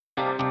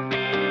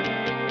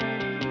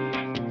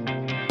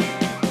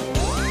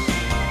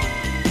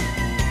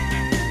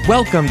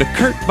Welcome to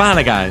Kurt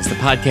Vonnegut, the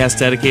podcast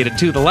dedicated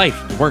to the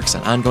life, works,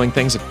 and ongoing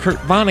things of Kurt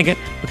Vonnegut,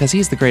 because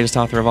he's the greatest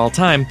author of all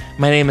time.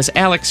 My name is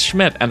Alex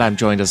Schmidt, and I'm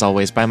joined as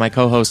always by my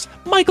co-host,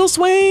 Michael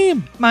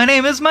Swaim. My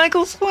name is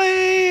Michael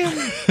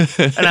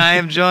Swaim, and I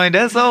am joined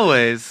as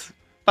always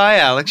by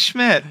Alex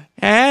Schmidt.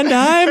 And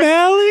I'm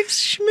Alex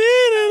Schmidt,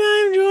 and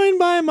I'm joined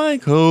by my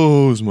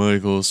co-host,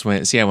 Michael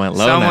Swaim. See, I went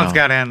low now. Someone's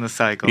got to end the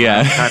cycle.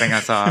 Yeah. Cutting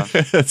us off.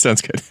 That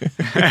sounds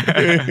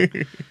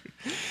good.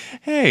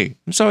 Hey,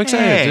 I'm so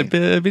excited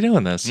to be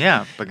doing this.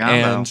 Yeah, Bagambo.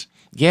 And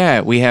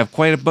yeah, we have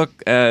quite a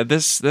book.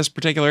 This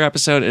particular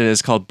episode, it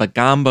is called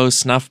Bagambo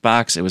Snuff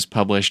Box. It was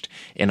published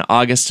in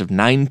August of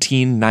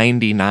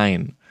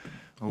 1999.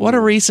 Ooh, what a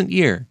recent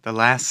year. The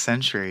last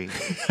century.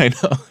 I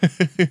know.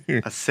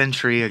 A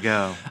century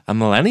ago. A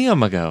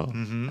millennium ago.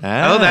 Mm-hmm.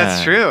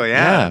 That's true,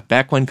 Yeah,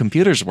 back when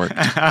computers worked,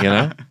 you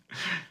know?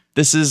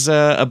 This is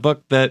a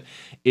book that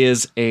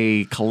is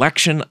a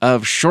collection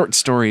of short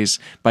stories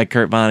by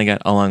Kurt Vonnegut,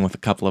 along with a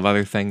couple of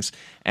other things.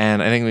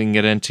 And I think we can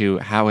get into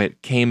how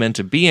it came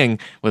into being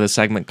with a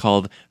segment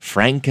called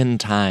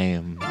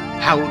Frankentime.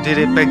 How did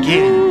it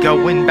begin?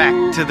 Going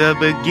back to the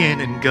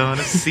beginning,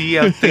 gonna see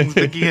how things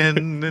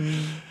begin.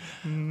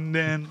 And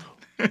then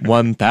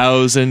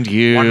 1,000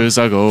 years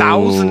ago.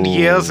 1,000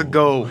 years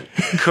ago,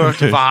 Kurt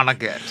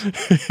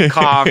Vonnegut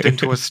carved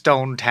into a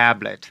stone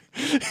tablet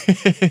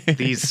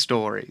these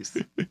stories.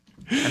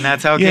 And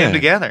that's how it came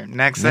together.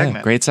 Next segment.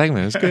 Yeah, great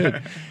segment. It was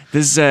good.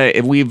 This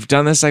we've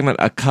done this segment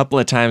a couple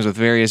of times with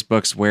various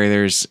books where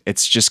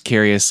it's just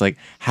curious, like,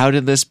 how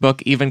did this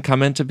book even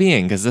come into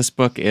being? Because this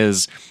book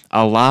is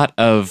a lot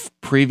of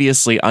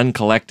previously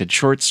uncollected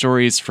short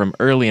stories from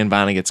early in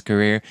Vonnegut's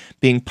career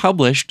being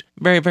published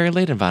very, very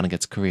late in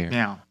Vonnegut's career.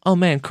 Yeah. Oh,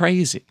 man,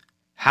 crazy.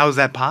 How is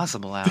that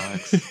possible,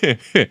 Alex?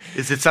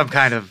 Is it some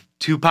kind of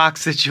Tupac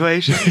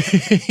situation?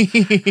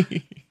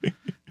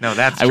 No,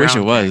 that's. I wish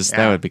it was. Yeah.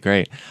 That would be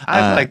great.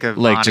 I'd like a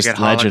Vonnegut just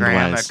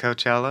hologram at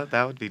Coachella.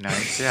 That would be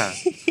nice. Yeah.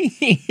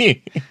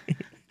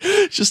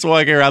 Just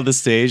walking around the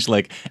stage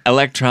like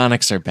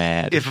electronics are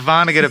bad. If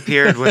Vonnegut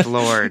appeared with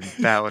Lorde,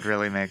 that would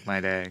really make my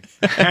day.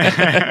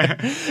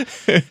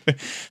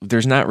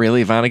 There's not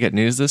really Vonnegut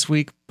news this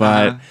week,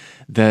 but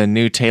the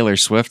new Taylor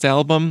Swift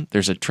album,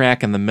 there's a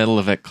track in the middle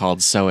of it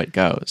called So It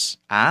Goes.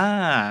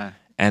 Ah.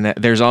 And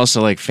there's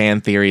also like fan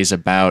theories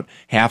about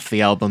half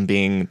the album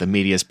being the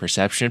media's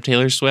perception of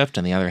Taylor Swift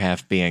and the other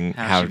half being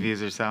how she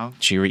views herself.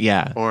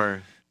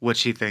 Or what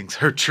she thinks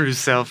her true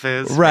self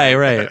is.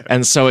 Right.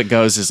 And So It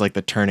Goes is like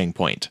the turning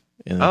point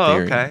in the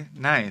theory. Okay.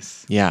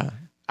 Nice. Yeah.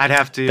 I'd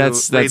have to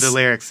read the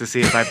lyrics to see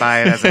if I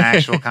buy it as an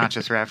actual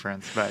conscious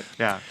reference. But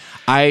yeah.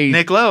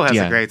 Nick Lowe has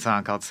a great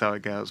song called So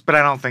It Goes. But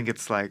I don't think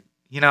it's like,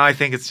 I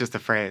think it's just a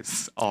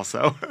phrase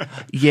also.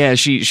 Yeah,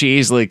 she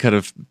easily could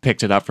have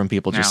picked it up from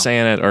people just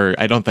saying it, or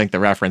I don't think the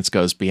reference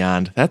goes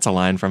beyond, that's a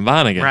line from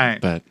Vonnegut. Right.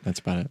 But that's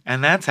about it.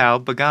 And that's how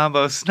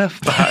Bagambo Snuff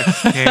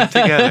Box came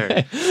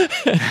together.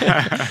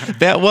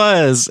 That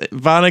was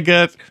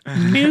Vonnegut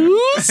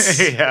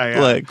news?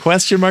 Yeah. Like,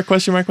 question mark.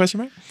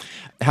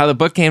 How the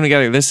book came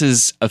together, this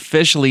is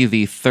officially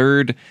the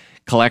third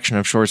collection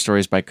of short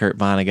stories by Kurt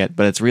Vonnegut,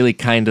 but it's really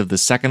kind of the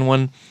second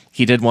one.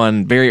 He did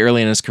one very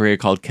early in his career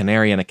called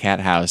Canary in a Cat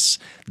House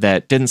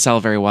that didn't sell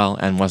very well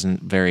and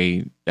wasn't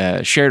very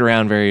shared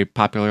around very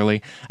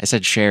popularly. I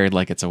said shared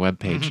like it's a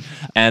webpage.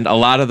 And a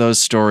lot of those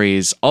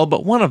stories, all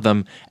but one of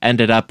them,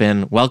 ended up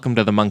in Welcome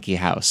to the Monkey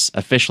House,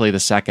 officially the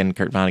second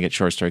Kurt Vonnegut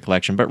short story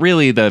collection, but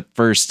really the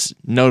first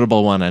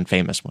notable one and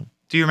famous one.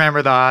 Do you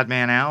remember The Odd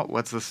Man Out?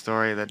 What's the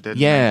story that didn't?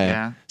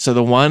 Yeah. So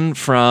the one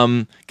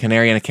from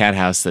Canary in a Cat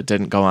House that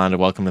didn't go on to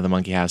Welcome to the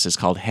Monkey House is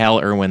called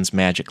Hal Irwin's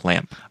Magic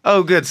Lamp.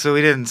 Oh, good. So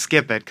we didn't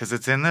skip it because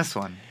it's in this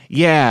one.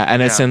 Yeah,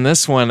 and it's in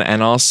this one,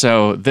 and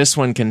also this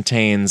one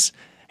contains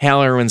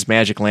Hal Irwin's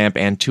Magic Lamp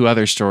and two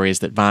other stories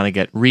that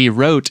Vonnegut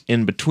rewrote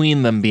in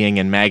between them being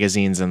in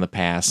magazines in the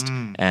past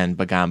and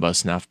Bagambo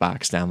Snuff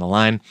Box down the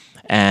line.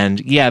 And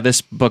yeah,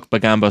 this book,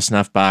 Bagambo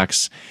Snuff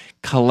Box,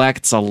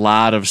 collects a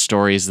lot of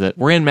stories that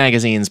were in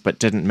magazines but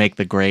didn't make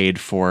the grade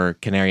for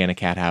Canary in a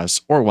Cat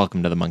House or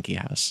Welcome to the Monkey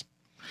House.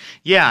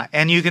 Yeah,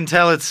 and you can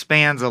tell it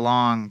spans a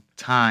long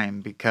time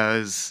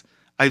because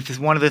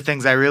one of the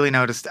things I really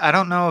noticed, I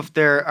don't know if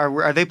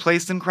are they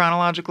placed in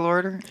chronological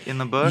order in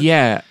the book?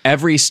 Yeah,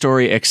 every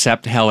story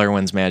except Hal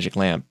Irwin's Magic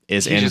Lamp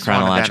is in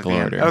chronological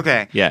order.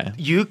 Okay. Yeah.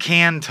 You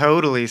can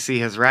totally see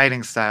his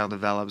writing style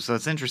develop, so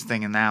it's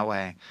interesting in that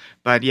way.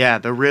 But yeah,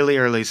 the really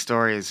early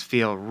stories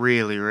feel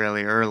really,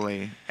 really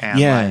early. And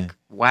like,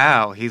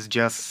 wow, he's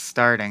just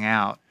starting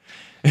out.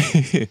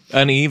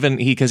 And he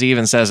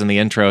even says in the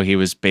intro he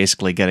was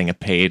basically getting a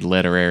paid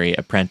literary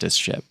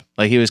apprenticeship.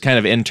 Like he was kind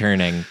of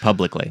interning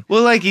publicly.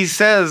 Well, like he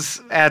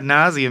says ad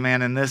nauseum,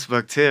 man, in this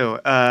book too.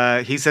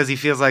 He says he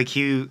feels like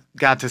he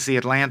got to see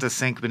Atlantis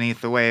sink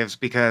beneath the waves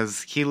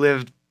because he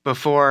lived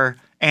before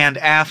and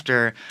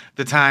after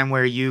the time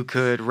where you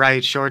could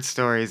write short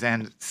stories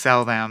and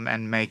sell them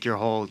and make your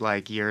whole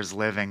year's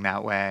living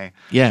that way.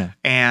 Yeah.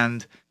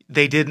 And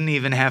they didn't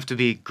even have to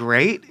be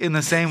great in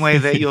the same way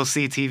that you'll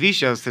see TV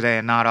shows today,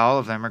 and not all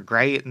of them are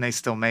great, and they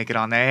still make it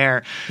on the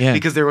air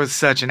because there was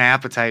such an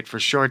appetite for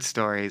short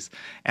stories.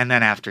 And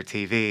then after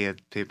TV,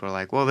 people are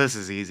like, well, this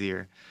is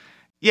easier.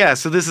 Yeah,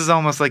 so this is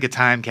almost like a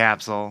time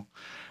capsule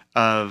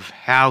of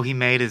how he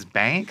made his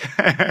bank.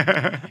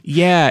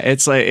 Yeah,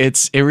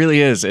 it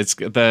really is. It's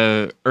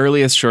the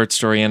earliest short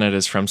story in it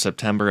is from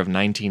September of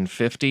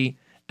 1950,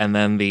 and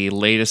then the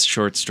latest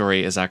short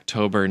story is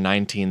October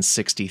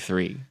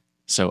 1963.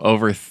 So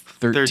over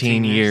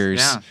 13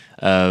 years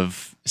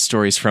of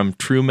stories from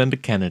Truman to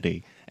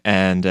Kennedy.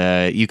 And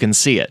you can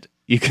see it.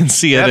 You can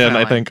see it in,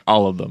 I think,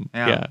 all of them.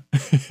 Yeah.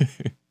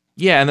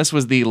 Yeah, and this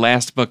was the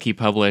last book he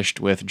published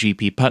with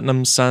G.P.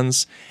 Putnam's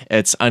Sons.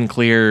 It's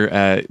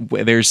unclear.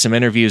 There's some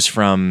interviews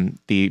from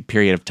the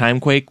period of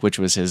Timequake, which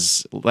was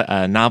his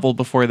novel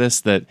before this,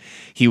 that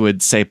he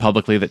would say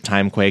publicly that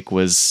Timequake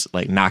was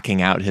like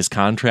knocking out his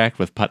contract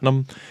with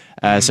Putnam.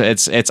 So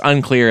it's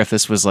unclear if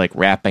this was like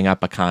wrapping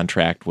up a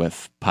contract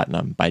with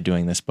Putnam by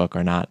doing this book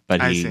or not.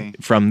 But he,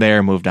 from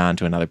there, moved on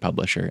to another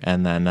publisher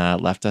and then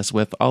left us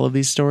with all of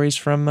these stories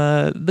from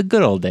the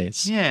good old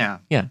days. Yeah.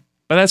 Yeah.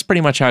 But that's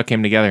pretty much how it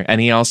came together. And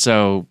he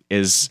also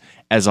is,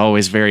 as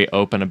always, very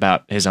open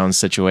about his own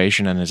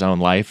situation and his own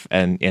life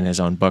and in his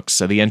own books.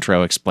 So the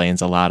intro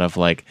explains a lot of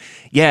like,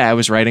 yeah, I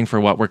was writing for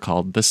what were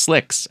called the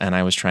Slicks, and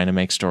I was trying to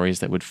make stories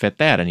that would fit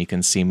that. And you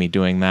can see me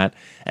doing that.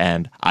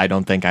 And I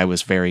don't think I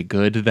was very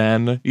good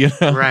then, you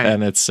know? Right.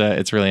 And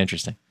it's really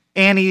interesting.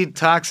 And he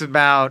talks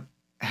about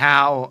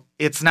how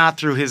it's not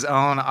through his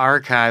own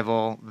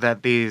archival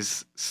that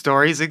these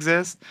stories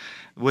exist,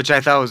 which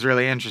I thought was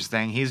really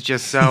interesting. He's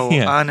just so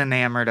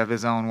unenamored of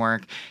his own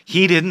work.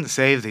 He didn't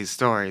save these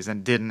stories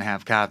and didn't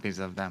have copies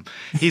of them.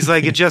 He's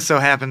like, it just so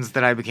happens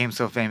that I became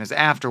so famous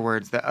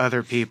afterwards that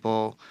other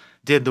people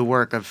did the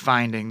work of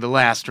finding the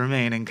last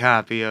remaining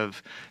copy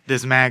of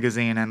this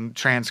magazine and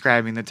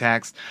transcribing the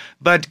text.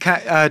 But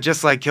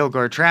just like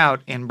Kilgore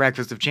Trout in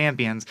Breakfast of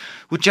Champions,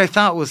 which I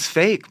thought was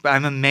fake, but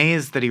I'm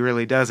amazed that he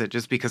really does it,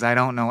 just because I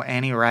don't know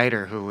any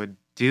writer who would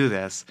do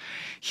this.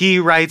 He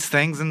writes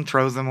things and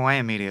throws them away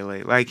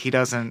immediately. Like, he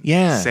doesn't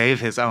save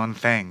his own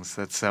things.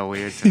 That's so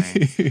weird to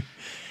me.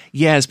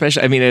 Yeah,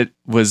 especially, I mean, it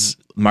was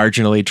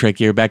marginally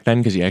trickier back then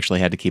because you actually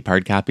had to keep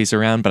hard copies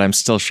around, but I'm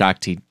still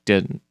shocked he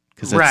didn't.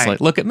 Because it's like,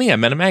 look at me,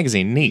 I'm in a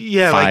magazine, neat.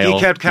 Yeah, file, like he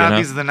kept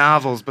copies of the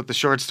novels, but the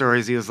short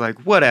stories, he was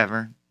like,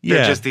 whatever.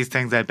 They're just these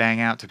things I bang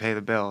out to pay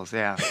the bills.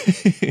 Yeah.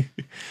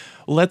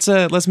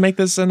 Let's make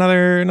this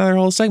another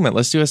whole segment.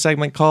 Let's do a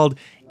segment called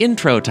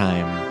Intro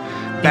Time.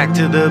 Back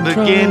to the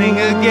beginning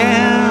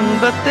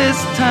again, but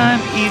this time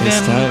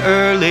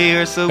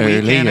earlier, so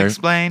we can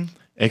explain.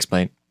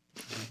 Explain.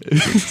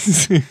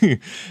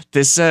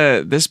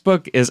 This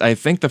book is, I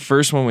think, the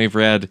first one we've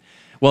read.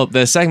 Well,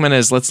 the segment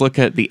is, let's look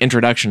at the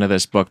introduction to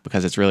this book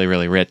because it's really,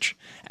 really rich.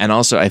 And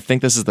also, I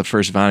think this is the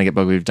first Vonnegut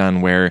book we've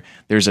done where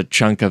there's a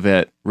chunk of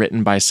it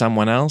written by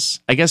someone else.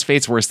 I guess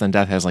Fate's Worse Than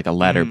Death has like a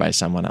letter by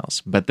someone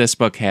else. But this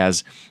book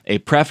has a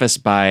preface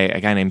by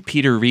a guy named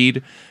Peter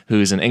Reed,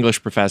 who's an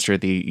English professor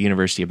at the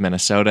University of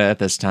Minnesota at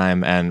this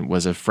time and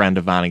was a friend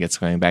of Vonnegut's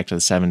going back to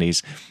the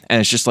 70s. And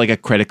it's just like a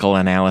critical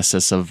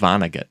analysis of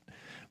Vonnegut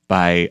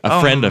by a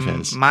friend of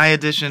his. My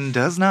edition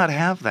does not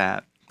have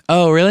that.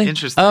 Oh, really?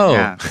 Interesting. Oh,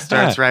 yeah.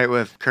 Starts right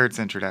with Kurt's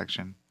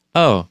introduction.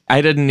 Oh, I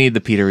didn't need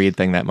the Peter Reed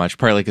thing that much,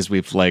 partly because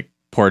we've like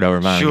poured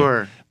over Vonnegut.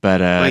 Sure. But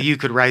well, you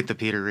could write the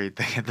Peter Reed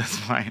thing at this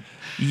point.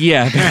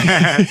 Yeah.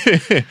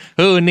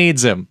 Who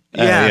needs him?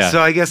 So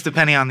I guess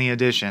depending on the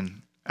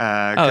edition.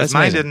 Because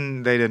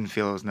mine they didn't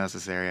feel it was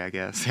necessary, I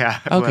guess. Yeah.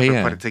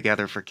 Whoever put it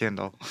together for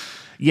Kindle.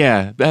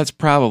 Yeah, that's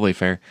probably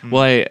fair.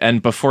 Well,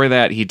 and before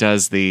that, he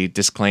does the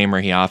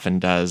disclaimer he often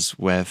does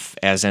with,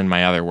 as in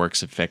my other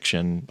works of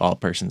fiction, all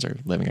persons are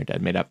living or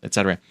dead, made up,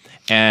 etc.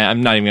 And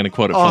I'm not even going to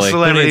quote it fully. All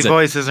celebrity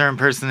voices are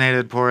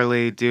impersonated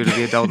poorly due to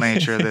the adult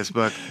nature of this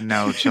book.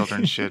 No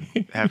children should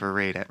ever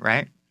read it,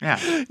 right? Yeah.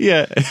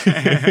 Yeah.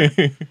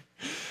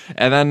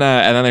 And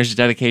then there's a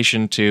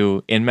dedication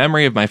to, in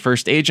memory of my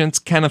first agents,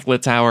 Kenneth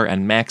Littauer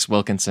and Max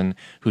Wilkinson,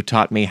 who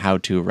taught me how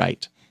to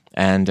write.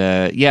 And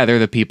they're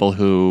the people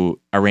who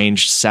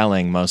arranged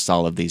selling most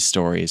all of these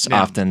stories,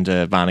 often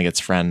to Vonnegut's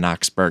friend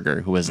Knox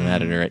Berger, who was an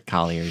editor at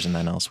Collier's and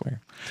then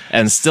elsewhere.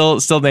 And still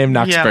named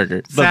Knox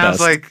Berger.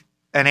 Sounds like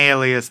an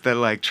alias that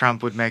like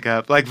Trump would make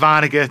up. Like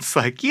Vonnegut's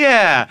like,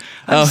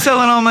 I'm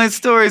selling all my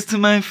stories to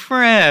my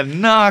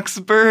friend Knox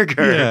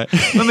Berger. Yeah.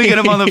 Let me get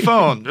him on the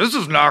phone. This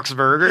is Knox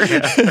Berger.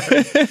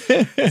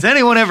 Yeah. Has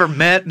anyone ever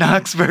met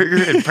Knox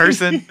Berger in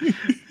person?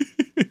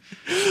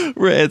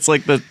 It's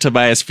like the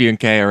Tobias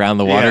Funke around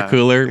the water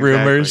cooler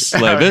rumors.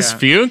 Like, this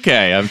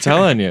Funke, I'm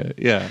telling you.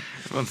 Yeah.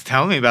 Everyone's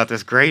telling me about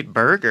this great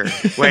burger.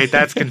 Wait,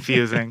 that's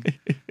confusing.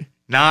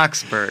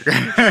 Knox Berger.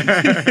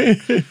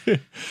 The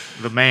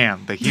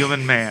man, the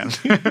human man.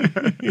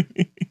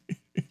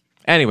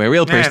 Anyway,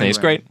 real person. He's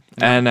great.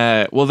 And,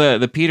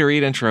 the Peter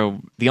Reed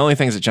intro, the only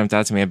things that jumped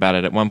out to me about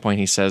it, at one point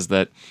he says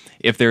that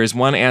if there is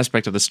one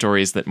aspect of the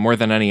stories that more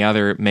than any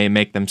other may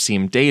make them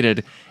seem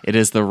dated, it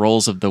is the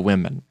roles of the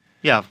women.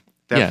 Yeah.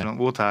 definitely.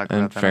 We'll talk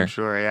about that, fair. I'm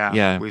sure. Yeah.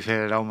 Yeah. We've hit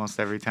it almost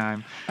every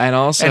time. And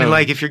also, And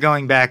like, if you're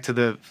going back to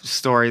the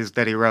stories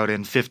that he wrote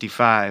in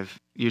 55,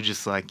 you're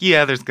just like,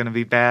 yeah, there's going to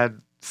be bad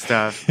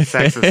stuff,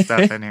 sexist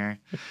stuff in here.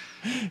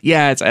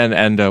 yeah, it's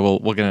and we'll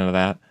get into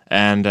that.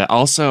 And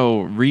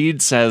also,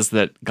 Reed says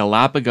that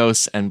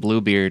Galapagos and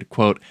Bluebeard,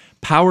 quote,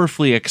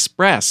 powerfully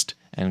expressed,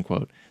 end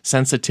quote,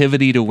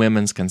 sensitivity to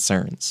women's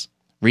concerns.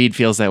 Reed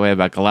feels that way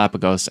about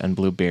Galapagos and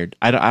Bluebeard.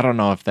 I don't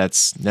know if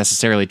that's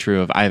necessarily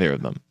true of either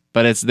of them,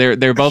 but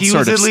they're both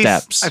sort of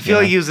steps. I feel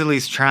like he was at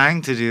least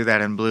trying to do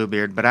that in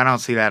Bluebeard, but I don't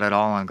see that at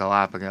all on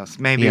Galapagos.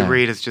 Maybe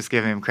Reed is just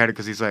giving him credit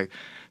because he's like,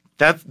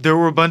 there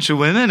were a bunch of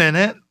women in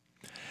it.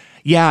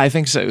 Yeah, I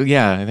think so.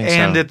 Yeah, I think so.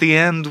 And at the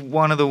end,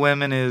 one of the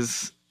women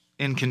is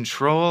in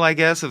control, I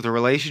guess, of the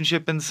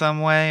relationship in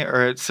some way.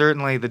 Or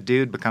certainly the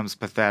dude becomes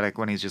pathetic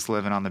when he's just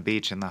living on the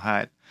beach in the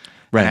hut.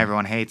 Right. And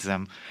everyone hates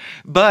him.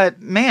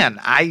 But, man,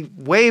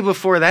 way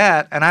before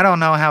that, and I don't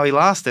know how he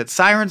lost it,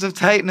 Sirens of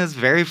Titan, his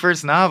very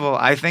first novel,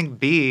 I think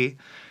B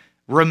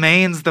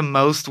remains the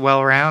most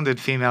well-rounded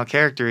female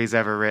character he's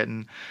ever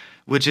written,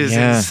 which is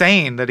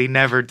insane that he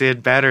never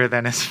did better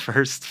than his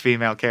first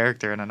female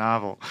character in a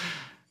novel.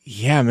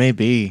 Yeah,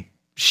 maybe.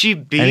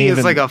 B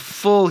is like a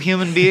full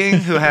human being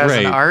who has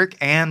right. an arc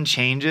and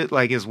change it,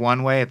 like is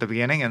one way at the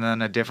beginning and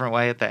then a different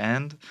way at the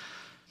end.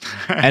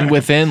 And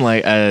within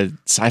like a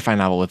sci-fi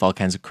novel with all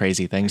kinds of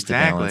crazy things to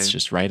balance,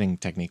 just writing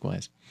technique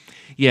wise.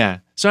 Yeah.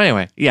 So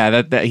anyway,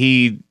 yeah, that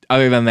he,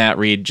 other than that,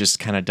 Reed just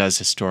kind of does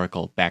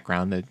historical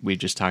background that we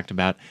just talked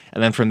about.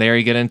 And then from there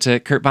you get into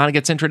Kurt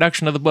Vonnegut's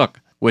introduction to the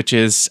book, which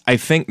is, I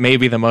think,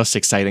 maybe the most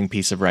exciting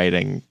piece of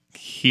writing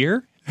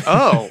here.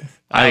 Oh,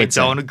 I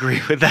don't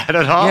agree with that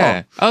at all.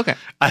 Yeah. Okay.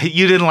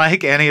 You didn't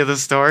like any of the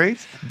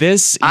stories?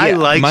 I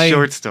like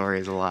short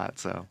stories a lot,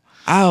 so.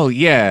 Oh,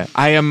 yeah.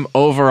 I am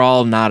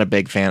overall not a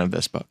big fan of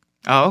this book.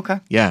 Oh, okay.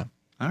 Yeah.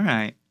 All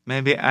right.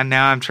 Maybe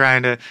now I'm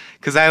trying to,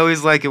 because I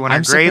always like it when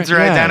our grades are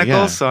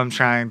identical, so I'm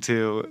trying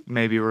to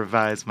maybe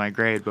revise my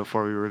grade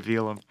before we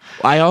reveal them.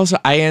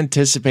 I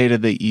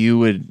anticipated that you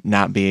would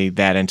not be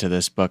that into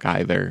this book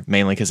either,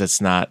 mainly because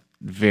it's not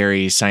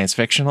very science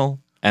fictional,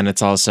 and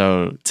it's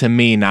also, to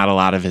me, not a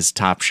lot of his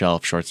top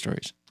shelf short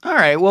stories. All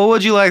right. Well,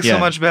 what'd you like so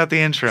much about the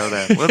intro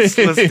then? Let's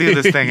do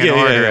this thing in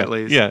order at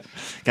least. Yeah.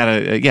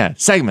 Gotta,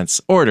 segments,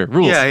 order,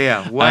 rules.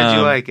 Yeah. Why'd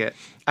you like it?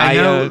 I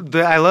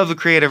love the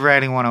creative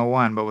writing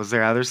 101, but was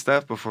there other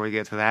stuff before we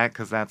get to that?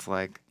 Because that's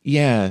like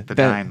the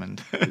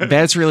diamond.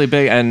 That's really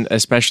big, and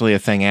especially a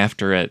thing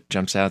after it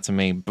jumps out to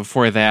me.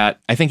 Before that,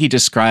 I think he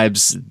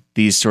describes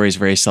these stories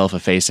very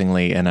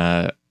self-effacingly in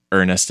a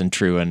earnest and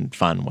true and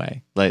fun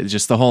way. Like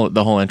just the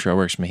whole intro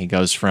works for me. He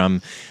goes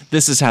from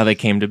this is how they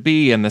came to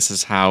be, and this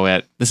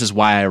is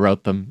why I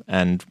wrote them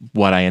and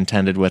what I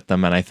intended with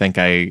them, and I think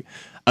I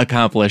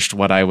accomplished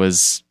what I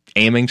was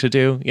aiming to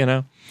do,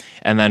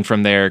 And then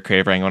from there,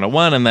 Creative Writing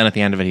 101, and then at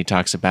the end of it, he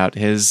talks about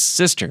his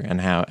sister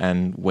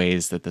and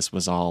ways that this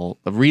was all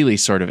really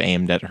sort of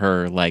aimed at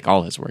her, like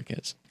all his work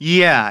is.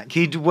 Yeah,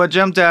 what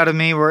jumped out at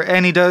me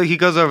he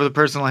goes over the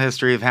personal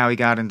history of how he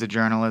got into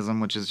journalism,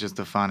 which is just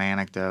a fun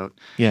anecdote.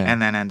 Yeah,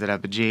 and then ended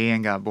up at G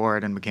and got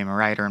bored and became a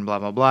writer and blah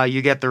blah blah.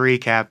 You get the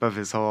recap of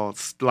his whole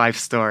life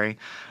story.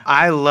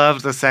 I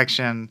loved the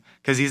section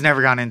because he's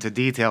never gone into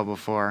detail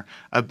before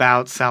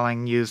about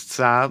selling used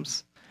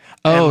Saabs.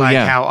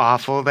 And how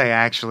awful they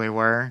actually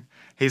were.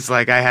 He's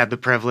like, I had the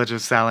privilege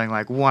of selling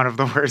like one of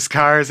the worst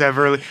cars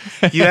ever.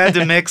 You had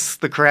to mix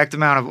the correct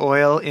amount of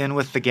oil in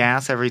with the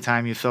gas every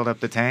time you filled up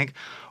the tank,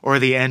 or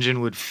the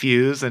engine would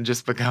fuse and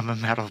just become a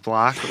metal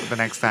block the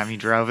next time you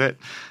drove it.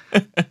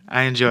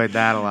 I enjoyed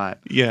that a lot.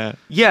 Yeah.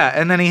 Yeah,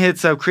 and then he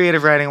hits up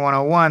Creative Writing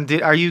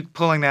 101. Are you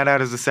pulling that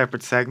out as a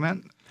separate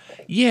segment?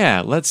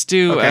 Yeah, let's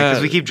do... Okay,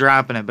 because we keep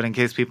dropping it, but in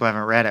case people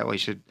haven't read it, we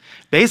should...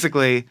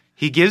 Basically,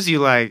 he gives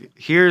you,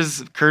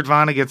 here's Kurt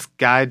Vonnegut's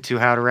guide to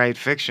how to write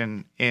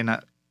fiction in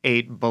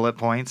 8 bullet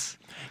points.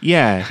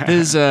 Yeah,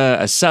 there's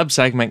a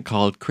sub-segment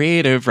called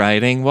Creative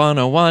Writing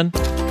 101.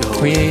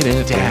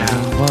 Creative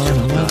Writing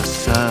 101.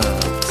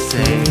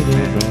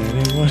 Sub-segment.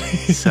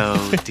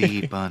 So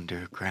deep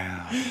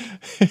underground.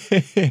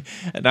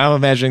 And now I'm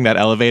imagining that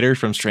elevator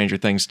from Stranger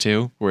Things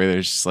 2, where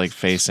there's just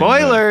facing...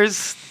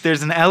 Spoilers!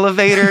 There's an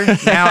elevator.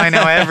 Now I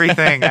know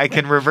everything. I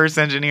can reverse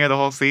engineer the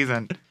whole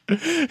season.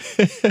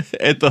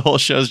 The whole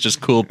show's just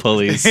cool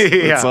pulleys.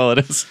 That's all it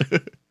is.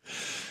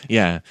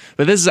 Yeah,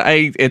 but this is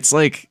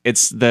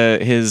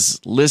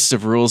his list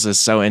of rules is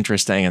so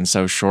interesting and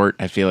so short.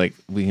 I feel like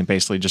we can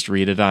basically just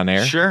read it on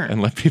air,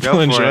 and let people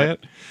enjoy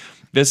it.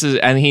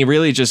 And he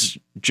really just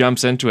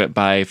jumps into it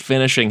by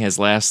finishing his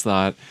last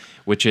thought,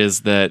 which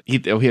is that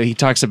he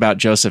talks about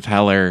Joseph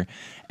Heller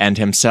and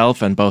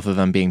himself, and both of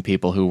them being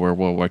people who were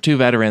World War II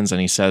veterans.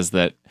 And he says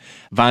that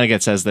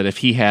Vonnegut says that if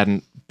he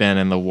hadn't been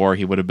in the war,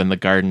 he would have been the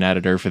garden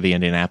editor for the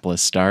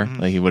Indianapolis Star.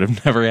 Mm-hmm. He would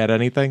have never had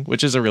anything,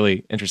 which is a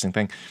really interesting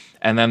thing.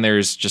 And then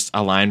there's just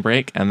a line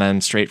break, and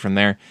then straight from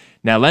there,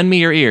 now lend me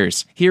your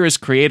ears. Here is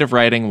Creative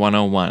Writing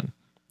 101.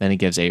 Then he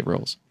gives 8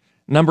 rules.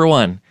 Number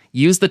 1,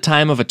 use the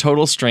time of a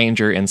total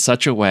stranger in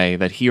such a way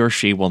that he or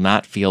she will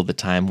not feel the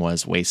time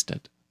was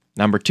wasted.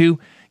 Number 2,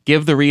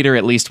 give the reader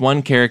at least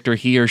one character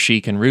he or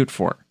she can root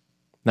for.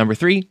 Number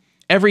 3,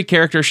 every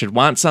character should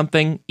want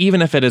something,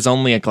 even if it is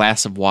only a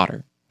glass of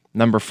water.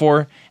 Number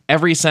 4,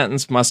 every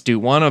sentence must do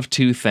one of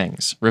two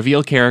things,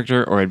 reveal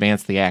character or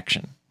advance the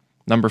action.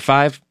 Number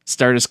 5,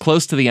 start as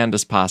close to the end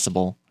as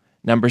possible.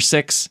 Number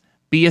 6,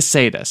 be a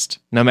sadist.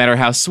 No matter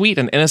how sweet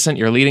and innocent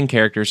your leading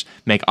characters,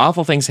 make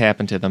awful things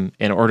happen to them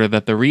in order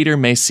that the reader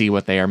may see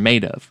what they are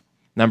made of.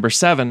 Number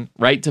 7,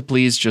 write to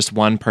please just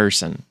one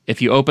person.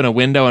 If you open a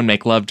window and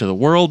make love to the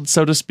world,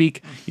 so to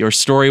speak, your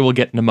story will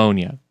get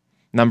pneumonia.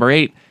 Number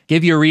 8,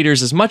 give your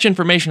readers as much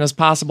information as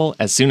possible,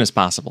 as soon as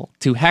possible.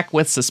 To heck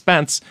with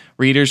suspense,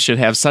 readers should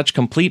have such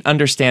complete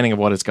understanding of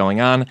what is going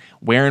on,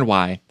 where and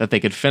why, that they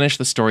could finish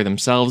the story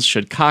themselves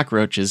should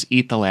cockroaches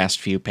eat the last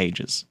few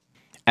pages.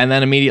 And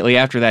then immediately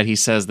after that, he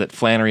says that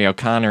Flannery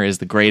O'Connor is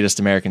the greatest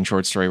American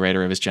short story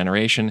writer of his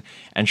generation,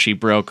 and she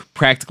broke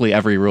practically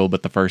every rule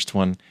but the first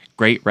one.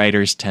 Great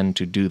writers tend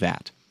to do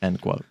that,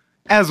 end quote.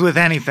 As with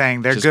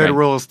anything, they're Just good great.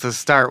 rules to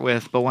start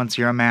with, but once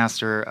you're a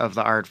master of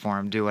the art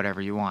form, do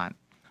whatever you want.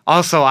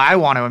 Also, I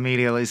want to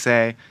immediately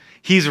say,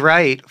 he's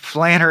right.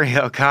 Flannery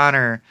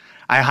O'Connor,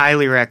 I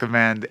highly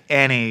recommend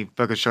any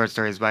book of short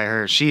stories by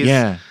her.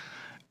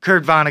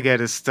 Kurt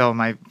Vonnegut is still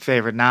my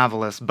favorite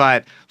novelist,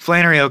 but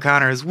Flannery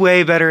O'Connor is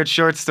way better at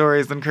short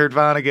stories than Kurt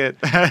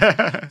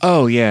Vonnegut.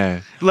 Oh,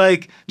 yeah.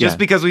 Just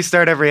because we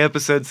start every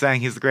episode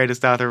saying he's the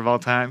greatest author of all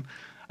time,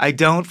 I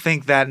don't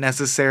think that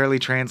necessarily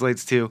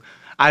translates to,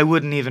 I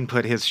wouldn't even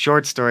put his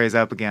short stories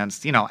up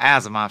against,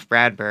 Asimov,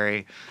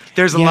 Bradbury.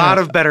 There's a lot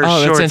of better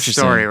short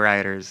story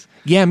writers.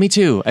 Yeah, me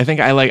too. I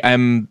think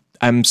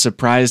I'm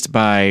surprised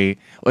by,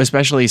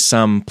 especially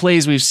some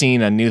plays we've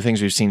seen and new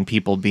things we've seen,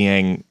 people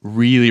being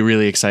really,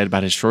 really excited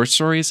about his short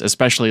stories,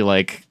 especially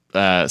like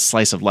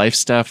slice of life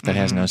stuff that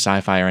has no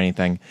sci-fi or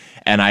anything.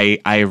 And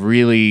I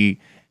really,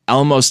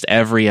 almost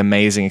every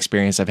amazing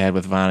experience I've had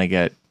with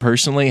Vonnegut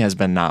personally has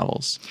been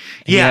novels.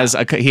 Yeah.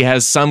 He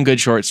has some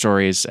good short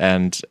stories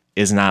and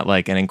is not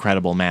like an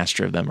incredible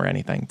master of them or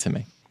anything to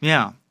me.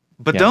 Yeah.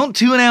 But don't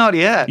tune out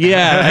yet.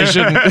 Yeah, I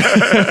shouldn't.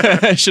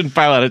 I shouldn't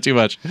pile on it too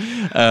much.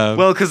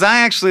 Well, because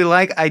I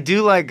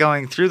do like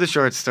going through the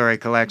short story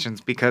collections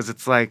because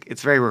it's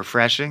very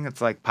refreshing. It's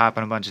like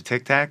popping a bunch of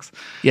Tic Tacs.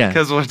 Yeah.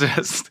 Because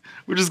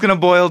we're just gonna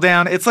boil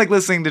down. It's like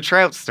listening to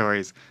Trout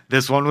stories.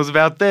 This one was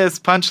about this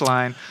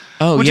punchline.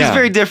 Oh, which yeah. is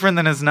very different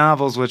than his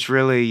novels, which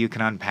really you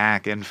can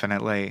unpack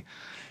infinitely.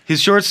 His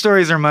short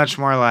stories are much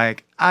more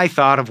like, I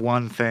thought of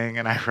one thing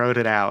and I wrote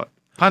it out.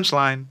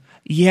 Punchline.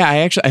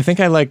 Yeah, I think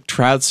I like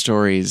Trout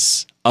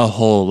stories a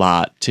whole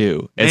lot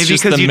too. It's Maybe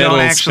just because the you don't middle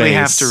actually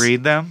have space. to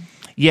read them.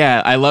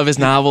 Yeah, I love his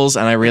novels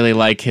and I really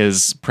like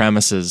his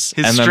premises.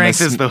 His and then strength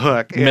this is the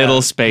hook. Yeah.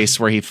 middle space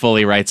where he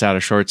fully writes out a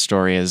short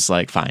story is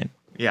like fine.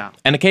 Yeah.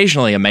 And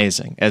occasionally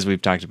amazing, as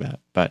we've talked about.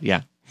 But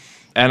yeah.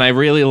 And I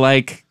really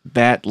like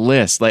that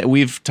list. Like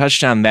we've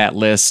touched on that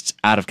list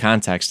out of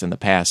context in the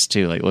past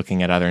too, like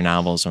looking at other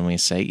novels when we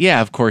say, yeah,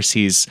 of course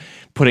he's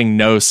putting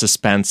no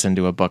suspense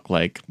into a book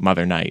like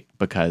Mother Night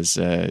because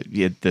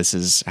this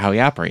is how he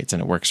operates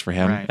and it works for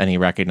him. Right. And he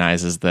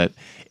recognizes that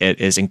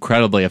it is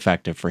incredibly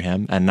effective for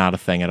him and not a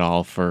thing at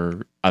all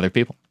for other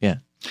people. Yeah.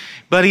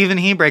 But even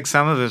he breaks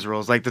some of his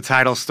rules. Like the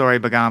title story,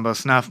 Bagombo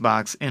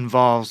Snuffbox,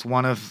 involves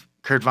one of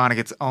Kurt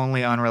Vonnegut's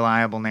only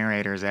unreliable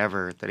narrators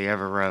ever that he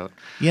ever wrote.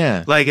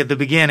 Yeah. Like at the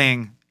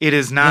beginning, it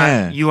is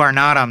not, you are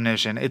not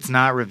omniscient. It's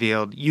not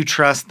revealed. You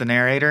trust the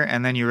narrator,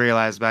 and then you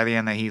realize by the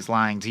end that he's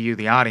lying to you,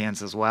 the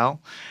audience, as well.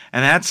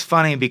 And that's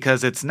funny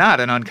because it's not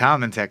an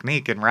uncommon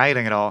technique in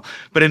writing at all,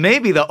 but it may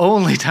be the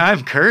only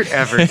time Kurt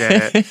ever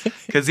did it.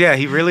 Because, yeah,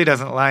 he really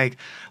doesn't like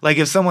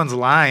if someone's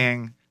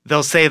lying,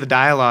 they'll say the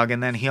dialogue,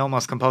 and then he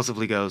almost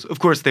compulsively goes, of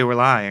course they were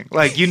lying.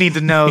 Like, you need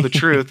to know the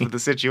truth of the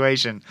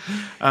situation.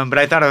 But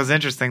I thought it was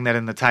interesting that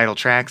in the title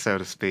track, so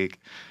to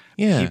speak,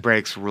 he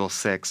breaks Rule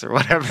 6 or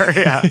whatever.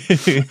 Yeah.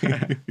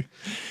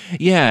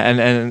 Yeah,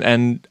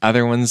 and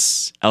other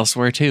ones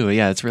elsewhere too.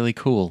 Yeah, it's really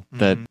cool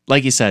that,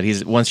 like you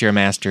said, once you're a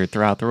master,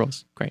 throw out the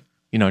rules. Great.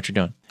 You know what you're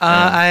doing.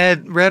 I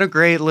had read a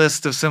great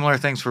list of similar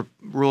things for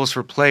rules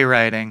for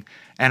playwriting,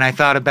 and I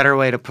thought a better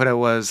way to put it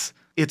was,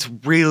 it's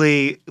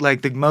really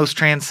like the most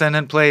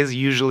transcendent plays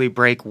usually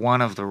break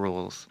one of the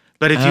rules.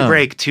 But if you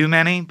break too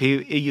many,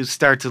 you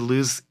start to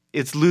lose.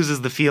 It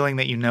loses the feeling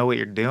that you know what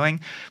you're doing.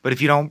 But if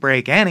you don't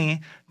break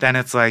any, then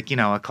it's like,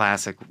 a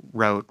classic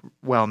rote,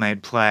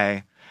 well-made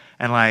play.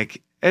 And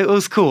like, it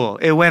was cool.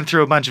 It went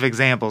through a bunch of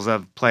examples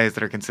of plays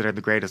that are considered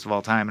the greatest of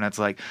all time. And it's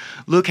like,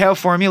 look how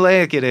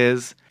formulaic it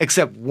is,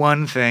 except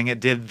one thing. It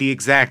did the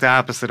exact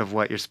opposite of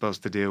what you're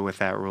supposed to do with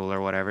that rule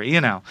or whatever,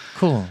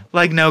 Cool.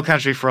 Like No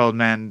Country for Old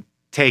Men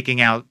taking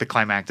out the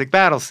climactic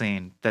battle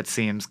scene that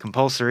seems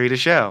compulsory to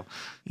show.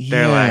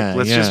 They're like,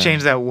 let's just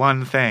change that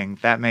one thing.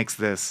 That makes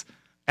this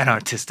an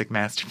artistic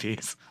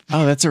masterpiece.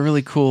 Oh, that's a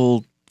really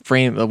cool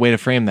way to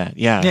frame that.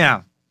 Yeah.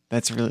 Yeah.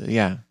 That's really,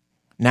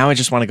 Now I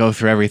just want to go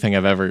through everything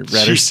I've ever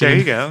read or seen. There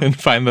you go. And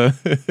find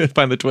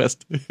the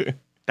twist.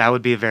 That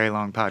would be a very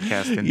long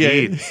podcast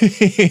indeed.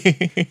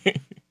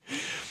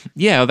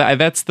 Yeah,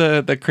 that's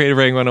the Creative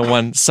Writing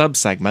 101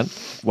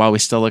 sub-segment. While we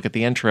still look at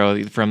the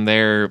intro, from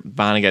there,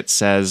 Vonnegut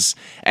says,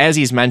 as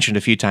he's mentioned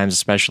a few times,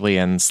 especially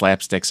in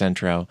Slapstick's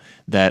intro,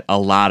 that a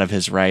lot of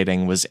his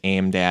writing was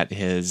aimed at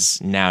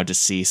his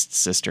now-deceased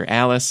sister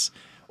Alice.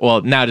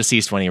 Well, now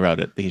deceased when he wrote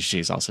it.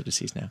 She's also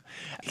deceased now.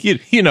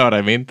 You know what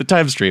I mean? The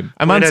time stream.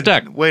 I'm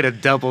unstuck. Way to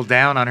double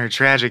down on her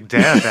tragic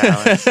death,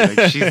 Alex.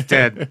 Like, she's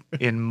dead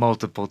in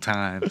multiple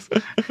times.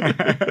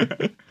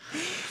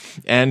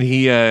 And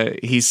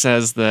he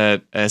says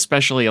that,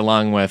 especially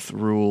along with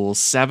Rule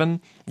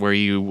 7, where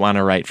you want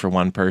to write for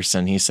one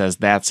person, he says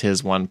that's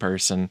his one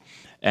person.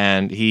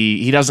 And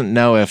he doesn't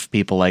know if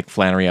people like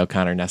Flannery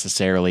O'Connor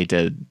necessarily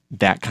did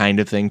that kind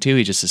of thing too.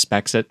 He just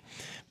suspects it.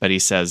 But he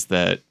says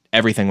that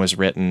everything was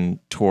written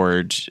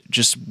toward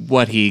just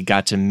what he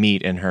got to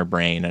meet in her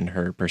brain and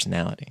her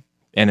personality.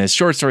 And his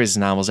short stories, his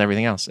novels,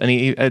 everything else. And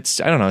it's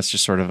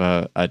just sort of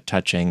a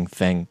touching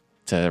thing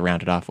to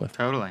round it off with.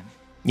 Totally.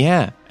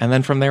 Yeah. And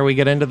then from there we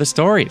get into the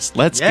stories.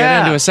 Let's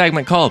get into a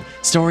segment called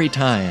Story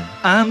Time.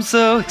 I'm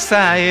so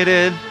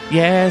excited.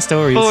 Yeah,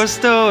 stories. For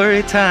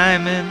story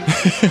timing.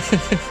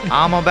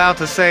 I'm about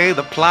to say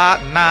the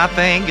plot and I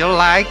think you'll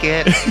like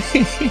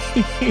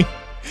it.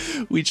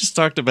 We just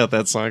talked about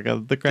that song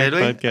on the Crack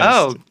Podcast.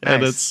 Oh, nice.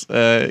 And it's,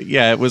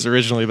 it was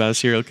originally about a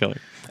serial killer.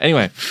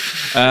 Anyway,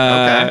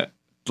 Okay.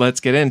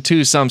 Let's get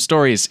into some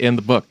stories in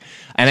the book.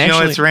 And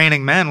actually, It's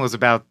Raining Men was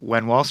about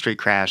when Wall Street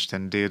crashed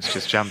and dudes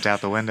just jumped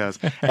out the windows.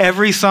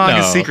 Every song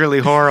is secretly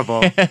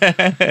horrible.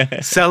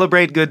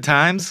 Celebrate Good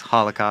Times,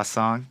 Holocaust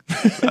song.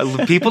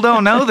 People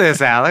don't know this,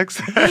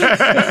 Alex.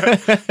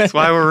 That's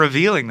why we're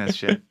revealing this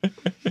shit.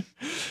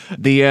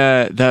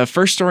 The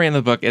first story in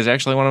the book is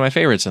actually one of my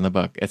favorites in the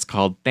book. It's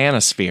called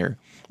Thanosphere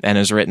and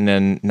is written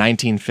in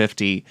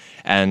 1950.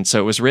 And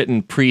so it was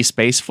written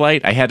pre-space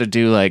flight. I had to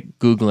do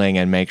Googling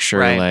and make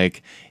sure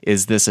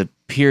is this a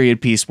period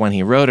piece when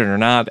he wrote it or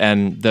not?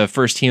 And the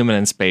first human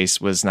in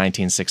space was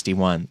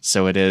 1961.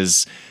 So it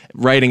is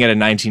writing it in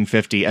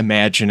 1950,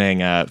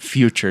 imagining a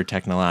future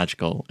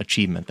technological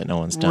achievement that no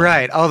one's done.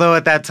 Right. Although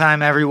at that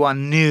time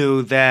everyone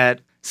knew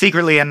that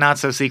secretly and not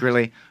so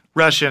secretly,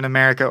 Russia and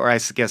America, or I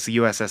guess the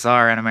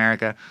USSR and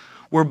America,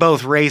 were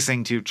both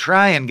racing to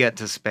try and get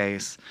to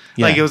space.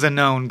 Yeah. Like it was a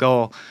known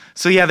goal.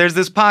 So yeah, there's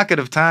this pocket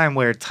of time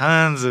where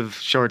tons of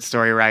short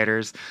story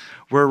writers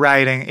were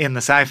writing in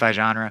the sci-fi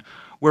genre,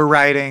 were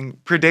writing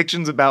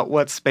predictions about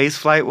what space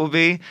flight will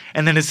be.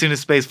 And then as soon as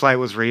space flight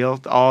was real,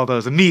 all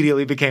those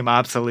immediately became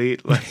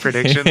obsolete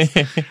predictions.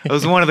 It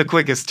was one of the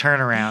quickest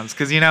turnarounds.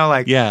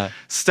 Because,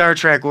 Star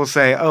Trek will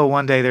say, oh,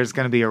 one day there's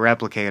going to be a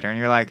replicator. And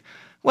you're like,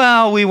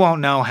 well, we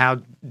won't know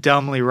how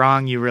dumbly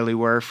wrong you really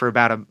were for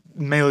about 1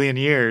 million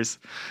years.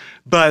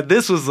 But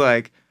this was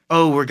like,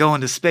 oh, we're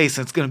going to space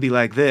and it's going to be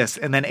like this.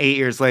 And then 8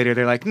 years later,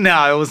 they're like,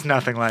 no, it was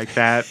nothing like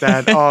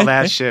that. All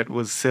that shit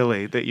was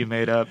silly that you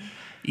made up.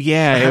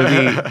 Yeah, it would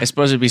be, I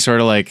suppose it'd be sort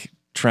of like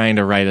trying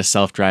to write a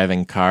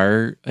self-driving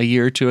car a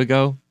year or two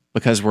ago,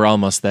 because we're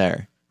almost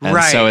there. And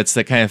right. So it's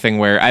the kind of thing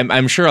where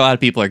I'm sure a lot of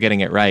people are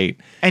getting it right.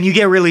 And you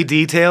get really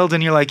detailed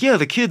and you're like, yeah,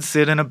 the kids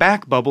sit in a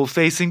back bubble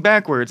facing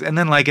backwards. And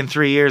then in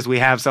 3 years, we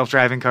have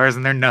self-driving cars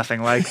and they're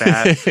nothing like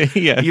that.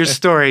 Yeah. Your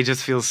story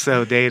just feels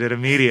so dated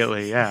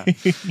immediately. Yeah.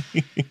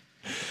 Yeah.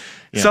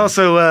 It's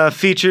also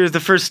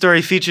the first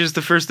story features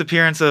the first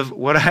appearance of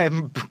what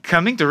I'm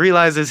coming to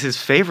realize is his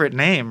favorite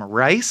name,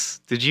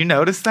 Rice. Did you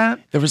notice that?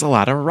 There was a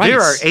lot of Rice.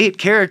 There are 8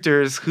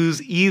 characters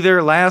whose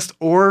either last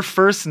or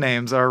first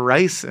names are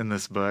Rice in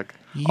this book.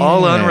 Yeah.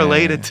 All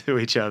unrelated to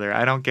each other.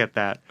 I don't get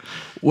that.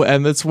 Well,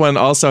 and this one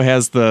also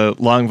has the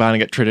long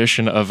Vonnegut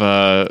tradition of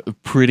a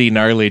pretty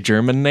gnarly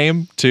German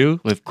name, too,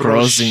 with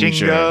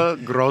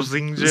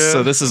Grosinger.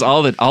 So this is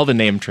all the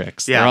name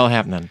tricks. Yeah. They're all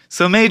happening.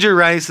 So Major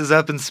Rice is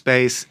up in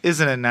space.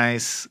 Isn't it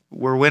nice?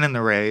 We're winning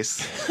the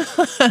race.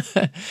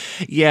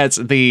 Yeah, it's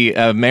the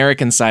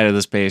American side of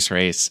the space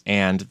race,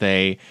 and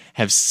they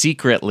have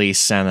secretly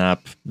sent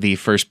up the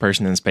first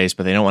person in space,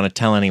 but they don't want to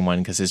tell anyone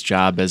because his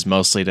job is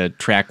mostly to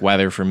track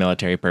weather for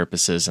military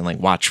purposes and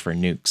watch for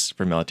nukes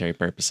for military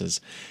purposes.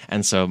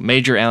 And so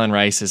Major Alan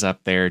Rice is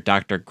up there.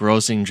 Dr.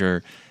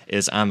 Grosinger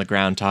is on the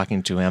ground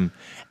talking to him,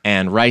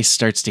 and Rice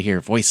starts to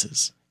hear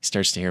voices. He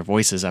starts to hear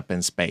voices up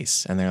in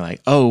space, and they're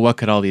like, oh, what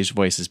could all these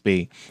voices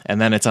be? And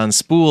then it's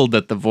unspooled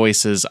that the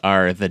voices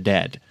are the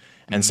dead.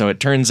 And so it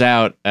turns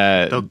out...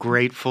 the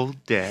Grateful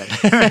Dead.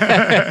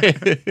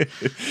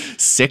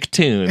 Sick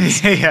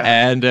tunes. Yeah.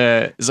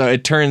 And so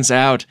it turns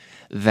out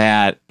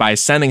that by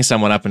sending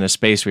someone up into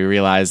space, we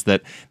realize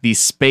that the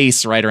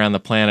space right around the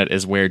planet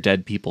is where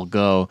dead people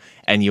go,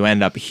 and you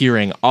end up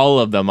hearing all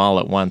of them all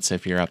at once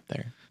if you're up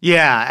there.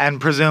 Yeah, and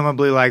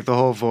presumably the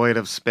whole void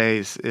of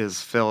space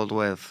is filled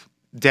with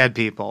dead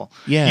people.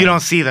 Yeah. You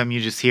don't see them,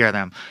 you just hear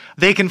them.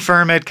 They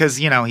confirm it because,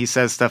 he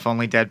says stuff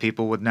only dead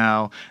people would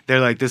know. They're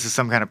like, this is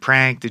some kind of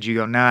prank. Did you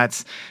go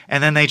nuts?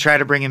 And then they try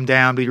to bring him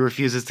down, but he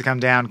refuses to come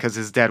down because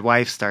his dead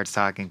wife starts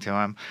talking to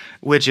him,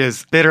 which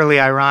is bitterly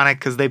ironic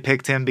because they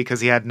picked him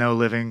because he had no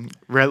living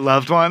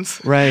loved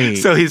ones. Right.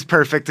 So he's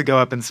perfect to go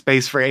up in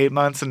space for 8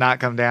 months and not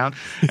come down.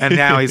 And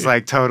now he's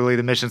like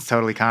the mission's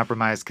totally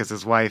compromised because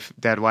his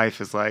dead wife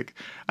is like,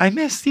 I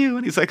missed you.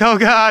 And he's like, oh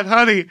God,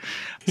 honey.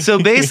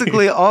 So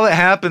basically all that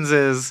happens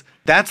is,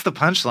 that's the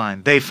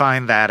punchline. They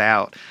find that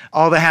out.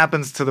 All that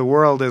happens to the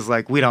world is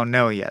like, we don't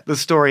know yet. The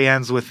story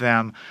ends with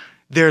them.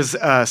 There's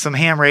some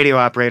ham radio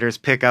operators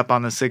pick up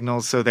on the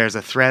signals, so there's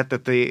a threat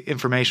that the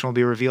information will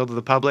be revealed to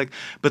the public,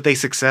 but they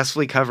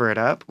successfully cover it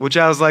up, which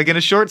I was like, in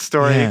a short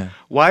story,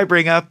 why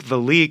bring up the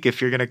leak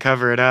if you're going to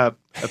cover it up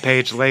a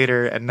page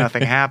later and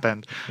nothing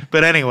happened?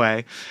 But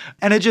anyway,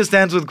 and it just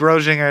ends with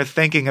Grosjenger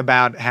thinking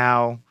about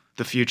how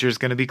the future is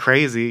going to be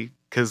crazy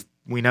because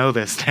we know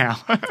this now.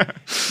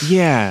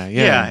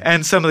 Yeah.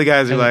 And some of the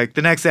guys are like,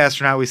 the next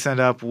astronaut we send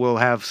up will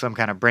have some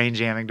kind of brain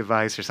jamming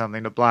device or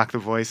something to block the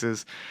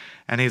voices.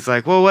 And he's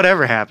like, well,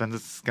 whatever happens,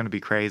 it's going to be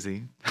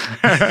crazy.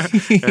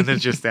 And it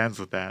just ends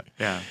with that.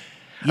 Yeah.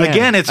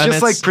 Again, it's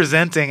just like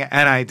presenting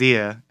an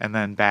idea and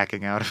then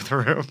backing out of the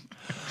room.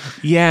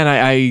 Yeah,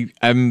 and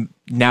I'm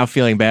now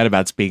feeling bad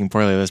about speaking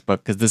poorly of this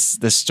book because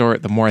this story.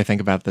 The more I think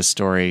about this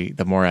story,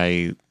 the more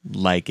I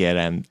like it,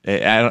 and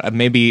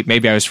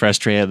maybe I was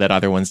frustrated that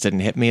other ones didn't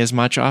hit me as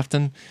much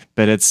often.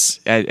 But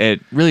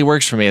it really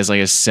works for me as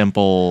like a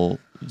simple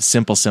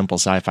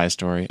sci-fi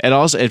story.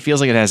 It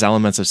feels like it has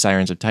elements of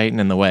Sirens of Titan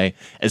in the way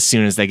as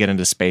soon as they get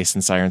into space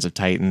in Sirens of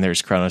Titan,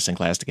 there's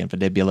chronosynclastic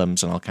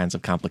infundibulums and all kinds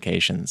of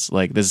complications.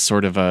 Like this is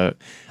sort of a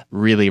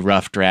really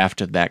rough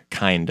draft of that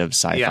kind of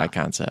sci-fi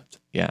concept.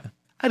 Yeah.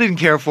 I didn't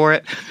care for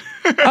it.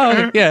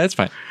 Oh, yeah, that's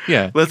fine.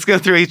 Yeah. Let's go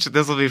through each.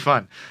 This will be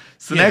fun.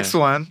 So the next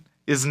one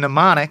is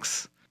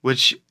mnemonics,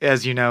 which,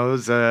 as you know,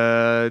 is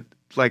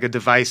like a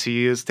device you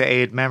use to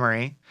aid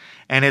memory.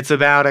 And it's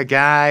about a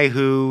guy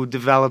who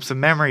develops a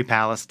memory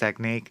palace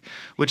technique,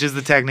 which is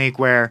the technique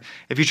where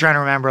if you're trying to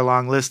remember a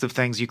long list of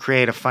things, you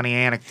create a funny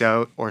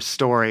anecdote or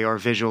story or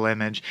visual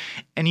image,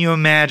 and you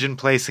imagine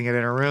placing it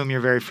in a room you're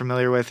very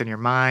familiar with in your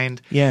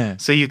mind. Yeah.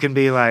 So you can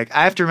be like,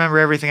 I have to remember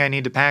everything I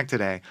need to pack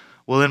today.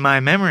 Well, in my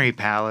memory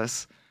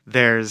palace,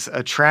 there's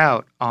a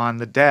trout on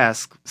the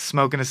desk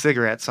smoking a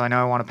cigarette, so I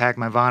know I want to pack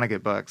my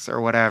Vonnegut books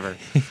or whatever.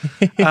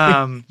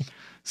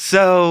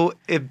 So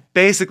it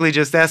basically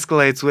just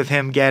escalates with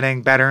him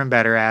getting better and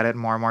better at it,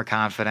 more and more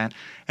confident.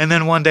 And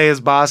then one day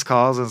his boss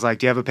calls and is like,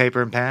 do you have a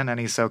paper and pen? And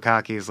he's so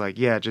cocky, he's like,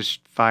 yeah,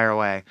 just fire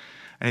away.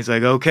 And he's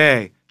like,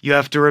 okay, you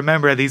have to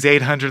remember these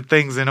 800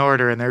 things in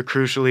order and they're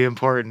crucially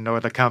important or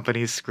the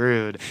company's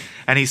screwed.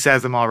 And he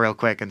says them all real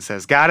quick and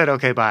says, got it?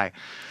 Okay, bye.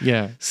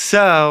 Yeah.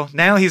 So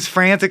now he's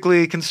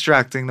frantically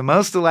constructing the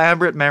most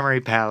elaborate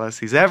memory palace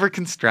he's ever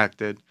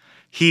constructed.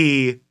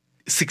 He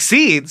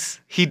succeeds.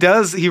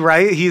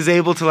 He's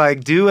able to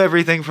like do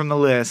everything from the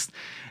list,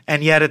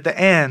 and yet at the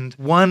end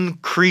one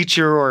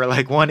creature or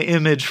like one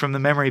image from the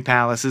memory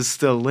palace is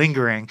still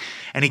lingering,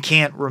 and he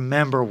can't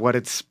remember what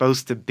it's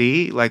supposed to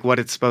be, like what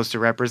it's supposed to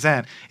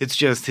represent. It's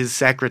just his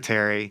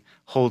secretary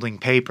holding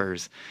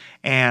papers,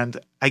 and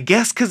I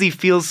guess because he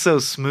feels so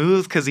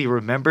smooth because he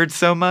remembered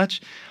so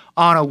much,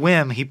 on a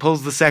whim he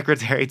pulls the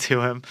secretary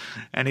to him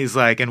and he's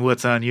like, and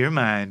what's on your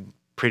mind,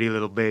 pretty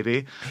little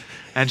baby?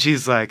 And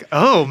she's like,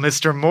 oh,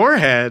 Mr.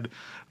 Moorhead.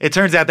 It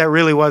turns out that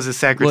really was his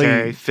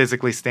secretary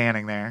physically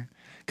standing there.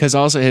 Because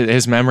also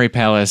his memory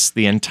palace,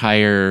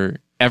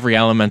 every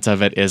element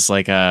of it is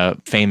like a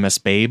famous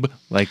babe.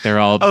 Like they're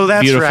all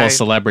beautiful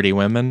celebrity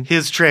women.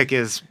 His trick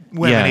is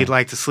women he'd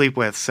like to sleep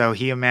with, so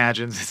he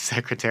imagines his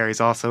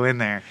secretary's also in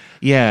there.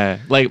 Yeah,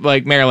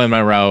 like Marilyn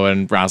Monroe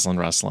and Rosalind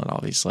Russell and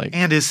all these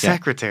and his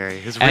secretary,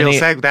 his real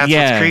secretary. That's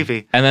what's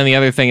creepy. And then the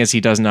other thing is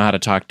he doesn't know how to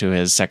talk to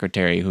his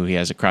secretary who he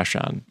has a crush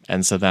on,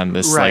 and so then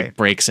this like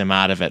breaks him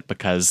out of it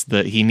because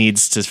he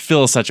needs to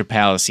fill such a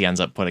palace. He ends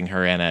up putting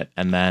her in it,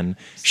 and then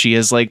she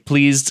is like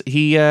pleased.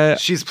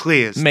 She's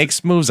pleased.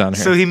 Makes moves on her.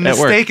 So he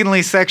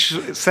mistakenly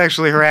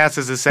sexually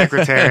harasses his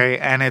secretary,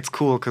 and it's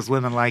cool because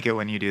women like it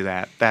when you do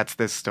that. That's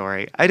this story.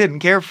 I didn't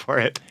care for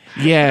it.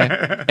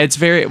 Yeah, it's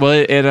very well.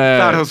 I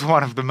thought it was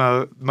one of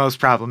the most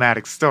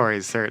problematic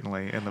stories,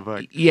 certainly in the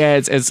book. Yeah,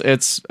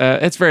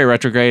 it's very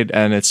retrograde,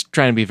 and it's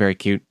trying to be very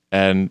cute,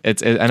 and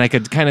and I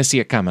could kind of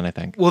see it coming. I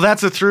think. Well,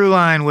 that's a through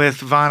line with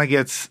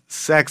Vonnegut's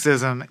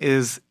sexism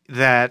is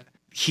that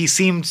he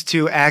seemed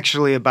to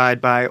actually abide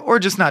by, or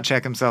just not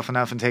check himself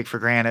enough and take for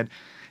granted,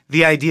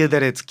 the idea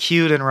that it's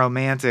cute and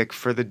romantic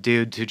for the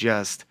dude to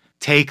just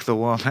take the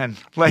woman,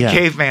 like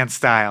caveman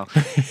style.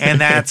 And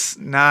that's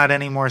not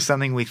anymore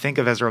something we think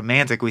of as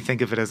romantic. We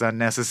think of it as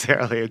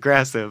unnecessarily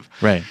aggressive.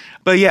 Right.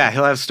 But yeah,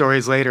 he'll have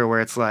stories later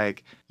where it's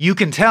like, you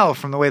can tell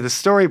from the way the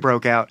story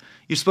broke out,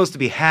 you're supposed to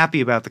be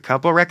happy about the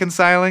couple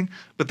reconciling,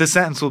 but the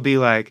sentence will be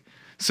like,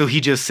 so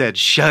he just said,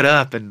 shut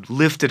up, and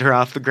lifted her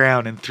off the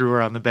ground and threw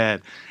her on the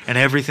bed, and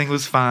everything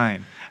was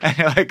fine. And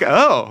you're like,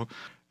 oh,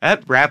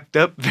 That wrapped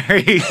up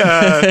very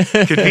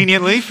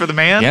conveniently for the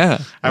man. Yeah.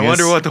 I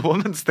wonder what the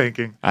woman's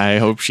thinking. I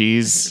hope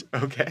she's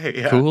Okay,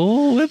 yeah.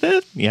 cool with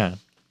it. Yeah.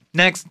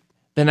 Next.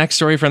 The next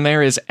story from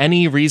there is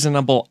Any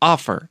Reasonable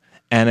Offer.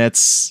 And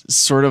it's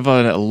sort of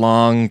a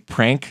long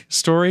prank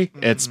story.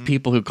 Mm-hmm. It's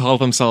people who call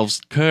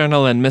themselves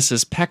Colonel and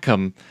Mrs.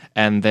 Peckham,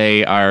 and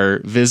they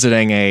are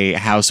visiting a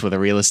house with a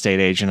real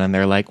estate agent, and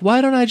they're like, why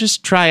don't I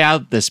just try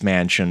out this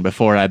mansion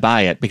before I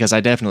buy it? Because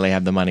I definitely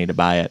have the money to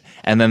buy it.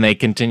 And then they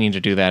continue to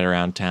do that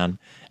around town.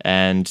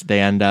 And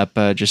they end up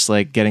just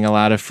like getting a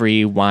lot of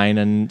free wine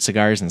and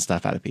cigars and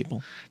stuff out of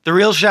people. The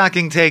real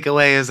shocking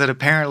takeaway is that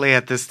apparently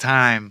at this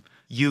time,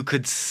 you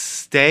could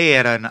stay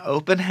at an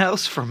open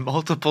house for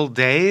multiple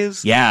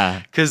days.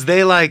 Yeah. Because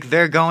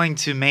they're going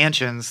to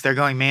mansions. They're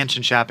going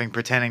mansion shopping,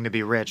 pretending to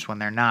be rich when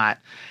they're not.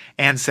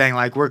 And saying,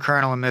 like, we're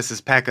Colonel and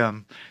Mrs.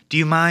 Peckham. Do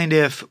you mind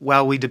if,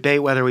 while we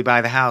debate whether we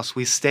buy the house,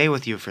 we stay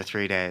with you for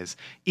 3 days?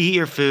 Eat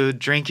your food,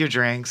 drink your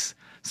drinks,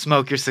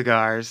 smoke your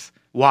cigars,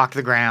 walk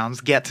the grounds,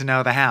 get to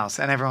know the house.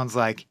 And everyone's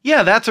like,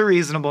 yeah, that's a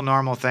reasonable,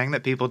 normal thing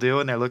that people do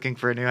when they're looking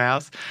for a new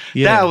house.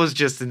 Yeah. That was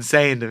just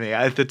insane to me.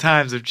 The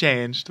times have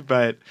changed.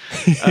 But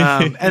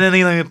and then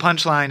the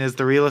punchline is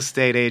the real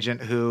estate agent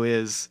who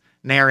is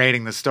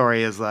narrating the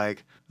story is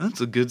like,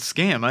 that's a good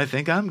scam. I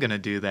think I'm going to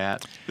do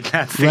that.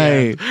 That's the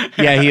right. end.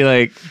 Yeah, he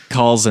like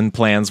calls and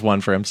plans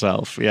one for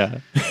himself. Yeah.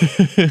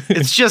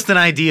 It's just an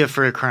idea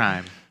for a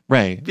crime.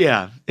 Right.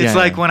 Yeah. It's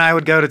like when I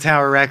would go to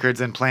Tower Records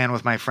and plan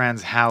with my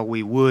friends how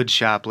we would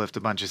shoplift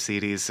a bunch of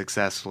CDs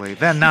successfully,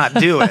 then not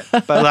do it,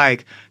 but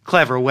like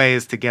clever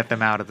ways to get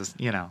them out of this,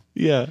 Yeah.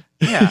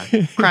 Yeah.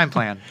 Crime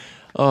plan.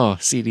 Oh,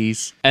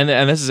 CDs. And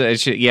this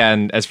is,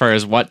 and as far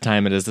as what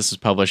time it is, this was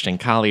published in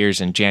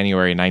Collier's in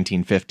January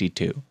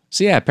 1952.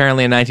 So yeah,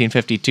 apparently in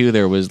 1952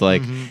 there was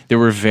there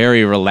were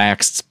very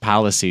relaxed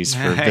policies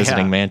for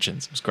visiting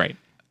mansions. It was great.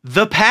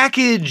 The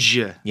Package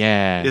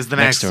is the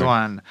next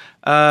one.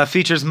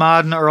 Features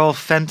Maude and Earl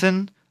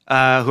Fenton, who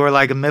are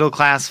like a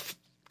middle-class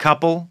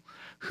couple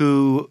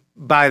who,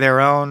 by their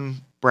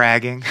own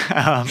bragging,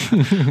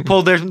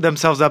 pulled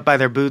themselves up by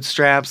their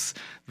bootstraps.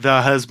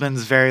 The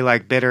husband's very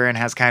bitter and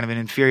has kind of an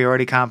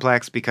inferiority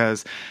complex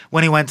because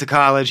when he went to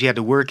college, he had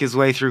to work his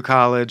way through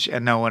college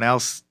and no one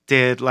else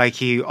did.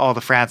 All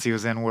the frats he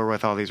was in were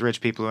with all these rich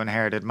people who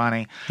inherited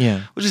money.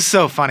 Yeah. Which is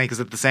so funny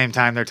because at the same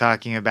time they're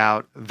talking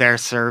about their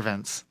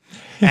servants.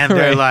 And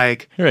they're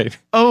right.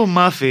 Oh,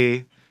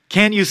 Muffy,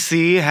 can't you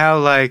see how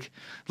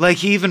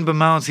he even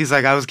bemoans, he's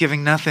like, I was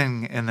giving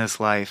nothing in this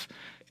life.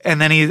 And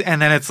then he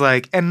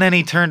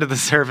turned to the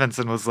servants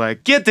and was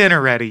like, get dinner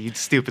ready, you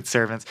stupid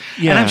servants.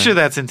 Yeah. And I'm sure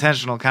that's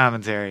intentional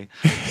commentary.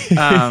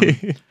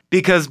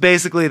 Because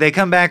basically they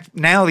come back,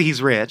 now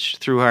he's rich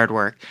through hard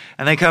work,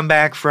 and they come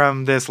back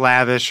from this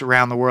lavish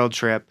around-the-world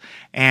trip,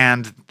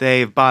 and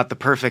they've bought the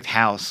perfect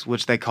house,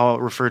 which they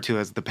refer to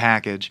as the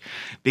package,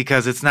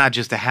 because it's not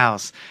just a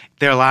house.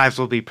 Their lives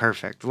will be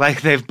perfect.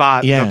 They've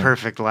bought the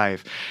perfect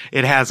life.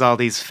 It has all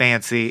these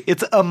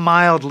it's a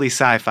mildly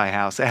sci-fi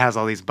house. It has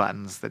all these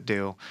buttons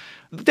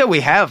that we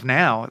have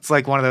now. It's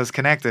like one of those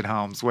connected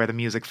homes where the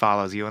music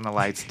follows you and the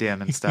lights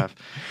dim and stuff.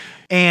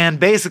 And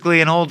basically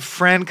an old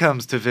friend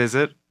comes to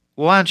visit.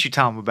 Why don't you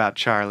tell them about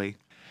Charlie?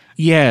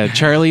 Yeah,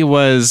 Charlie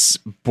was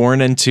born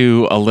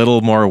into a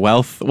little more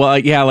wealth. Well,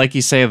 yeah, like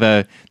you say,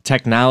 the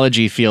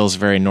technology feels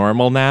very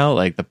normal now,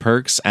 like the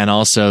perks, and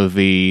also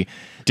the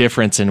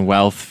difference in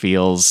wealth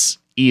feels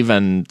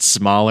even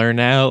smaller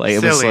now.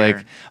 It was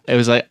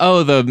like,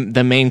 oh,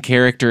 the main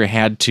character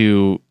had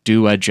to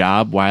do a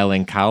job while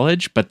in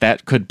college, but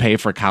that could pay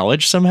for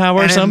college somehow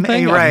or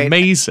something. Right.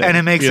 Amazing. And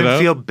it makes him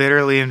feel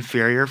bitterly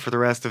inferior for the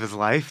rest of his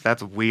life.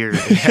 That's weird.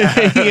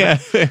 Yeah.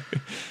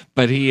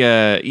 But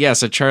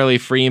so Charlie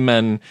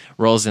Freeman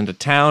rolls into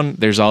town.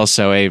 There's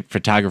also a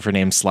photographer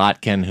named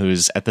Slotkin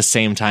who's at the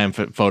same time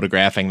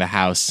photographing the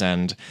house,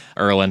 and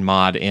Earl and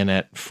Maude in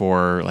it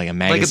for a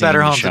magazine. Like a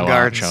Better Homes and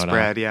Gardens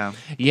spread, yeah.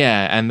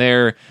 Yeah, and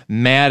they're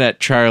mad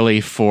at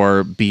Charlie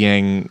for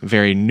being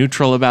very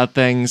neutral about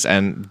things,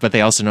 but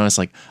they also notice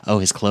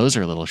his clothes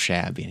are a little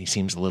shabby and he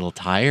seems a little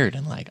tired,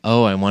 and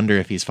I wonder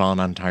if he's fallen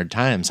on hard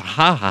times. Ha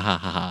ha ha ha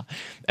ha.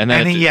 And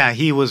then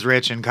he was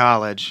rich in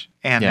college.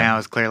 And now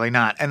is clearly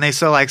not. And they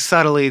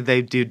subtly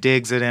they do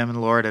digs at him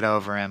and lord it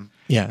over him.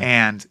 Yeah.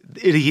 And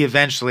he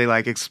eventually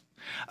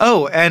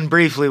and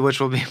briefly, which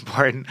will be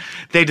important,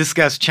 they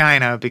discuss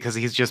China because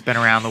he's just been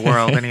around the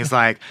world. And he's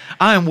like,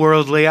 I'm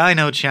worldly. I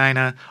know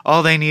China.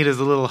 All they need is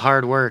a little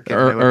hard work.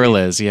 Earl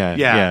is,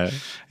 yeah.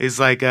 He's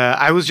like,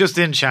 I was just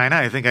in China.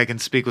 I think I can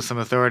speak with some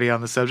authority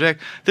on the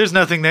subject. There's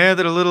nothing there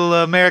that a little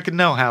American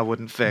know-how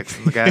wouldn't fix.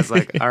 And the guy's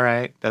like, all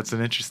right, that's an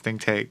interesting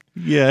take.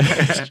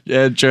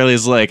 Yeah.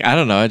 Charlie's like, I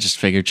don't know. I just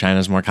figured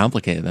China's more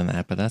complicated than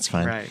that, but that's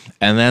fine. Right.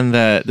 And then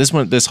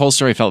this whole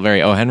story felt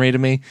very O. Henry to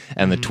me.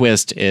 And the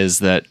twist is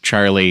that Charlie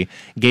Charlie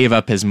gave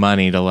up his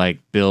money to like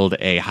build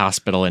a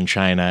hospital in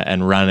China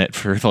and run it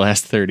for the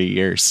last 30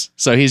 years.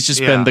 So he's just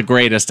been the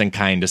greatest and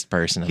kindest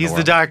person in the world. He's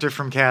the doctor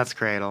from Cat's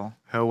Cradle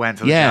who went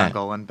to the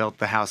jungle and built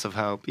the House of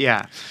Hope.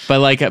 Yeah. But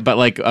like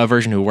a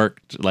version who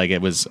worked, like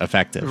it was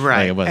effective.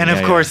 Right. Like and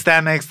of course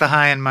that makes the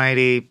high and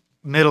mighty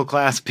middle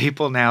class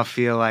people now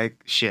feel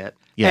like shit.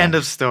 Yeah. End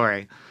of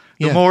story.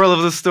 The moral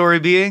of the story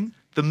being,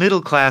 the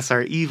middle class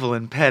are evil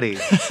and petty,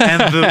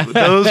 and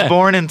those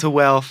born into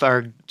wealth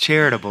are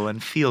charitable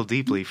and feel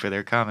deeply for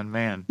their common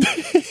man.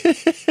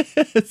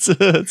 It's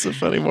a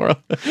funny moral.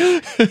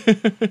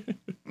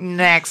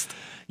 Next.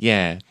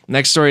 Yeah.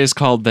 Next story is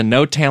called The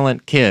No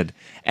Talent Kid.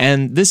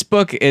 And this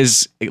book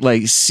is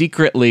like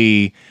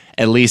secretly,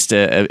 at least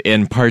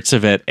in parts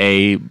of it,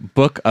 a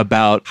book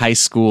about high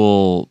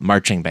school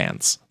marching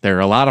bands. There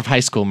are a lot of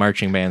high school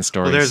marching band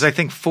stories. Well, there's, I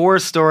think, 4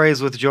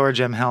 stories with George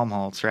M.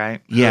 Helmholtz,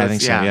 right? Yeah, I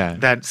think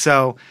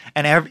so,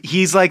 yeah.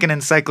 He's like an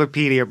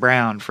Encyclopedia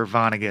Brown for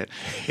Vonnegut.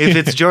 If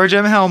it's George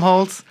M.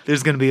 Helmholtz,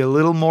 there's going to be a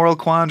little moral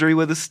quandary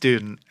with a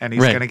student, and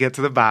he's going to get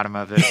to the bottom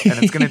of it,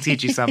 and it's going to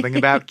teach you something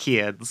about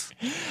kids.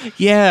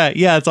 Yeah,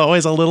 it's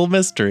always a little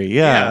mystery,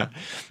 yeah.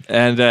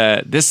 And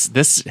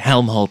this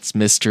Helmholtz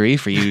mystery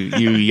for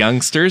you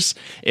youngsters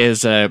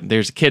is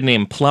there's a kid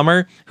named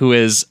Plummer who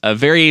is a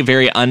very,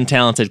 very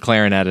untalented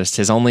clarinetist.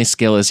 His only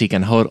skill is he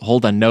can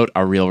hold a note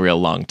a real, real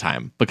long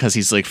time because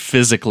he's like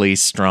physically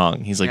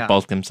strong. He's like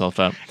bulked himself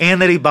up.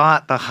 And that he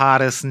bought the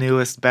hottest,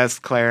 newest,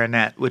 best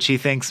clarinet, which he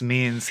thinks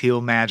means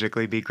he'll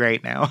magically be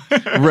great now.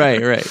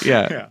 Right,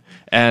 yeah.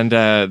 And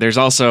there's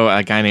also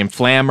a guy named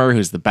Flammer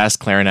who's the best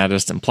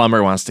clarinetist, and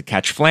Plummer wants to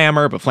catch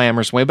Flammer, but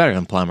Flammer's way better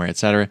than Plummer,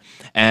 etc.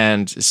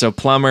 And so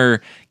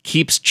Plummer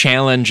keeps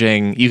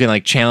challenging. You can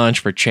like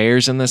challenge for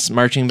chairs in this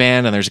marching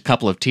band, and there's a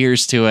couple of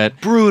tiers to it.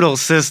 Brutal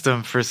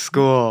system for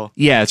school.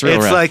 Yeah, it's really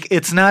rough. Like,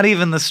 it's not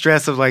even the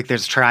stress of like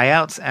there's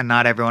tryouts and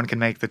not everyone can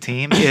make the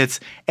team. It's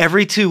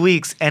every 2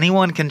 weeks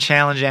anyone can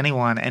challenge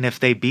anyone, and if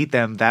they beat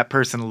them, that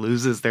person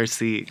loses their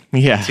seat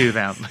to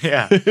them.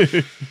 Yeah.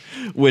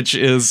 Which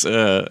is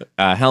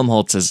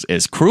Helmholtz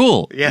is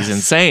cruel. Yes. He's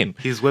insane.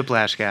 He's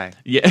Whiplash guy.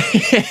 Yeah.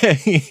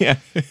 Yeah.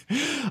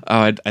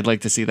 Oh, I'd like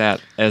to see that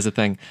as a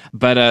thing.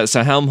 But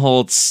so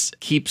Helmholtz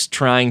keeps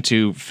trying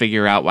to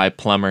figure out why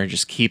Plummer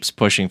just keeps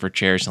pushing for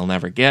chairs he'll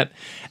never get.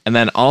 And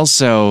then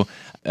also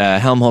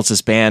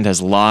Helmholtz's band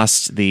has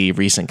lost the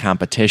recent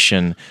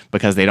competition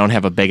because they don't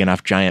have a big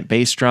enough giant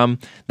bass drum.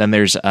 Then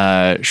there's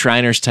a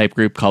Shriners type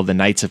group called the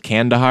Knights of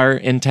Kandahar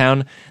in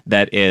town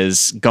that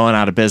is going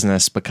out of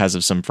business because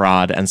of some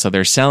fraud. And so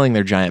they're selling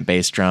their giant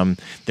bass drum.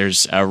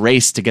 There's a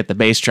race to get the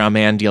bass drum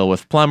and deal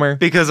with Plummer.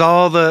 Because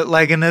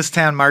like in this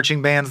town,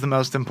 marching band's the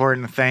most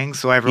important thing.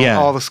 So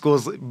all the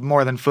schools,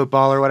 more than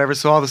football or whatever,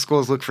 so all the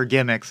schools look for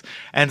gimmicks.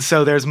 And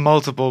so there's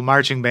multiple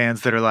marching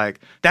bands that are like,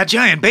 that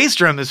giant bass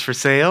drum is for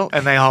sale.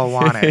 And they all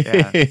want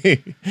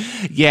it.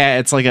 Yeah,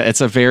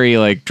 it's a very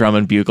like drum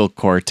and bugle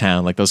corps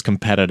town, like those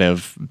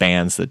competitive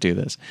bands that do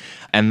this.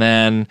 And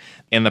then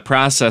in the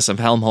process of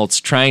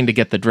Helmholtz trying to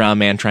get the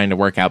drum and trying to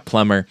work out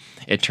Plummer,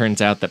 it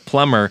turns out that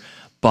Plummer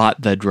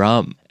bought the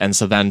drum. And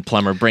so then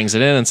Plummer brings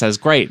it in and says,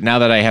 great, now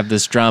that I have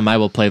this drum, I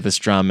will play this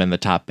drum in the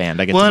top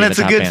band. I get to be the top band.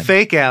 Well, and it's a good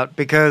fake out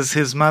because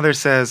his mother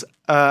says,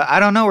 I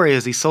don't know where he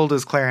is. He sold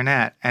his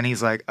clarinet. And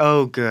he's like,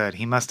 oh, good.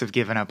 He must have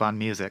given up on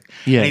music.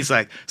 Yeah. And he's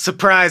like,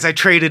 surprise, I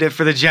traded it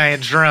for the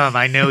giant drum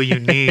I know you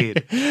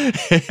need. And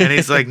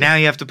he's like, now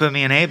you have to put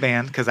me in A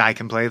band because I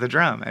can play the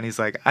drum. And he's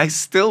like, I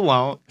still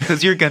won't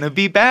because you're going to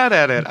be bad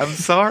at it. I'm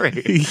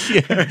sorry.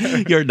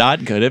 You're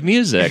not good at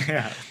music.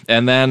 Yeah.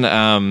 And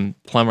then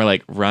Plummer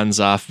like runs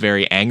off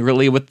very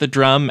angrily with the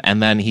drum, and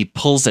then he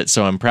pulls it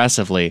so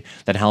impressively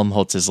that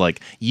Helmholtz is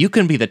like, you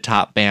can be the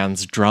top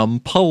band's drum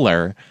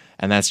puller.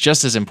 And that's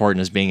just as important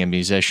as being a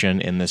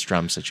musician in this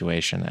drum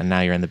situation. And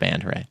now you're in the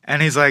band, hooray.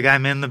 And he's like,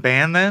 I'm in the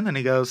band then? And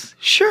he goes,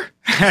 sure.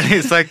 And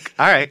he's like,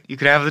 all right, you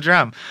could have the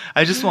drum.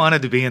 I just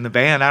wanted to be in the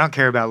band. I don't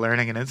care about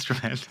learning an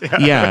instrument.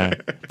 Yeah.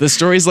 The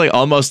story's like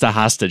almost a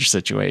hostage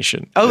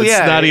situation. Oh, it's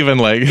not even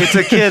like... It's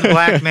a kid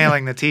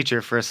blackmailing the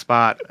teacher for a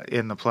spot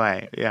in the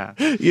play. Yeah.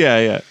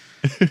 Yeah.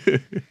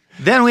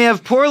 Then we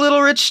have Poor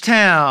Little Rich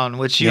Town,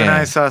 which you and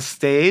I saw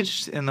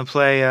staged in the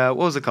play, what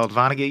was it called,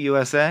 Vonnegut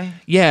USA?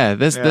 Yeah,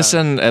 this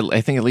and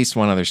I think at least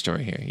one other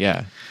story here,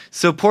 yeah.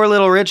 So Poor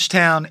Little Rich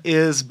Town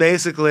is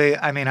basically,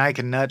 I mean, I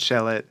can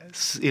nutshell it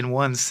in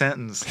one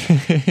sentence.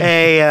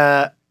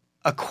 A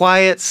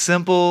quiet,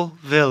 simple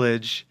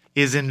village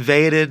is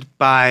invaded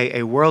by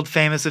a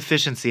world-famous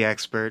efficiency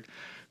expert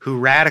who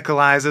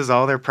radicalizes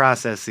all their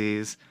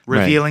processes,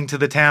 revealing to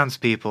the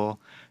townspeople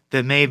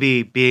that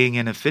maybe being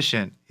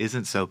inefficient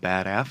isn't so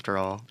bad after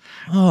all.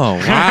 Oh,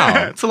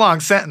 wow. It's a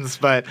long sentence,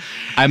 but...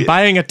 I'm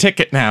buying a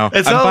ticket now.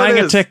 I'm buying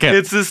a ticket.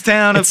 It's this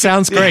town of... It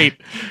sounds great.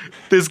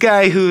 This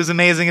guy who's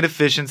amazing at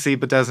efficiency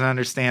but doesn't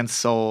understand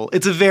soul.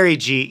 It's a very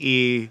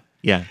GE...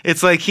 Yeah.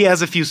 It's like he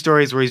has a few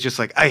stories where he's just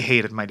like, I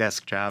hated my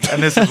desk job.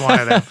 And this is one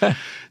of them.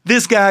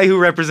 this guy who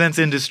represents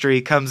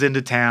industry comes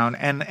into town,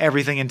 and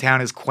everything in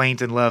town is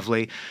quaint and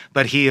lovely.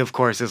 But he, of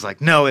course, is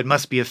like, no, it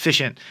must be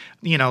efficient.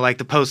 Like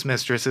the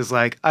postmistress is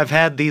like, I've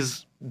had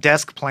these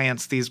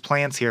these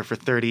plants here for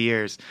 30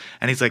 years.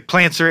 And he's like,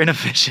 plants are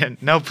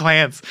inefficient, no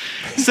plants.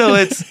 So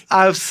it's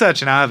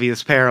such an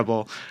obvious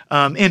parable.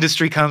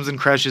 Industry comes and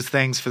crushes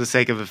things for the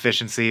sake of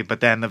efficiency, but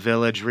then the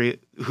village,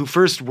 who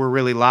first were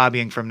really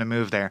lobbying for him to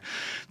move there,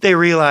 they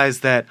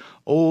realized that,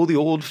 the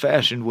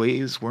old-fashioned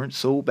ways weren't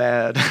so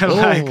bad.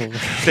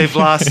 They've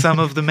lost some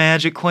of the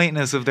magic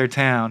quaintness of their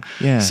town.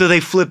 Yeah. So they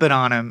flip it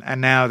on him,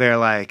 and now they're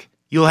like,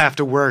 you'll have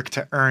to work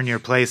to earn your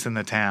place in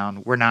the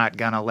town. We're not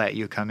going to let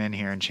you come in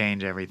here and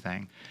change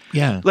everything.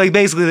 Yeah.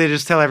 Basically, they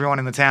just tell everyone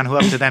in the town who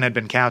up to then had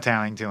been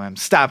kowtowing to him,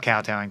 stop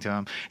kowtowing to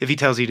him. If he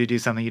tells you to do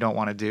something you don't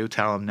want to do,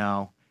 tell him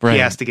no. Right. He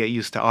has to get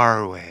used to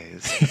our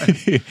ways.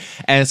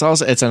 And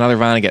it's another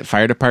Vonnegut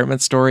fire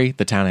department story.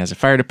 The town has a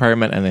fire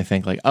department, and they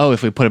think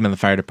if we put him in the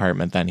fire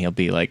department, then he'll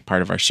be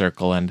part of our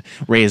circle and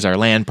raise our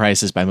land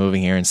prices by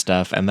moving here and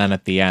stuff. And then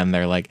at the end,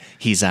 they're like,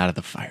 he's out of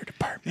the fire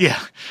department.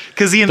 Yeah,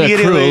 because he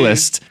immediately... The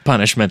cruelest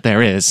punishment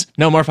there is.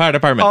 No more fire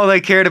department. All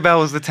they cared about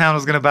was the town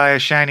was going to buy a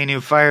shiny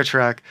new fire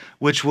truck,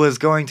 which was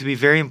going to be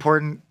very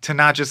important to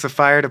not just the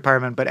fire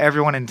department, but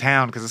everyone in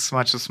town, because it's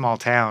such a small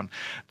town.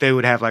 They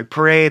would have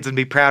parades and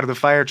be proud of the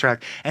fire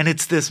truck, and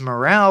it's this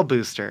morale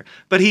booster.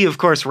 But he, of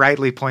course,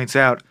 rightly points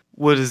out,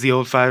 does the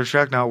old fire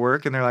truck not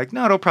work? And they're like,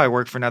 no, it'll probably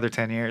work for another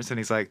 10 years. And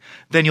he's like,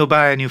 then you'll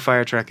buy a new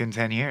fire truck in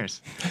 10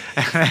 years.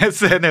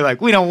 And they're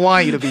like, we don't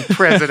want you to be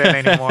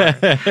president anymore.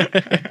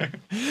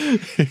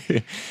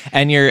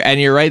 And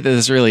you're right that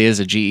this really is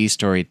a GE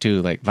story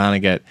too.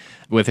 Vonnegut,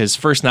 with his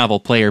first novel,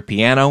 Player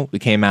Piano, it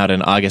came out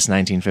in August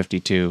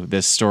 1952.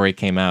 This story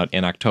came out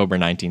in October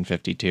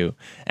 1952.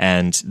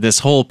 And this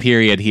whole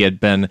period, he had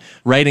been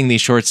writing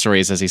these short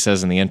stories, as he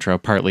says in the intro,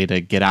 partly to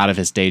get out of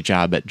his day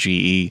job at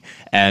GE.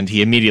 And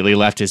he immediately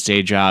left his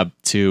day job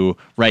to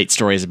write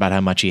stories about how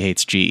much he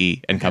hates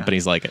GE and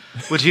companies like it.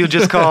 Which you would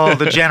just call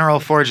the General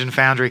Forge and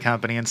Foundry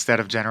Company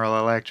instead of General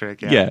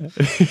Electric. Yeah.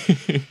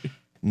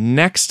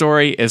 Next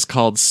story is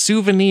called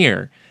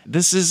Souvenir.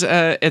 This is,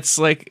 it's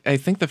I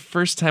think the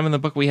first time in the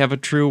book we have a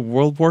true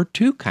World War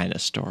II kind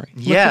of story.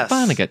 Yes. Look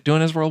at Vonnegut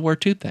doing his World War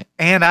II thing.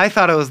 And I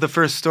thought it was the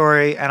first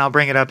story, and I'll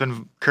bring it up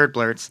in Kurt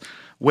Blurts,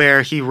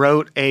 where he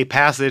wrote a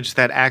passage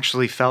that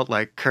actually felt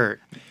like Kurt.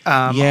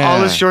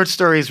 All his short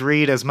stories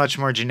read as much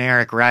more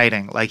generic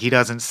writing. He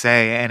doesn't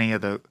say any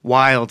of the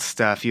wild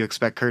stuff you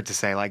expect Kurt to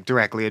say,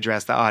 directly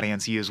address the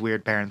audience, use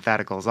weird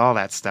parentheticals, all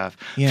that stuff.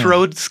 Yeah.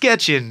 Throw a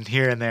sketch in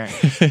here and there.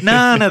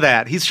 None of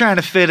that. He's trying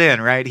to fit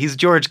in, right? He's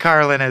George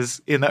Carlin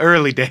as in the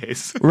early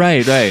days.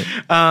 Right.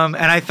 And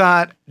I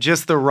thought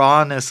just the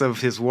rawness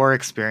of his war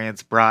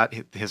experience brought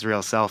his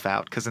real self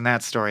out, because in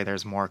that story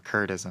there's more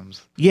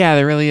Kurtisms. Yeah,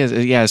 there really is.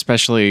 Yeah,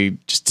 especially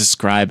just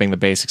describing the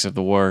basics of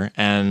the war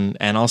and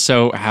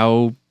also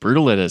how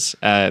brutal it is.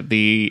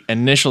 The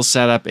initial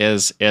setup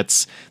is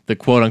it's the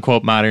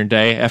quote-unquote modern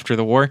day after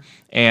the war,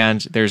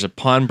 and there's a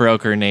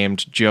pawnbroker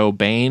named Joe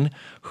Bain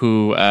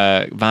who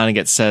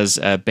Vonnegut says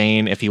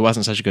Bain, if he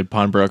wasn't such a good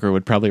pawnbroker,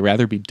 would probably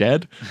rather be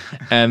dead.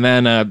 And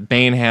then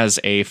Bain has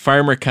a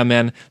farmer come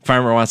in.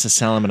 Farmer wants to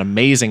sell him an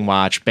amazing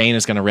watch. Bain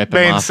is going to rip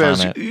him off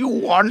says, on it. You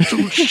want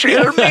to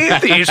sell me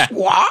this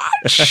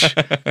watch?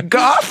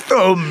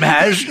 Gotham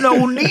has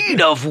no need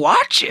of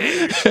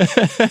watches.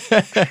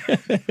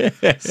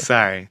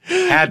 Sorry.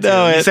 Had to.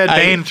 No, you said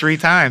Bain 3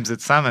 times.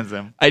 It summons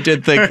him. I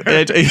did think,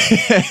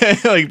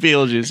 like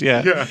Beetlejuice,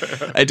 yeah.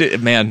 I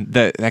did. Man,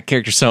 that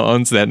character so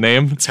owns that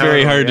name. It's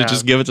very hard to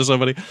just give it to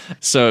somebody.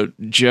 So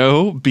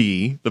Joe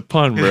B, the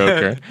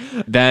pawnbroker,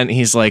 then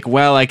he's like,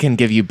 well, I can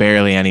give you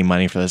barely any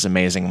money for this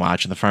amazing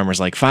watch. And the farmer's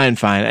like, fine.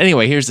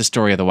 Anyway, here's the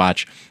story of the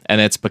watch. And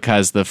it's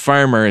because the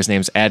farmer, his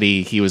name's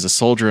Eddie, he was a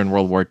soldier in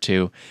World War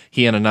II.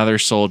 He and another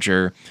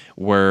soldier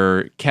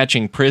were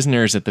catching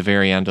prisoners at the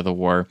very end of the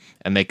war,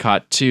 and they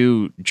caught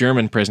 2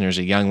 German prisoners,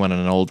 a young one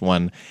and an old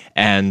one,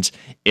 and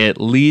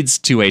it leads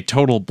to a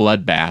total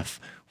bloodbath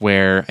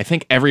where I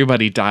think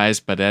everybody dies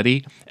but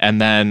Eddie, and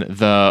then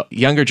the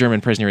younger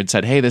German prisoner had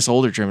said, hey, this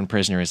older German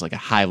prisoner is a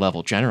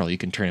high-level general. You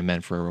can turn him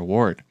in for a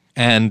reward.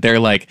 And they're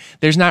like,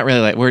 there's not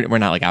really we're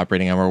not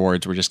operating on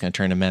rewards. We're just going to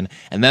turn him in.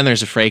 And then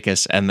there's a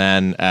fracas, and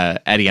then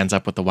Eddie ends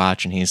up with the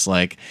watch, and he's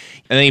like,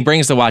 and then he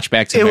brings the watch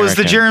back to America. It was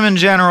the German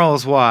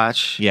general's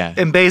watch. Yeah.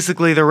 And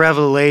basically the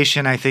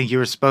revelation I think you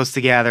were supposed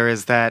to gather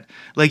is that,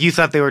 you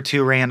thought they were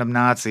 2 random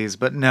Nazis,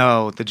 but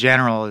no, the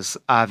general is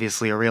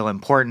obviously a real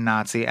important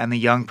Nazi, and the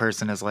young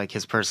person is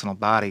his personal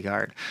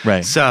bodyguard.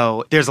 Right.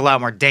 So there's a lot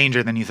more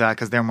danger than you thought,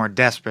 because they're more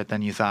desperate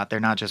than you thought. They're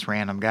not just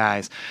random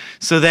guys.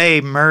 So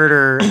they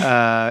murder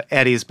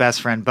Eddie's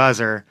best friend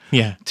Buzzer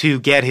to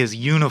get his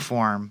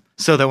uniform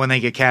so that when they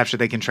get captured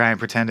they can try and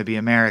pretend to be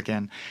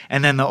American.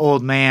 And then the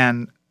old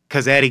man,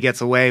 because Eddie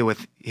gets away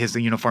with his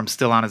uniform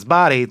still on his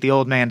body, the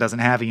old man doesn't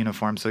have a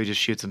uniform, so he just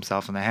shoots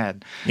himself in the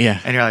head. Yeah.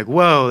 And you're like,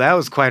 whoa, that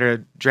was quite a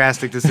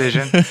drastic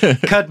decision.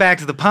 Cut back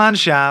to the pawn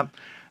shop.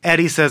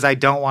 Eddie says, I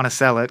don't want to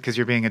sell it because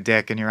you're being a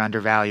dick and you're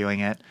undervaluing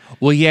it.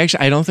 Well,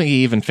 I don't think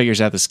he even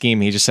figures out the scheme.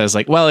 He just says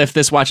like, well, if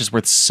this watch is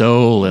worth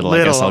so little,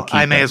 I guess I'll keep it.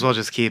 I may as well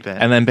just keep it.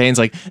 And then Bane's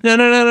like, no.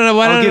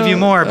 I'll give you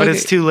more, but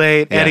it's too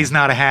late. Yeah. Eddie's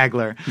not a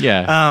haggler.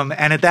 Yeah.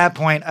 And at that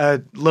point,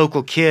 a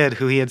local kid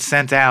who he had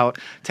sent out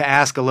to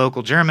ask a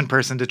local German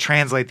person to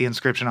translate the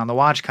inscription on the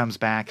watch comes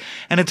back.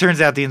 And it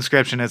turns out the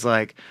inscription is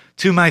like,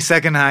 to my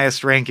second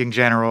highest ranking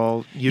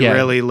general, you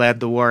really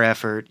led the war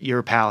effort,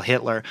 your pal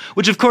Hitler,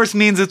 which of course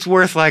means it's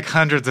worth like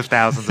hundreds of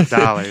thousands of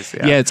dollars.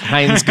 Yeah, it's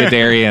Heinz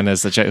Guderian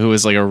who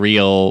was like a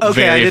real,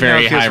 very,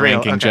 very high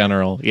ranking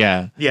general.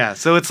 Yeah. Yeah,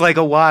 so it's like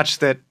a watch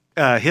that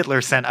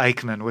Hitler sent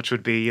Eichmann, which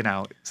would be,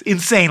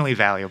 insanely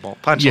valuable.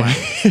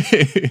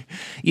 Punchline.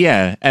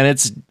 Yeah, and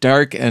it's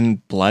dark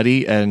and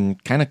bloody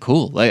and kind of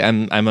cool. Like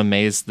I'm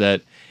amazed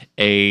that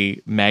a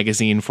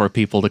magazine for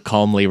people to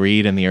calmly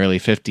read in the early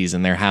 50s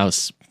in their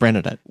house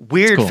printed it.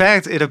 Weird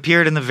fact, it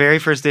appeared in the very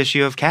first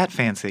issue of Cat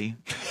Fancy.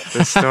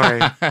 This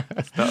story.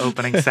 It's the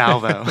opening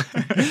salvo.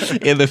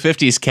 In the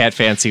 50s, Cat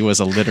Fancy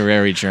was a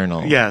literary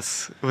journal.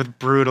 Yes, with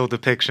brutal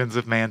depictions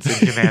of man's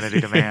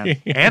inhumanity to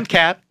man. And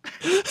cat.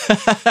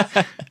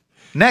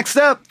 Next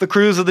up, The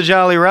Cruise of the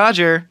Jolly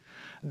Roger.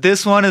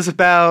 This one is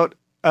about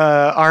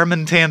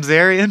Armin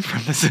Tamzarian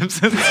from The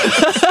Simpsons.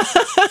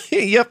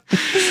 Yep.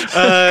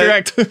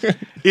 Correct.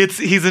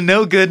 He's a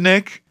no-good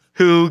Nick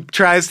who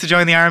tries to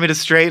join the army to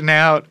straighten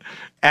out.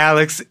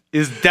 Alex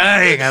is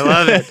dying. I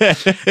love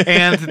it.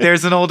 And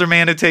there's an older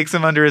man who takes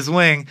him under his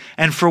wing,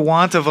 and for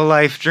want of a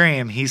life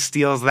dream, he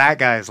steals that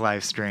guy's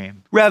life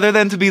dream. Rather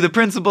than to be the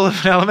principal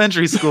of an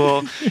elementary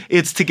school,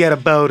 it's to get a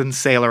boat and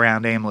sail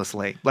around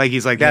aimlessly. Like,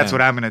 he's like, that's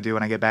what I'm going to do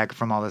when I get back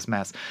from all this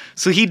mess.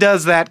 So he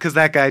does that because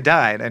that guy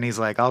died, and he's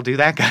like, I'll do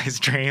that guy's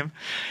dream.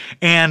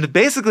 And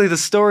basically the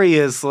story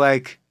is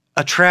like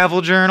a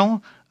travel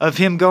journal of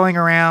him going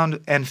around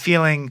and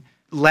feeling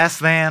less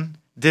than,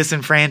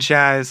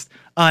 disenfranchised,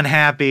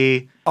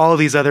 unhappy. All of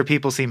these other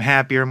people seem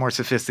happier, more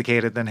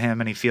sophisticated than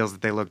him, and he feels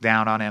that they look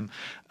down on him.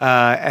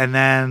 And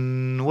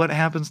then what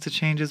happens to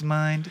change his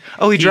mind?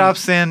 Oh, he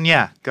drops in.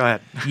 Yeah, go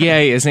ahead. Yeah,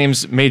 his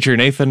name's Major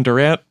Nathan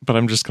Durant, but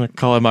I'm just going to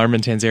call him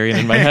Armin Tamzarian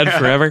in my head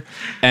forever.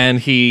 And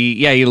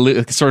he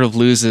sort of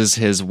loses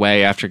his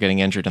way after getting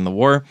injured in the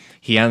war.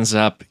 He ends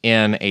up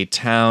in a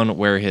town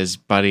where his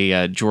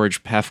buddy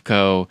George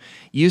Pefko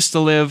used to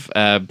live,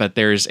 but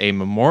there's a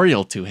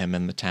memorial to him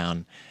in the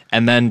town.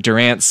 And then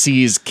Durant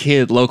sees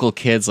local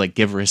kids like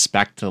give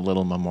respect to the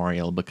little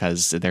memorial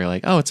because they're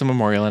like, oh, it's a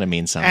memorial and it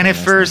means something. And at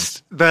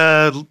first,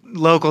 the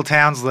local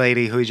towns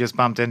lady who he just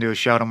bumped into who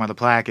showed him where the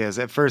plaque is,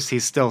 at first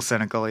he's still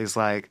cynical. He's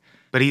like,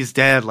 but he's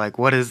dead. Like,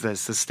 what is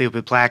this? This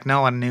stupid plaque.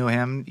 No one knew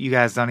him. You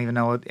guys don't even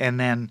know what. And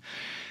then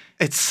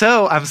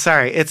I'm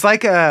sorry. It's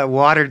like a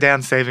watered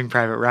down Saving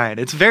Private Ryan.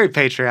 It's very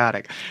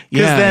patriotic.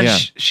 Because then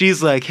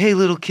she's like, hey,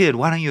 little kid,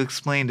 why don't you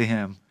explain to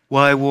him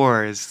why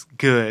war is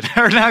good?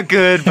 Or not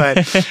good, but...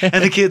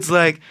 And the kid's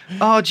like,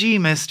 oh, gee,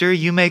 mister,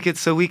 you make it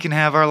so we can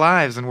have our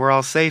lives and we're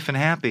all safe and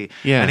happy.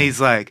 Yeah. And he's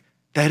like,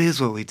 that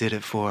is what we did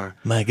it for.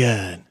 My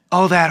God.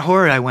 All that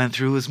horror I went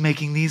through was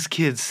making these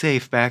kids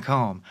safe back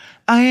home.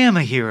 I am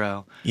a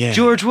hero. Yeah.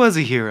 George was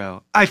a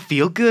hero. I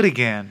feel good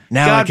again.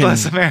 Now God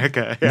bless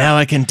America. Yeah. Now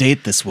I can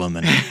date this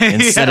woman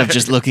instead of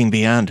just looking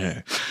beyond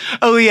her.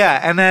 Oh,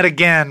 yeah. And that,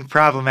 again,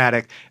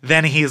 problematic.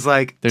 Then he's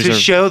like,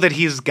 show that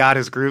he's got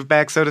his groove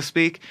back, so to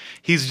speak,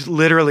 he's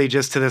literally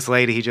just to this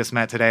lady he just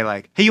met today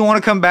like, hey, you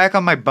want to come back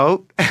on my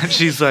boat? And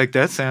she's like,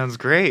 that sounds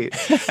great.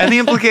 And the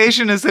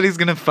implication is that he's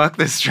going to fuck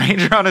this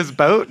stranger on his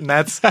boat. And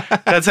that's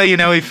how you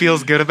know he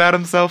feels good about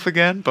himself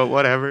again, but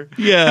whatever.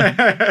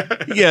 Yeah.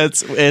 Yeah,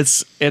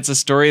 it's a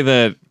story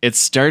that it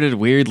started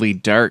weirdly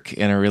dark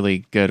in a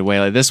really good way.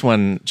 Like this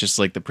one, just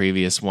like the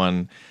previous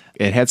one,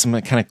 it had some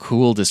kind of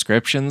cool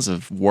descriptions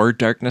of war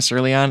darkness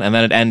early on, and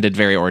then it ended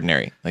very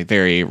ordinary, like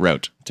very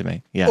rote to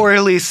me. Yeah. Or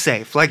at least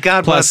safe. Like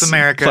God bless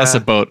America. Plus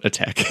a boat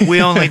attack.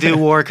 We only do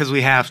war because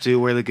we have to.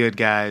 We're the good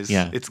guys.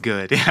 Yeah. It's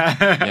good.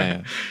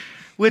 Yeah.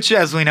 Which,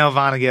 as we know,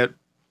 Vonnegut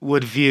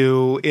would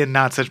view in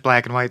not such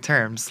black and white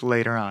terms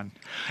later on.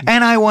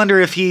 And I wonder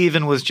if he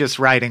even was just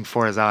writing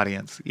for his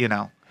audience, you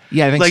know?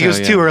 Yeah, I think like so, it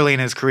was too early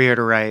in his career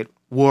to write,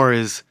 war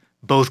is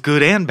both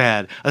good and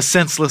bad, a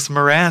senseless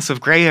morass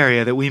of gray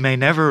area that we may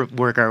never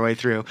work our way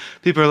through.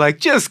 People are like,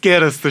 just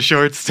get us the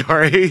short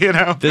story, you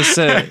know?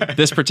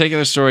 This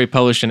particular story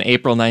published in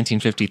April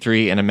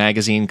 1953 in a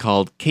magazine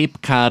called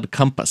Cape Cod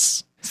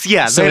Compass.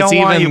 Yeah, so they don't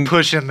want you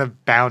pushing the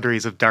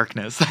boundaries of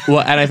darkness. Well,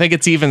 and I think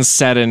it's even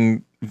set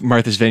in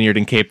Martha's Vineyard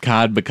in Cape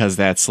Cod because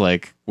that's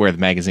like where the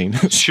magazine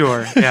is.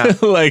 Sure, yeah.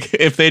 Like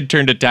if they'd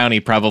turned it down, he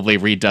probably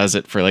redoes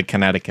it for like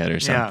Connecticut or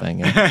something.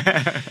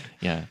 Yeah.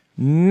 Yeah.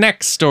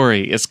 Next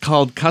story is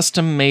called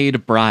Custom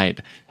Made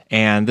Bride.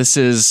 And this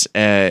is,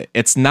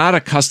 it's not a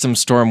custom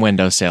storm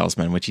window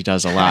salesman, which he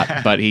does a lot,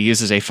 but he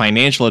uses a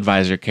financial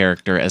advisor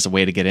character as a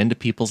way to get into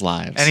people's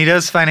lives. And he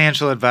does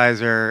financial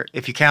advisor,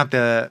 if you count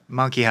the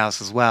Monkey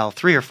House as well,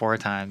 3 or 4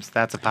 times.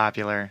 That's a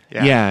popular.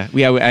 Yeah.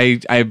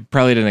 I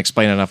probably didn't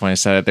explain enough when I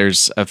said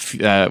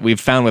it. We've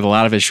found with a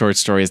lot of his short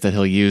stories that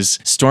he'll use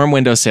storm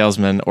window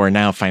salesmen or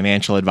now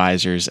financial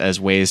advisors as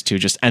ways to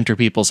just enter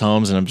people's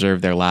homes and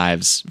observe their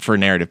lives for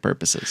narrative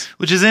purposes.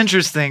 Which is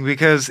interesting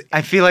because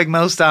I feel like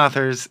most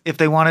authors, if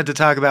they wanted to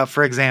talk about,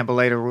 for example,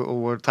 later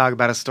we'll talk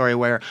about a story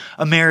where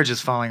a marriage is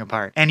falling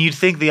apart, and you'd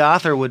think the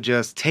author would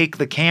just take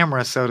the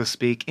camera, so to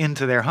speak,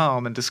 into their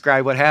home and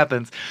describe what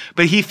happens.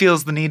 But he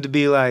feels the need to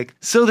be like,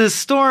 so this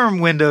storm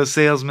window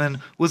salesman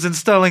was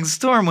installing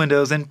storm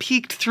windows and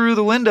peeked through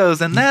the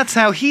windows, and that's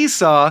how he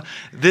saw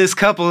this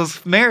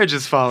couple's marriage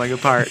is falling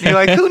apart. And you're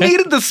like, who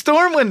needed the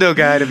storm window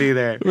guy to be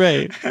there?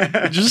 Right.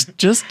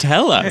 Just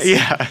tell us.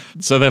 Yeah.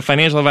 So the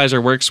financial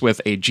advisor works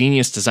with a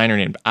genius designer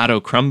named Otto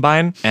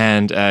Krumbine,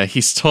 and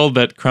he's told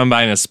that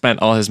Krumbine has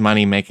spent all his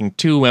money making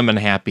 2 women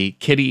happy,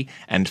 Kitty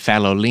and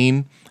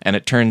Fallowleen. And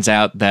it turns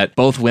out that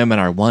both women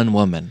are one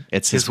woman.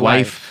 It's his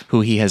wife, who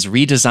he has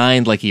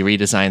redesigned like he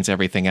redesigns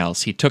everything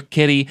else. He took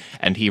Kitty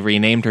and he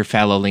renamed her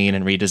Fallowleen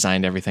and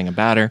redesigned everything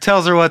about her.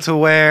 Tells her what to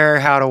wear,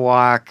 how to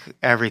walk,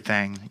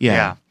 everything.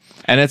 Yeah.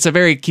 And it's a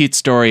very cute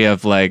story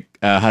of like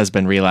a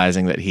husband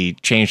realizing that he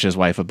changed his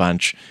wife a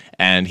bunch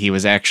and he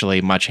was actually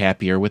much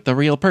happier with the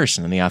real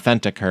person and the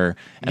authentic her.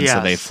 And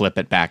so they flip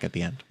it back at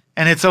the end.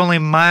 And it's only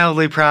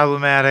mildly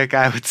problematic,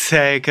 I would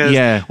say, because,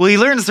 well, he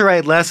learns the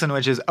right lesson,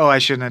 which is, I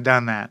shouldn't have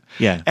done that.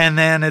 Yeah. And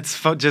then it's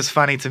just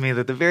funny to me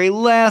that the very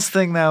last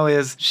thing, though,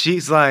 is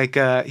he's like,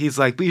 but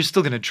you're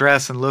still going to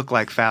dress and look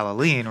like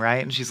Fallowleen,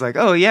 right? And she's like,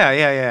 oh,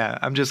 yeah.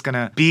 I'm just going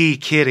to be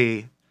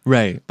Kitty.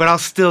 Right.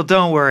 But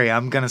don't worry,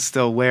 I'm going to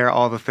still wear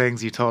all the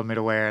things you told me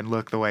to wear and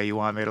look the way you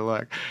want me to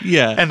look.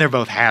 Yeah. And they're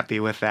both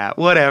happy with that.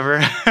 Whatever.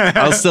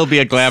 I'll still be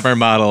a glamour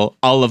model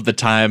all of the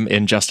time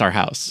in just our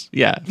house.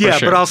 Yeah. Yeah,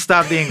 sure. But I'll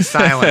stop being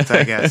silent,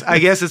 I guess. I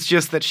guess it's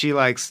just that she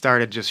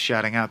started just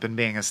shutting up and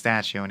being a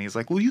statue. And he's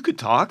like, well, you could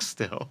talk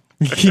still.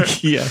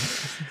 Yeah.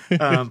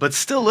 But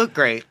still look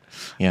great.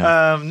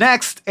 Yeah.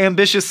 Next,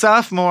 ambitious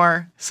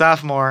sophomore.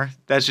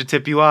 That should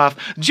tip you off.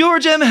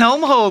 George M.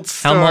 Helmholtz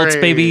story. Helmholtz,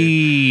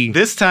 baby.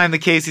 This time the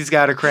case he's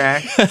got to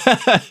crack.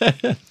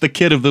 The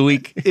kid of the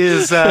week.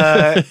 Is,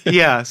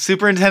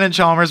 Superintendent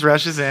Chalmers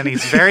rushes in.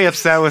 He's very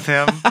upset with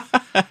him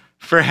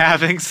for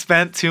having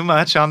spent too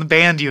much on the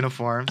band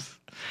uniforms.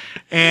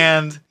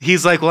 And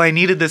he's like, well, I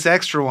needed this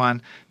extra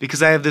one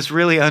because I have this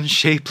really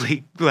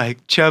unshapely,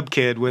 chub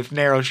kid with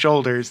narrow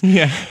shoulders.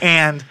 Yeah.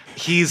 And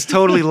he's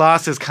totally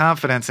lost his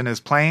confidence and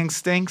his playing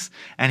stinks.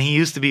 And he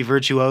used to be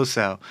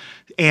virtuoso.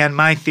 And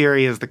my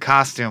theory is the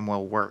costume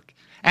will work.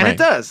 And It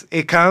does.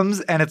 It comes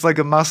and it's like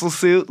a muscle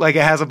suit, like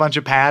it has a bunch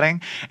of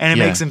padding, and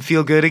it makes him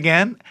feel good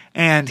again.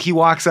 And he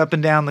walks up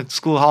and down the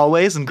school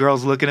hallways and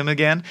girls look at him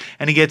again.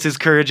 And he gets his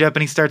courage up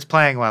and he starts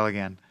playing well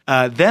again.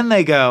 Then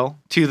they go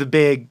to the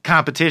big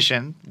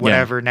competition,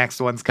 whatever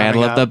next one's coming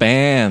Battle up. of the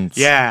Bands.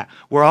 Yeah,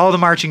 where all the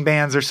marching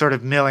bands are sort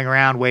of milling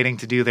around waiting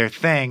to do their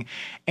thing.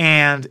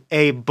 And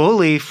a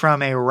bully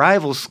from a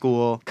rival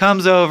school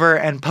comes over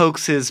and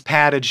pokes his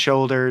padded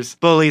shoulders,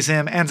 bullies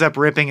him, ends up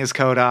ripping his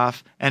coat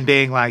off and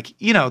being like,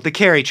 the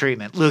Carrie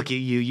treatment. Look at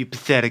you, you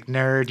pathetic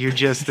nerd.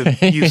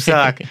 You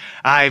suck.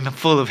 I'm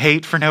full of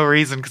hate for no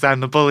reason because I'm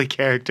the bully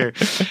character.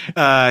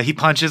 He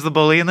punches the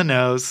bully in the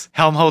nose.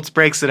 Helmholtz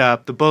breaks it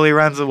up. The bully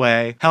runs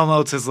away.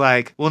 Helmholtz is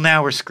like, well,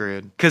 now we're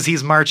screwed because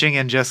he's marching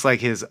in just like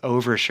his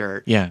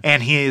overshirt. Yeah.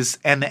 And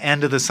the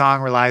end of the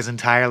song relies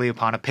entirely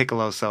upon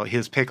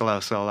his piccolo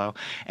solo,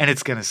 and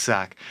it's going to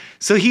suck.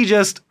 So he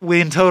just,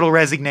 in total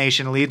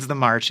resignation, leads the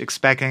march,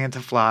 expecting it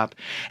to flop,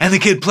 and the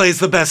kid plays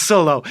the best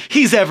solo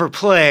he's ever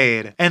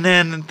played. And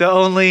then the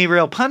only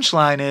real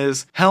punchline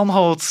is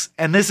Helmholtz,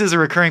 and this is a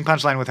recurring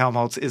punchline with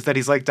Helmholtz, is that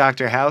he's like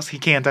Dr. House. He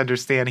can't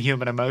understand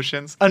human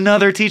emotions.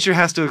 Another teacher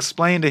has to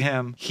explain to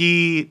him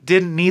he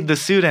didn't need the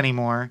suit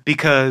anymore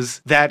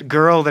because that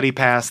girl that he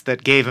passed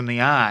that gave him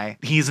the eye,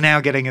 he's now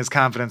getting his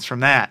confidence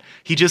from that.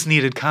 He just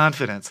needed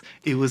confidence.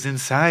 It was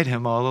inside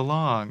him all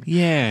along.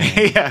 Yeah.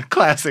 Yeah,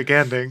 classic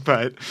ending,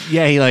 but...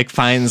 Yeah, he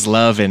finds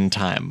love in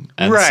time,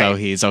 and so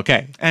he's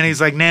okay. And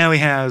he's like, now he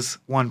has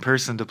one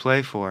person to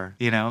play for,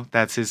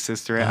 that's his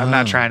sister. I'm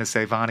not trying to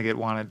say Vonnegut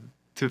wanted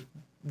to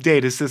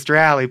date his sister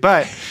Allie,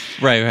 but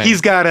right.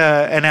 He's got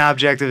an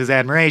object of his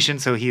admiration,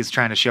 so he's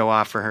trying to show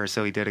off for her,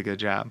 so he did a good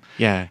job.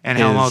 Yeah. And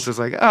Helmholtz is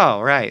like,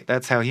 oh, right,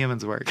 that's how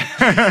humans work.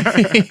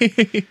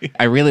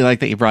 I really like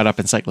that you brought up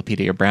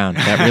Encyclopedia Brown.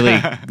 That really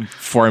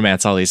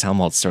formats all these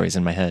Helmholtz stories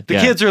in my head. The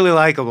kid's really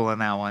likable in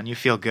that one. You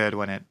feel good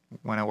when it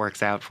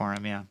works out for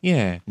him, yeah.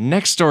 Yeah.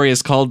 Next story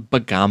is called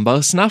Bagombo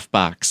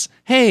Snuffbox.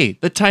 Hey,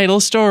 the title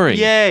story.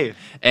 Yay.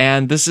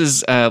 And this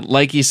is,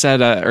 like you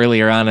said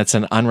earlier on, it's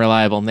an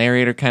unreliable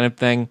narrator kind of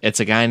thing. It's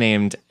a guy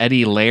named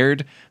Eddie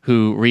Laird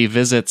who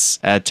revisits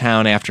a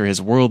town after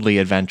his worldly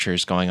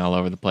adventures going all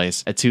over the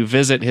place to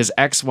visit his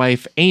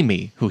ex-wife,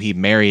 Amy, who he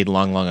married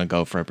long, long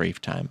ago for a brief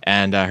time.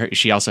 And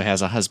she also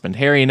has a husband,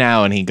 Harry,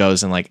 now, and he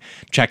goes and like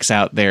checks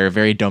out their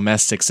very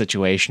domestic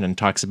situation and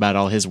talks about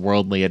all his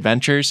worldly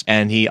adventures.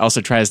 And he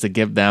also tries to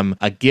give them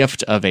a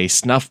gift of a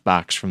snuff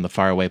box from the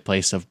faraway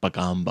place of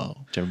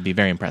Bagombo, which would be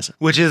very impressive.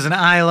 Which is an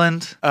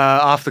island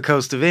off the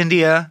coast of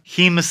India.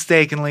 He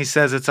mistakenly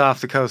says it's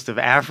off the coast of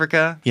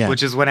Africa,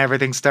 which is when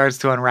everything starts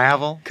to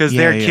unravel. Because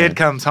their kid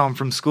comes home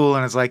from school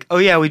and is like, oh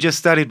yeah, we just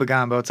studied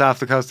Bagombo. It's off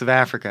the coast of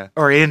Africa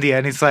or India.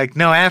 And he's like,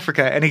 no,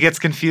 Africa. And he gets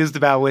confused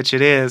about which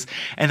it is.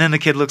 And then the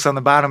kid looks on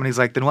the bottom and he's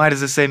like, then why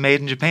does this say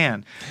made in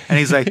Japan? And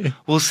he's like,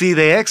 well, see,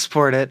 they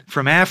export it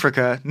from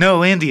Africa.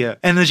 No, India.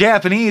 And the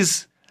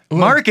Japanese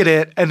market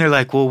it. And they're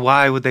like, well,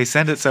 why would they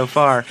send it so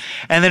far?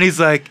 And then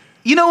he's like,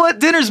 you know what?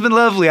 Dinner's been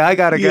lovely. I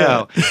gotta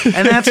go.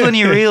 And that's when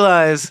you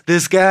realize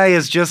this guy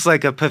is just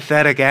like a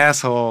pathetic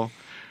asshole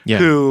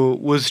who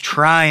was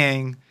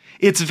trying.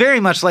 It's very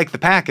much like the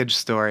package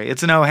story.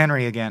 It's an O.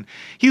 Henry again.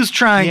 He was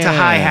trying to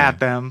hi-hat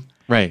them.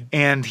 Right.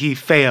 And he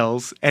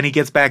fails, and he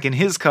gets back in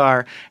his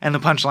car, and the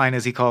punchline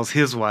is he calls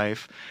his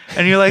wife.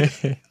 And you're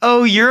like,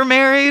 oh, you're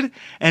married?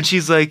 And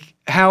she's like,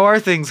 how are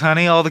things,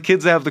 honey? All the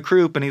kids have the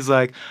croup. And he's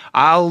like,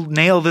 I'll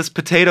nail this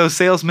potato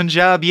salesman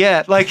job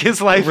yet. Like,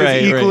 his life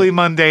is equally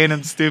mundane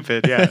and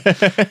stupid. Yeah.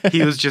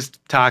 He was just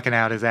talking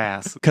out his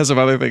ass. Because of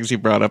other things he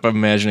brought up, I'm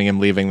imagining him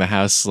leaving the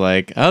house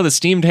like, oh, the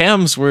steamed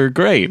hams were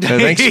great.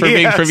 Thanks for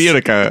being from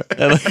Utica.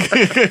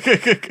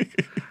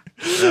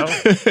 No.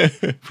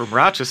 From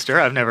Rochester,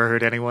 I've never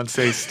heard anyone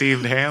say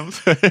steamed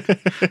hams.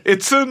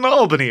 It's an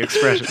Albany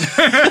expression.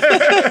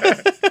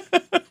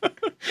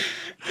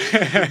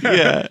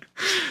 Yeah.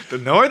 The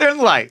Northern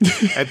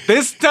Lights, at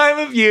this time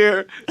of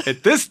year,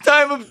 at this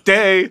time of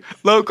day,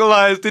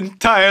 localized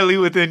entirely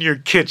within your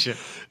kitchen.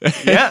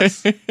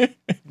 Yes.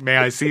 May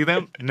I see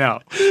them? No.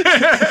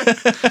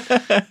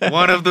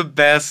 One of the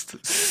best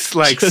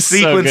Just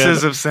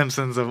sequences of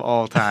Simpsons of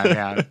all time.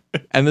 Yeah.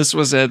 And this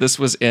was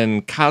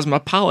in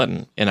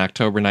Cosmopolitan in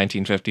October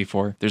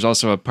 1954. There's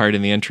also a part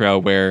in the intro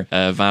where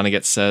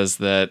Vonnegut says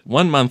that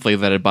one monthly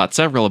that had bought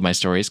several of my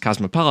stories,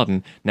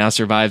 Cosmopolitan, now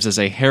survives as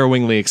a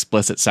harrowingly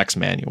explicit sex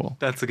manual.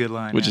 That's a good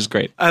line. Which is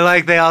great. I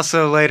like they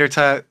also later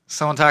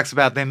someone talks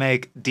about they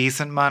make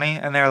decent money,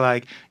 and they're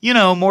like, you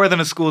know, more than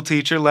a school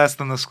teacher, less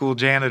than the school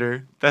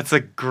janitor. That's a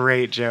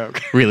great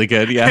joke. Really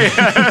good, yeah.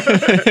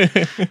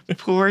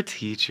 Poor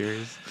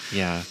teachers.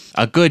 Yeah.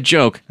 A good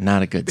joke,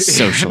 not a good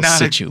social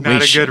situation.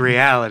 Not a good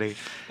reality.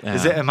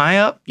 Am I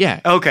up?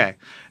 Yeah. Okay.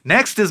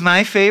 Next is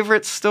my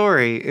favorite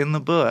story in the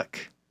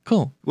book.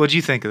 Cool. What'd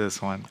you think of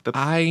this one?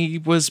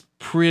 I was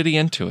pretty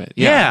into it.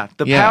 Yeah,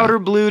 the Powder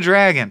Blue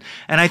Dragon.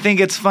 And I think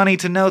it's funny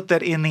to note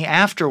that in the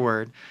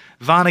afterword,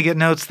 Vonnegut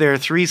notes there are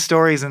 3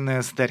 stories in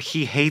this that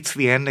he hates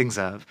the endings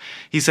of.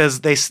 He says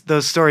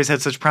those stories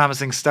had such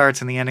promising starts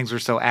and the endings were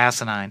so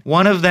asinine.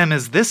 One of them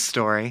is this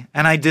story,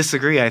 and I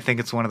disagree. I think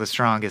it's one of the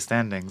strongest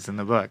endings in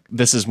the book.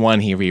 This is one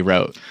he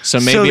rewrote. So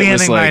maybe the it was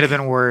ending like might have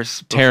been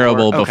worse.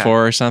 terrible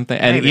before or something.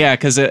 And Maybe. yeah,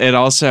 because it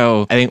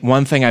also, I think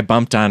one thing I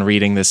bumped on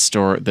reading this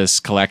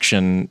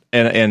collection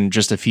in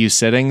just a few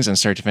sittings and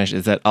start to finish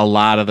is that a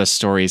lot of the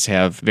stories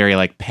have very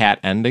like pat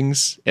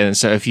endings. And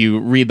so if you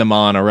read them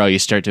all in a row, you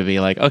start to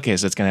be like, okay,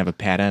 so it's going to have a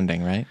pat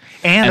ending, right?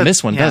 And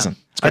this one doesn't.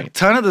 It's great. A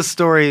ton of the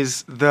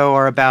stories, though,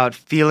 are about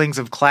feelings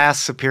of class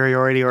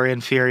superiority or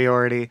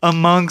inferiority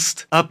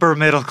amongst upper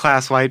middle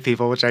class white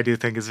people, which I do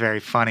think is very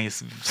funny,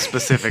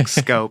 specific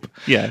scope.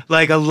 Yeah.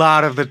 Like a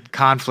lot of the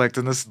conflict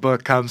in this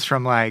book comes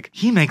from like,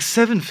 he makes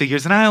 7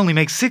 figures and I only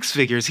make 6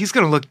 figures. He's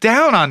going to look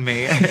down on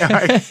me.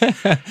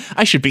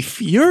 I should be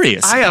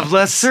furious. I have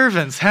less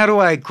servants. How do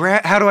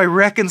I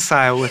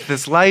reconcile with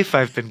this life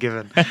I've been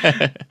given?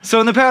 So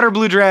in The Powder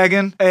Blue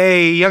Dragon,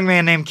 a young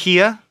man named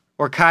Kia,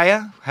 or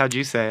Kaya, how'd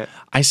you say it?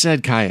 I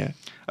said Kaya.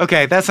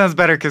 Okay, that sounds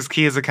better because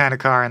Kia is a kind of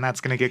car, and that's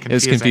going to get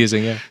confusing. It's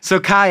confusing, yeah. So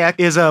Kaya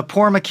is a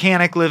poor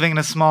mechanic living in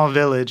a small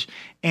village,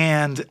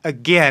 and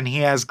again, he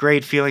has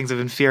great feelings of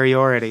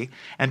inferiority.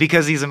 And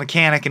because he's a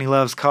mechanic and he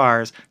loves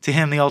cars, to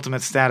him, the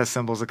ultimate status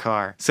symbol is a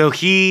car. So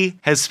he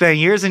has spent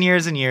years and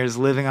years and years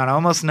living on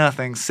almost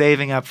nothing,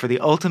 saving up for the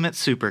ultimate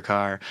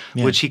supercar,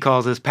 which he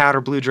calls his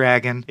Powder Blue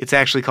Dragon. It's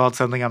actually called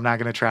something I'm not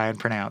going to try and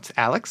pronounce.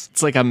 Alex?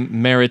 It's like a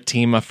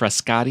Maritima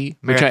Frascati,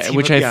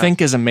 which I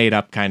think is a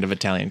made-up kind of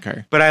Italian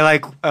car. But I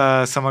like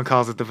someone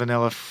calls it the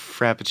Vanilla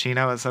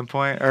Frappuccino at some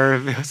point,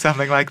 or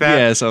something like that.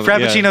 Yeah,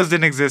 Frappuccinos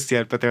didn't exist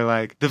yet, but they're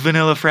like, the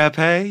Vanilla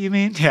Frappe, you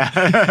mean?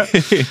 Yeah.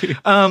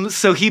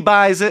 So he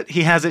buys it.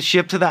 He has it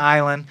shipped to the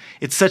island.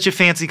 It's such a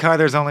fancy car,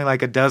 there's only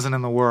like a dozen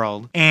in the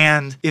world.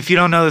 And if you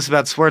don't know this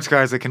about sports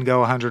cars that can go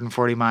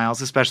 140 miles,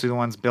 especially the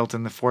ones built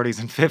in the 40s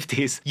and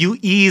 50s, you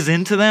ease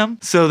into them.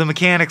 So the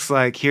mechanic's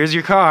like, here's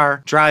your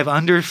car, drive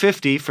under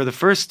 50 for the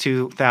first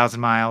 2,000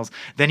 miles.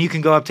 Then you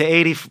can go up to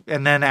 80,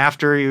 and then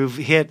after you've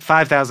hit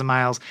 5,000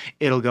 miles,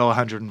 it'll go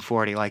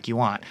 140 like you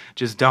want.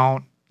 Just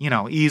don't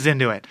ease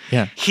into it.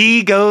 Yeah.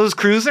 He goes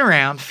cruising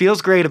around,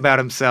 feels great about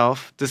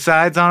himself,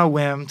 decides on a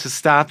whim to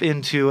stop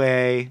into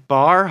a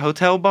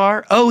hotel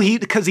bar. Oh,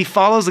 because he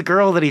follows a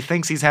girl that he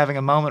thinks he's having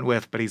a moment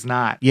with, but he's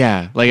not.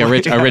 Yeah, like a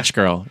rich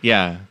girl.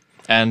 Yeah.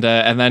 And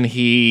then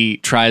he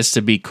tries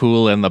to be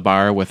cool in the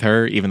bar with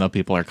her, even though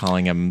people are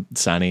calling him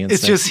Sonny. And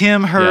it's stuff. just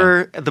him,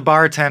 her, the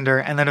bartender,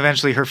 and then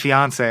eventually her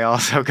fiance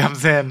also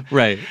comes in.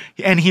 Right.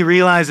 And he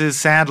realizes,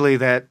 sadly,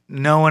 that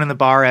no one in the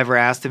bar ever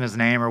asked him his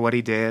name or what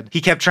he did. He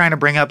kept trying to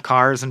bring up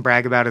cars and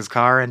brag about his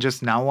car, and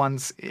just no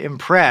one's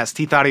impressed.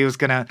 He thought he was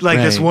going to,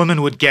 this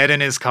woman would get in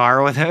his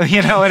car with him,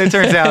 and it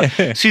turns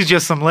out she's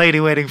just some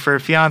lady waiting for her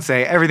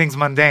fiance. Everything's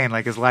mundane,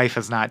 like his life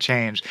has not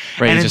changed.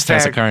 Right, and he just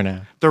has a car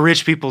now. The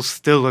rich people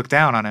still look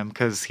down on him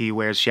because he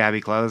wears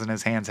shabby clothes and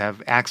his hands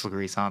have axle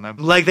grease on them.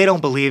 Like, they don't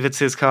believe it's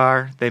his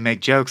car. They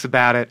make jokes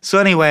about it. So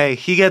anyway,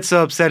 he gets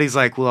so upset, he's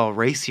like, well, I'll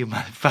race you,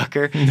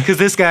 motherfucker. Because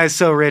this guy's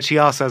so rich, he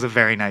also has a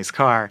very nice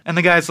car. And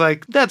the guy's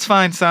like, that's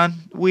fine, son.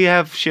 We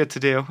have shit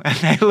to do. And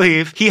they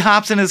leave. He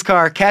hops in his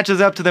car,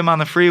 catches up to them on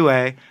the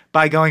freeway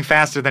by going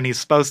faster than he's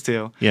supposed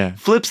to. Yeah.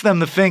 Flips them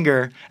the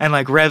finger and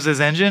revs his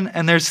engine,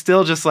 and they're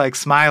still just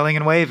smiling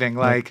and waving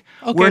like,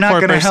 okay, we're not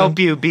going to person. help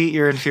you beat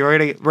your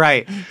inferiority.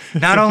 Right.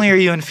 Not only are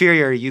you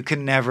inferior, you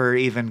can never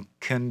even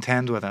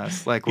contend with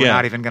us. We're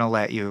not even going to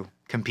let you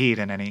compete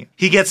in any.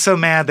 He gets so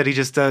mad that he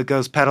just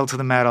goes pedal to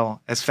the metal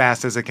as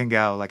fast as it can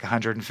go,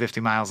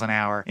 150 miles an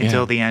hour,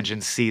 until the engine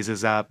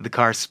seizes up. The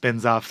car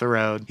spins off the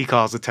road. He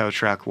calls a tow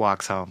truck,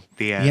 walks home.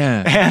 The end.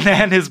 Yeah. And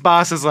then his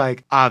boss is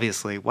like,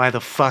 obviously, why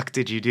the fuck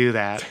did you do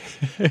that?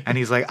 And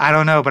he's like, I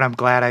don't know, but I'm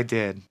glad I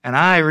did. And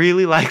I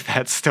really like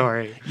that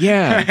story.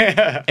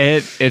 Yeah.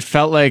 It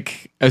felt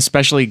like,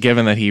 especially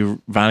given that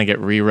Vonnegut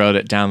rewrote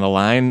it down the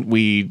line,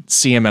 we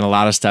see him in a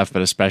lot of stuff,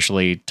 but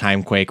especially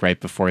Timequake right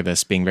before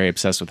this, being very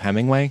obsessed with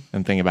Hemingway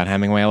and thinking about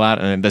Hemingway a lot.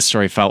 And this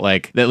story felt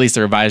like, at least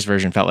the revised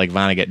version felt like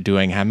Vonnegut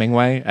doing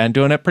Hemingway and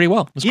doing it pretty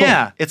well. It was cool.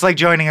 Yeah. It's like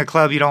joining a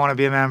club you don't want to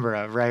be a member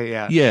of, right?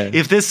 Yeah. Yeah.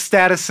 If this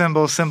status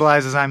symbol symbolizes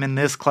I'm in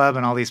this club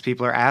and all these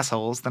people are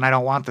assholes, then I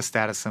don't want the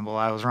status symbol.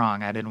 I was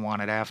wrong. I didn't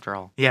want it after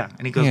all. Yeah.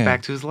 And he goes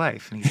back to his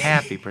life and he's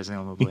happy,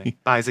 presumably.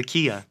 Buys a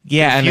Kia.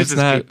 Yeah. And it's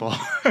not, people.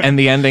 and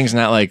the ending's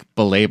not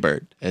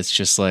belabored. It's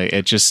just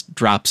it just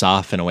drops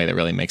off in a way that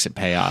really makes it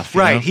pay off.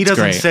 Right. Know? He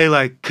doesn't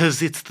say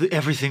cause it's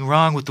everything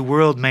wrong with the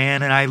world,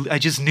 man. And I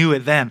just knew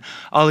it then.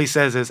 All he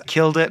says is,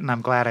 killed it and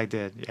I'm glad I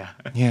did. Yeah.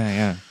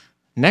 Yeah.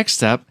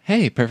 Next up,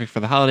 hey, perfect for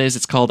the holidays.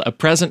 It's called A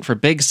Present for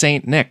Big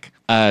Saint Nick,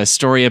 a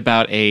story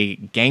about a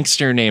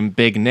gangster named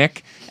Big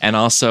Nick and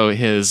also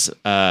his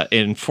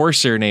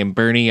enforcer named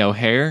Bernie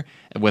O'Hare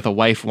with a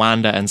wife,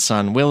 Wanda, and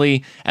son,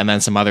 Willie, and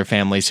then some other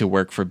families who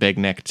work for Big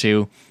Nick,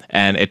 too.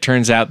 And it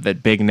turns out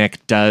that Big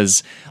Nick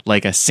does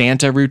a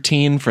Santa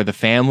routine for the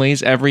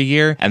families every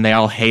year, and they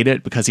all hate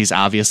it because he's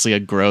obviously a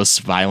gross,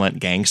 violent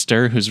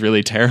gangster who's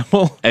really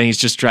terrible. And he's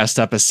just dressed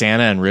up as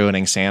Santa and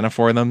ruining Santa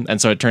for them. And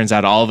so it turns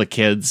out all the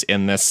kids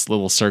in this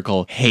little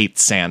circle hate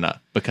Santa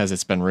because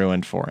it's been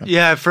ruined for him.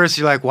 Yeah, at first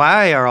you're like,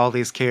 why are all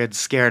these kids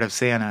scared of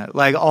Santa?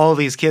 All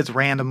these kids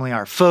randomly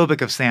are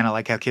phobic of Santa,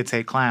 like how kids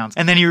hate clowns.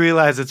 And then you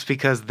realize it's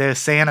because the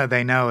Santa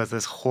they know is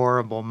this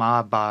horrible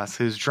mob boss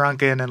who's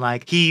drunken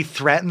and he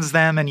threatens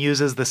them and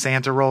uses the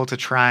Santa role to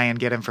try and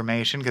get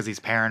information because he's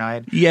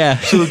paranoid. Yeah.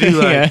 So it'd be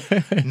like,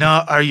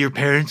 are your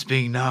parents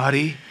being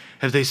naughty?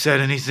 Have they said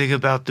anything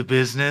about the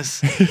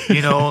business?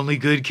 Only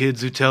good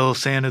kids who tell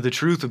Santa the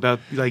truth about,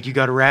 you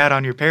got a rat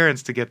on your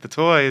parents to get the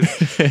toys.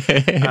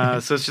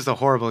 So it's just a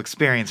horrible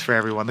experience for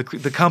everyone.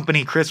 The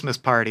company Christmas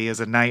party is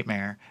a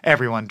nightmare.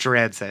 Everyone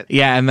dreads it.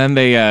 Yeah, and then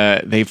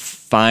the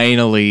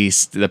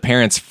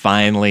parents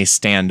finally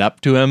stand up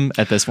to him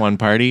at this one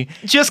party.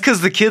 Just because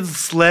the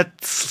kids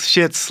let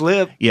shit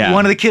slip. Yeah.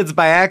 One of the kids,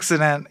 by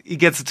accident, he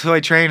gets a toy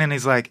train and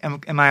he's like,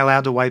 am I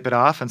allowed to wipe it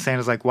off? And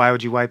Santa's like, why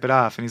would you wipe it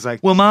off? And he's like,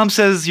 well, Mom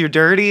says you're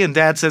dirty and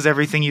Dad says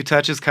everything you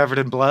touch is covered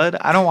in blood.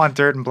 I don't want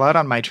dirt and blood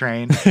on my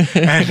train.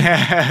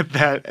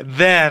 And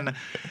then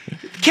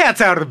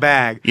cat's out of the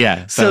bag.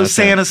 Yeah. So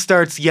Santa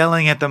starts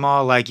yelling at them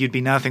all like, you'd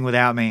be nothing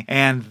without me.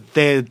 And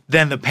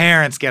then the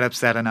parents get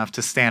upset enough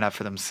to stand up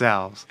for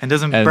themselves. And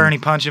doesn't Bernie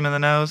punch him in the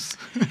nose?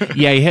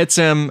 Yeah, he hits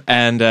him,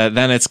 and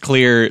then it's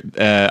clear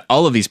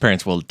all of these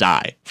parents will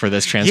die for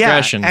this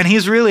transgression. Yeah, and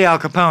he's really Al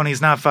Capone.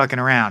 He's not fucking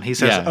around. He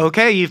says,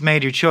 okay, you've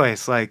made your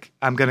choice.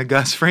 I'm going to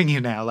Gus Fring you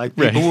now.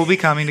 People will be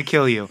coming to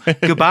kill you.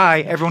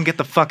 Goodbye. Everyone get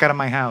the fuck out of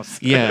my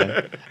house.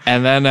 Yeah.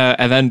 And then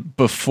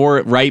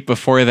right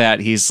before that,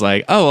 he's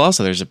like, oh,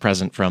 also there's a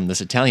present from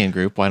this Italian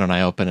group. Why don't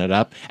I open it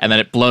up? And then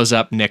it blows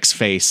up Nick's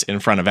face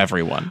in front of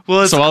everyone.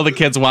 So all the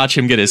kids watch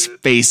him get his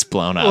face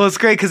blown up. Well, it's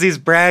great because he's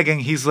bragging.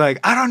 He's like,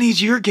 I don't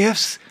need your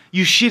gifts.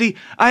 You shitty.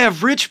 I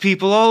have rich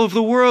people all over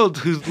the world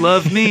who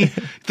love me.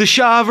 The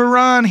Shah of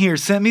Iran here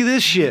sent me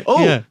this shit.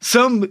 Oh, Yeah.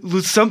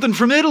 something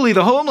from Italy,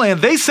 the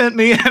homeland, they sent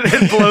me, and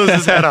it blows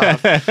his head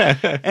off.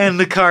 And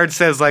the card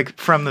says, like,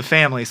 from the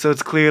family. So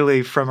it's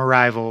clearly from a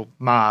rival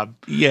mob.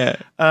 Yeah.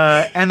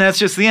 And that's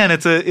just the end.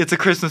 It's a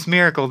Christmas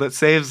miracle that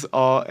saves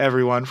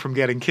everyone from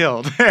getting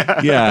killed.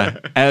 Yeah.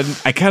 And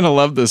I kind of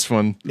love this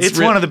one. It's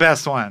one of the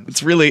best ones.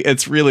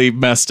 It's really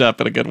messed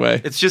up in a good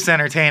way. It's just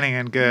entertaining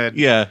and good.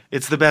 Yeah.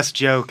 It's the best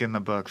joke in the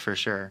book for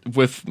sure.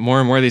 With more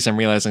and more of these, I'm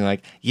realizing,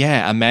 like,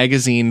 yeah, a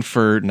magazine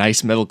for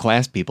nice middle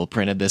class people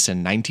printed this in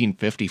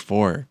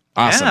 1954.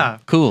 Awesome. Yeah.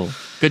 Cool.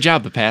 Good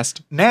job, The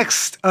Past.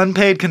 Next,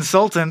 Unpaid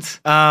Consultant.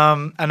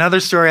 Another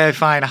story I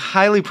find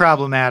highly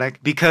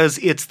problematic because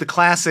it's the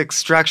classic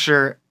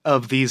structure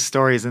of these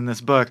stories in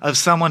this book of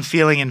someone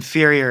feeling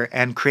inferior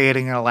and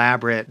creating an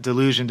elaborate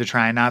delusion to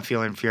try and not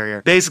feel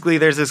inferior. Basically,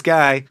 there's this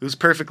guy who's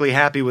perfectly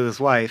happy with his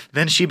wife.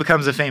 Then she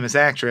becomes a famous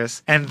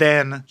actress. And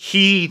then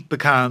he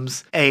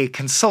becomes a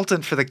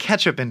consultant for the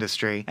ketchup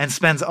industry and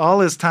spends all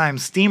his time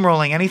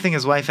steamrolling anything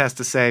his wife has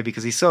to say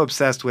because he's so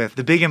obsessed with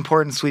the big,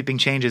 important, sweeping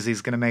changes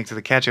he's going to make to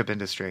the ketchup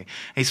industry. And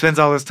he spends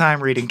all his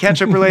time reading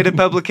ketchup-related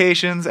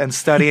publications and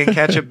studying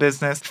ketchup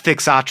business,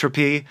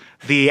 fixotropy,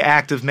 the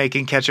act of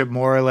making ketchup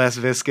more or less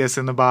viscous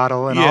in the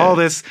bottle, and all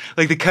this,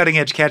 like, the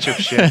cutting-edge ketchup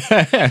shit.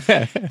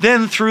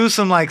 Then through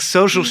some, like,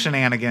 social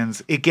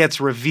shenanigans, it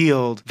gets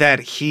revealed that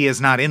he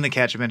is not in the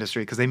ketchup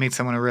industry because they meet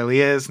someone who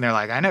really is, and they're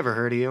like, I never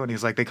heard of you. And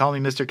he's like, they call me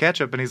Mr.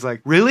 Ketchup. And he's like,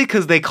 really?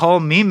 Because they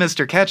call me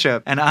Mr.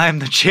 Ketchup, and I'm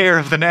the chair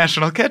of the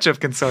National Ketchup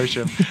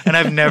Consortium, and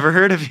I've never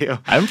heard of you.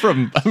 I'm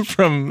from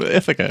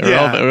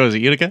Ithaca. Or was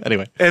it Utica?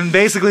 Anyway. And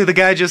basically, the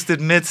guy just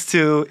admits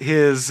to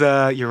his,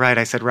 you're right,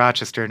 I said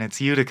Rochester, and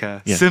it's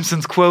Utica. Yeah.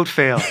 Simpsons quote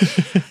failed.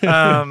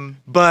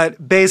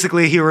 But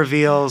basically, he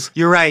reveals,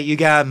 you're right, you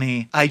got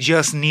me. I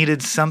just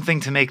needed something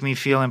to make me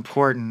feel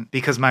important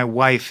because my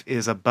wife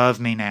is above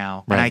me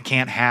now, and Right. I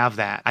can't have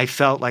that. I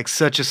felt like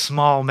such a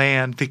small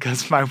man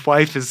because my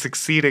wife is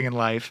succeeding in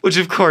life, which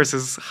of course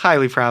is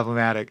highly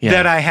problematic, Yeah.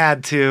 that I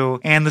had to.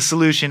 And the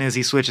solution is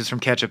he switches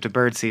from ketchup to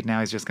birdseed. Now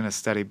he's just going to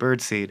study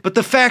birdseed. But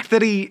the fact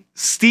that he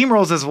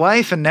steamrolls his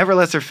wife and never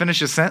lets her finish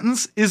a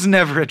sentence is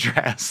never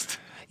addressed.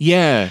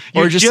 Yeah.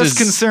 You're Or just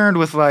concerned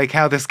with, like,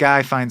 how this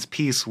guy finds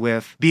peace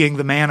with being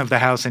the man of the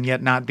house and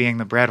yet not being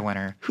the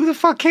breadwinner. Who the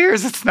fuck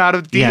cares? It's not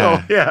a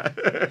deal. Yeah.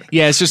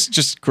 Yeah, it's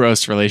just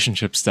gross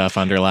relationship stuff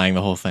underlying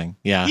the whole thing.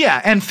 Yeah.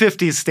 Yeah, and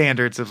 50s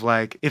standards of,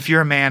 like, if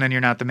you're a man and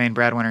you're not the main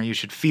breadwinner, you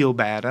should feel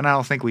bad. And I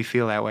don't think we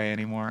feel that way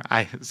anymore.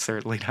 I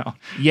certainly don't.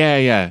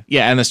 Yeah,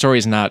 and the story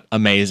is not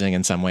amazing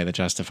in some way that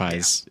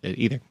justifies it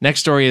either.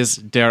 Next story is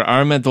Der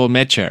arme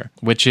Dolmetscher,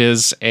 which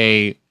is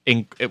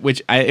it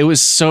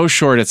was so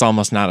short it's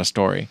almost not a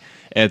story.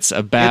 It's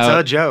about...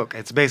 It's a joke.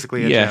 It's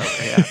basically a joke.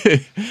 Yeah.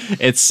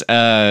 It's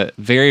a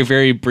very,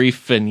 very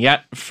brief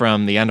vignette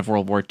from the end of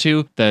World War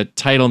II. The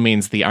title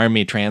means the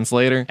army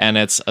translator, and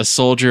it's a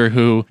soldier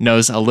who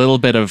knows a little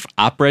bit of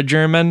opera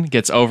German,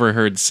 gets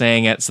overheard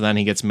saying it, so then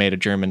he gets made a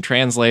German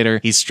translator.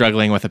 He's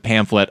struggling with a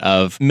pamphlet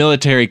of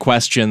military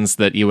questions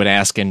that you would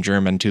ask in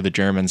German to the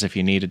Germans if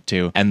you needed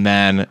to. And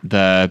then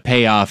the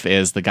payoff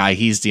is the guy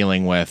he's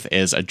dealing with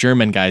is a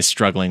German guy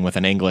struggling with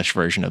an English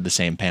version of the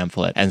same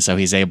pamphlet. And so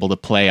he's able to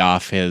play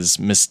off his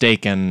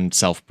mistaken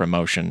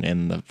self-promotion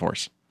in the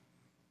force.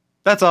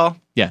 That's all.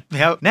 Yeah.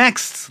 Yep.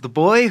 Next, The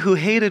Boy Who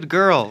Hated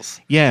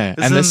Girls. Yeah,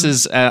 and this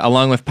is,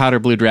 along with Powder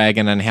Blue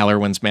Dragon and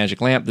Halloran's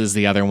Magic Lamp, this is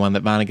the other one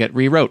that Vonnegut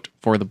rewrote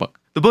for the book.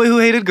 The Boy Who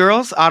Hated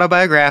Girls,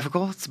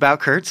 autobiographical. It's about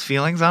Kurt's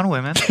feelings on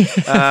women.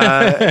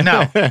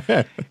 No.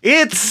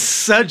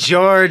 It's a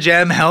George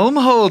M.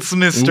 Helmholtz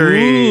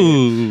mystery.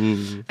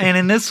 Ooh. And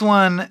in this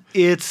one,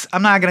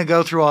 I'm not going to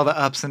go through all the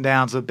ups and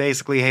downs, but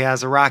basically he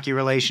has a rocky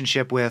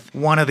relationship with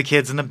one of the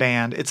kids in the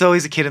band. It's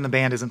always a kid in the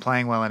band isn't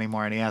playing well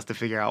anymore, and he has to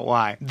figure out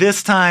why.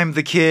 This time,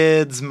 the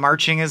kid's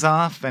marching is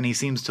off, and he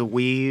seems to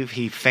weave.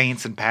 He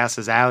faints and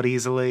passes out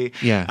easily.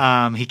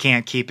 Yeah. He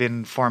can't keep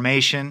in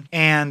formation.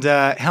 And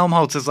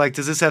Helmholtz is like,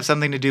 does this have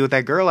something to do with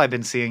that girl I've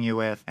been seeing you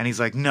with? And he's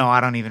like, no,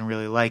 I don't even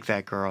really like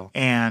that girl.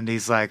 And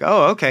he's like,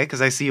 oh, okay,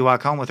 because I see you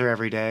walk home with her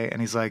every day.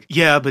 And he's like,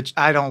 yeah, but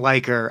I don't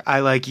like her.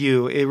 I like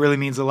you. It really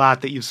means a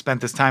lot that you've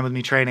spent this time with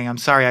me training. I'm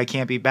sorry I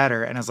can't be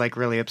better. And is like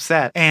really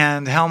upset.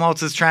 And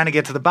Helmholtz is trying to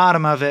get to the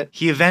bottom of it.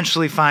 He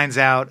eventually finds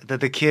out that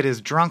the kid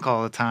is drunk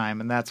all the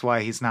time, and that's why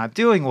he's not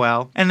doing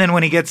well. And then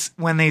when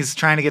he's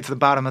trying to get to the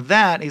bottom of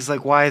that, he's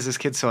like, why is this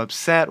kid so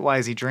upset? Why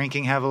is he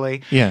drinking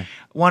heavily? Yeah.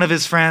 One of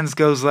his friends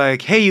goes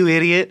like, hey, you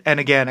idiot. And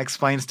again,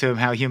 explains to him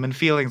how human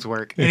feelings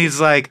work. And he's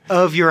like,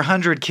 of your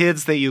 100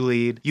 kids that you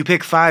lead, you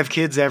pick 5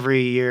 kids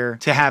every year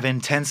to have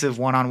intensive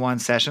one-on-one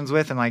sessions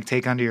with and like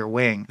take under your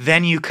wing.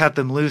 Then you cut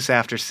them loose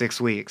after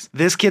 6 weeks.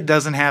 This kid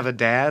doesn't have a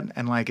dad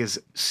and like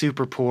is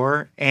super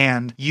poor.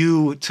 And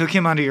you took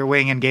him under your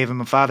wing and gave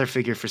him a father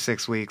figure for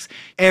 6 weeks.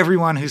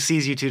 Everyone who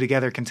sees you two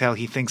together can tell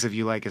he thinks of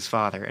you like his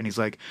father. And he's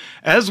like,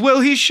 as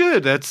well he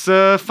should. That's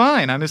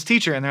fine. I'm his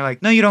teacher. And they're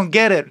like, no, you don't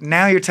get it.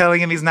 Now you're telling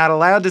telling him he's not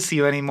allowed to see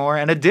you anymore,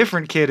 and a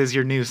different kid is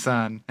your new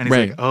son. And he's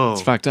Right. like, oh,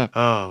 It's fucked up.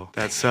 Oh,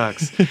 that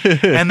sucks.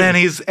 and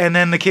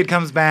then the kid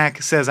comes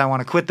back, says, I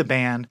want to quit the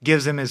band,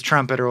 gives him his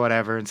trumpet or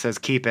whatever, and says,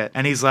 keep it.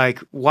 And he's like,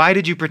 why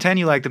did you pretend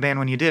you liked the band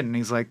when you didn't? And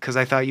he's like, because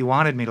I thought you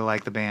wanted me to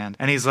like the band.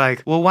 And he's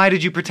like, well, why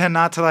did you pretend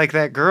not to like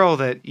that girl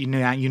that you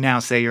now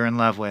say you're in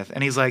love with?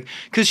 And he's like,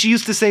 because she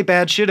used to say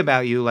bad shit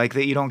about you, like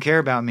that you don't care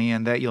about me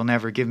and that you'll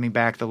never give me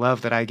back the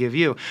love that I give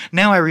you.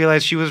 Now I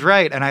realize she was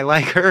right, and I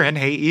like her and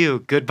hate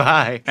you.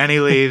 Goodbye. And he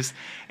leaves.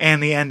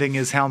 And the ending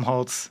is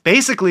Helmholtz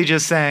basically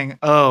just saying,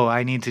 oh,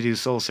 I need to do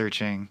soul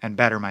searching and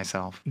better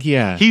myself.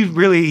 Yeah.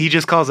 He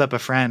just calls up a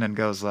friend and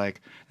goes like,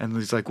 and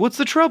he's like, what's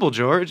the trouble,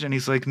 George? And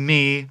he's like,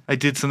 me, I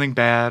did something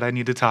bad. I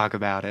need to talk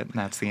about it. And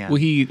that's the end.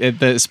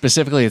 Well,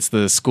 specifically, it's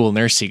the school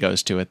nurse he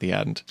goes to at the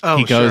end. Oh,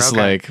 he goes sure,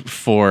 okay. like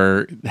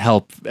for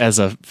help as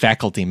a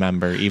faculty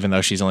member, even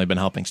though she's only been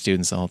helping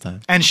students the whole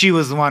time. And she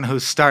was the one who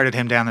started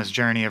him down this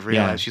journey of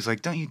realizing. Yeah. She's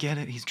like, don't you get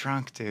it? He's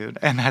drunk, dude.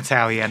 And that's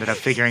how he ended up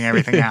figuring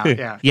everything out.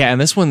 Yeah. Yeah,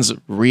 and this one's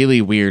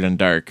really weird and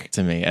dark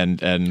to me,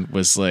 and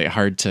was like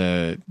hard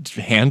to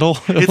handle.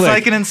 It's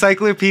like an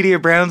Encyclopedia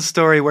Brown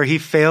story where he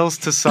fails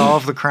to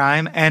solve the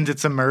crime and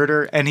it's a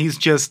murder and he's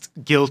just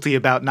guilty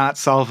about not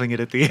solving it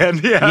at the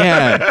end.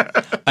 Yeah.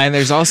 And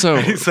there's also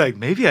He's like,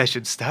 maybe I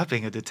should stop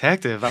being a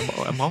detective.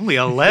 I'm only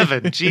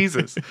 11.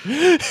 Jesus.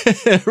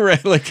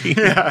 right, like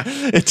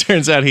it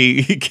turns out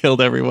he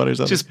killed everyone or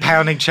something. Just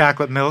pounding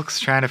chocolate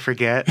milks, trying to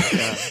forget.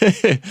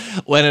 Yeah.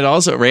 When it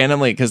also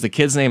randomly, because the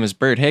kid's name is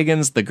Bert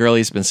Higgins, the girl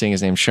he's been seeing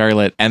is named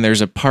Charlotte, and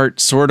there's a part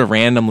sort of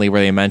randomly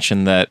where they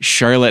mention that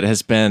Charlotte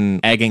has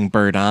been egging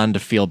Bert on to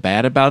feel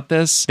bad about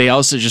this. They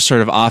also just sort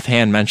of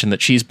offhand mention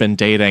that she's been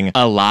dating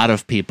a lot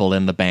of people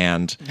in the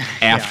band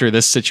after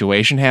this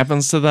situation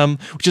happens to them,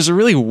 which is a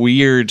really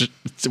weird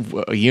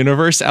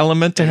universe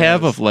element to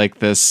have of like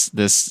this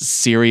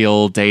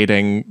serial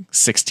dating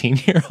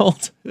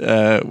 16-year-old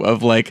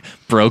of like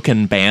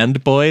broken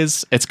band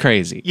boys. It's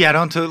crazy. Yeah,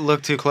 don't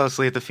look too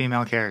closely at the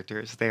female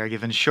characters. They are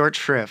given short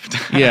shrift.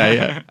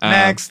 Yeah.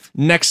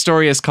 Next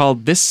story is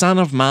called This Son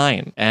of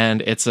Mine,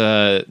 and it's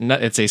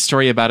a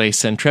story about a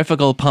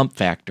centrifugal pump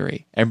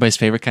factory. Everybody's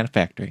favorite kind of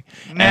factory.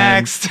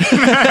 Next.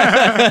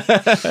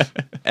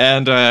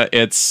 And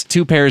it's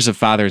two pairs of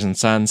fathers and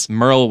sons.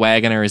 Merle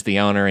Wagoner is the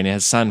owner, and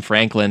his son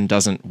Franklin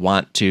doesn't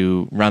want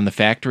to run the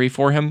factory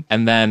for him.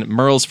 And then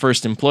Merle's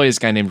first employee is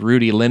a guy named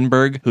Rudy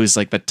Lindbergh, who's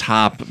like the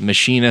top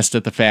machinist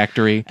at the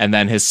factory. And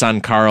then his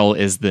son Carl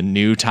is the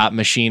new top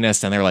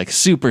machinist, and they're like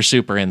super,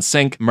 super in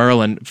sync.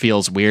 Merle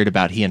feels weird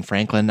about he and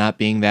Franklin not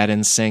being that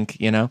in sync,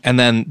 you know? And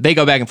then they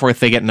go back and forth,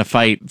 they get in a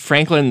fight.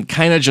 Franklin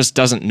kind of just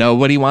doesn't know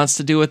what he wants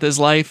to do with his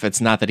life.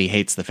 It's not that he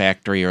hates the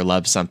factory or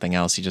loves something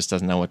else, he just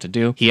doesn't know what to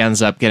do. He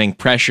ends up getting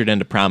pressured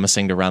into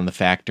promising to run the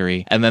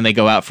factory, and then they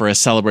go out for a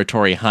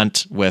celebratory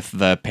hunt with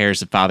the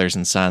pairs of fathers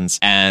and sons,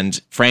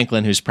 and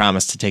Franklin, who's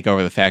promised to take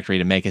over the factory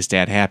to make his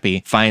dad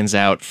happy, finds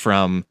out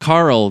from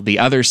Carl, the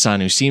other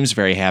son, who seems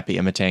very happy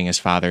imitating his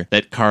father,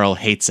 that Carl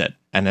hates it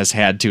and has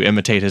had to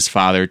imitate his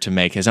father to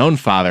make his own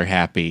father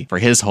happy for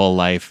his whole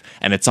life.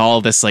 And it's all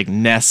this like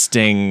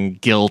nesting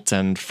guilt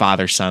and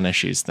father-son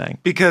issues thing.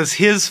 Because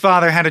his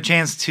father had a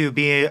chance to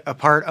be a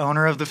part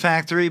owner of the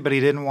factory, but he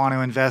didn't want to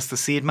invest the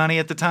seed money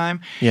at the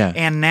time. Yeah.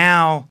 And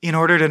now, in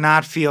order to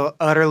not feel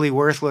utterly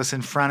worthless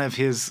in front of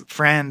his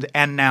friend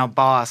and now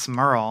boss,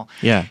 Merle,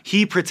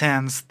 he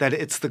pretends that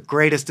it's the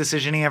greatest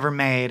decision he ever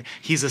made.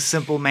 He's a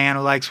simple man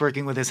who likes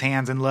working with his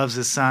hands and loves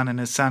his son, and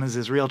his son is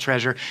his real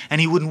treasure, and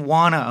he wouldn't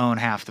want to own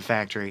half the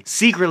factory.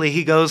 Secretly,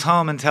 he goes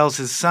home and tells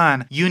his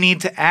son, you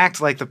need to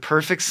act like the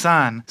perfect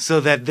son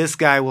so that this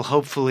guy will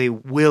hopefully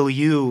will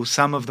you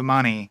some of the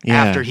money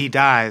after he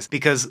dies,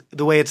 because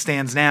the way it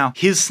stands now,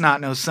 his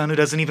snot-nosed son who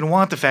doesn't even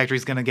want the factory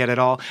is going to get it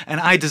all, and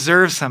I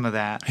deserve some of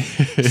that.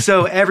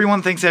 So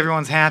everyone thinks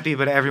everyone's happy,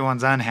 but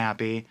everyone's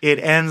unhappy. It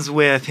ends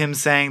with him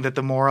saying that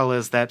the moral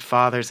is that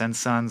fathers and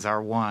sons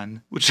are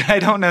one, which I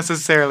don't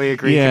necessarily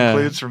agree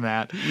concludes from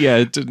that. Yeah,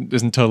 it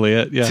isn't totally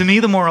it. Yeah. To me,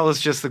 the moral is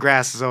just the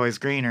grass is always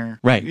greener.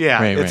 Right.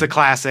 Yeah, it's a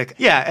classic.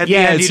 Yeah, at the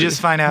end you just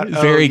find out.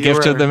 Very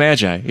gift of the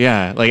Magi.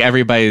 Yeah, like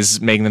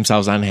everybody's making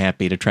themselves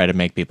unhappy to try to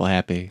make people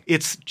happy.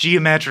 It's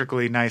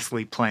geometrically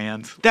nicely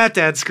planned. That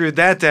dad screwed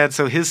that dad,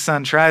 so his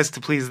son tries to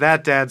please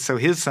that dad, so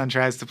his son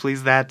tries to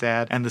please that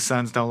dad, and the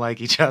sons don't like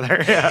each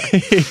other. Yeah.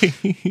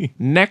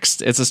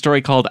 Next, it's a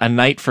story called A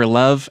Night for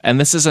Love, and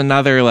this is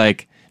another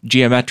like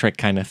geometric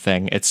kind of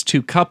thing. It's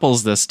two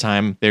couples this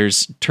time.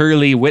 There's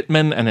Turley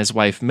Whitman and his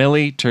wife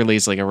Millie.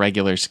 Turley's like a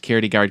regular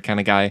security guard kind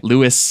of guy.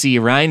 Louis C.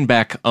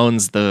 Rhinebeck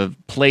owns the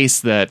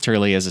place that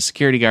Turley is a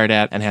security guard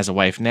at and has a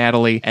wife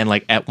Natalie. And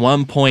like at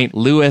one point,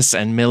 Louis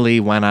and Millie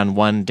went on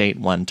one date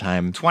one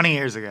time. 20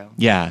 years ago.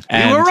 Yeah.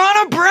 We were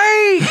on a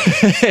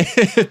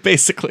break!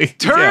 Basically.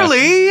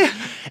 Turley! Yeah.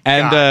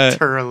 And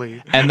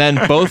Turley. And then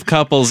both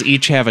couples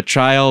each have a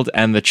child,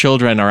 and the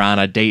children are on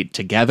a date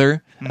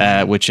together.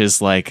 which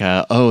is like,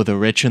 the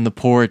rich and the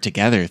poor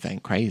together thing.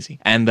 Crazy.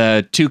 And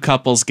the two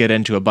couples get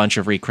into a bunch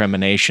of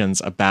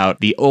recriminations about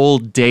the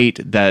old date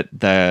that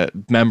the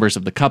members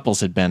of the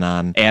couples had been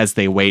on as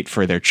they wait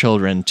for their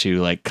children to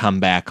like come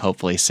back,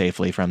 hopefully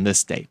safely from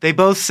this date. They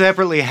both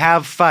separately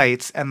have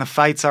fights, and the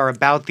fights are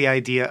about the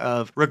idea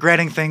of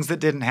regretting things that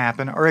didn't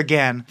happen, or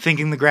again,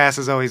 thinking the grass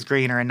is always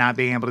greener and not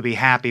being able to be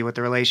happy with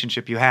the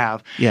relationship you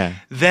have. Yeah.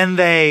 Then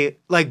they,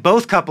 like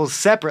both couples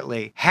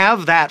separately,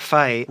 have that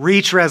fight,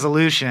 reach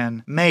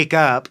resolution, make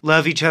up,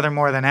 love each other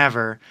more than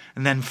ever,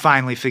 and then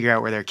finally figure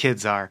out where their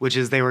kids are, which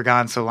is they were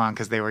gone so long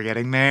because they were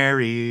getting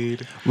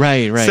married.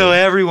 Right. So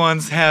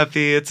everyone's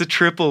happy. It's a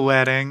triple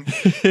wedding.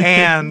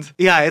 And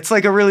yeah, it's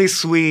like a really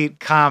sweet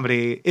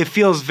comedy. It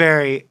feels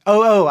very,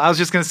 I was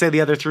just going to say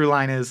the other through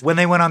line is when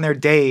they went on their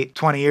date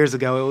 20 years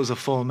ago, it was a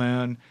full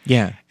moon.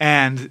 Yeah.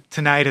 And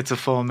tonight it's a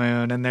full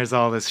moon. And there's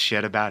all this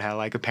shit about how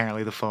like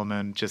apparently the full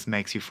moon just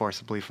makes you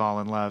forcibly fall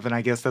in love. And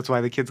I guess that's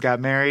why the kids got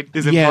married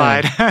is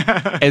implied.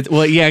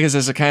 Because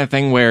it's the kind of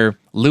thing where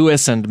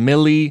Lewis and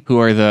Millie, who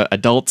are the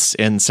adults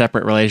in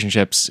separate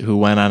relationships who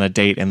went on a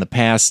date in the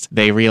past,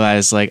 they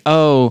realize like,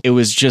 oh, it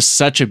was just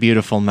such a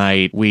beautiful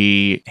night.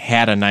 We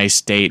had a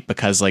nice date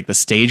because like the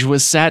stage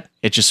was set.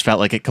 It just felt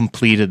like it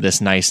completed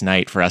this nice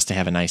night for us to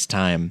have a nice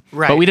time.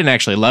 Right. But we didn't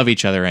actually love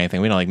each other or anything.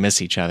 We don't like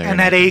miss each other. And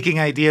that aching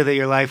idea that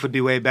your life would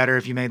be way better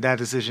if you made that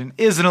decision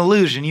is an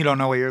illusion. You don't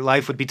know what your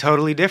life would be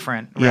totally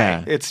different. Right?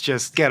 Yeah. It's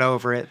just get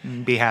over it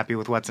and be happy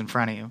with what's in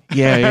front of you.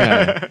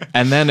 Yeah.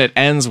 And then it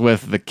ends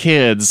with the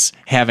kids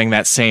having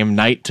that same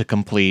night to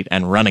complete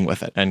and running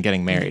with it and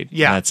getting married.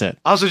 Yeah. And that's it.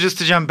 Also, just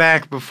to jump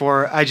back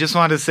before, I just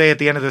wanted to say at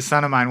the end of The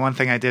Son of Mine, one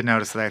thing I did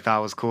notice that I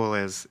thought was cool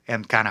is,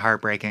 and kind of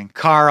heartbreaking,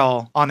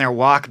 Carl, on their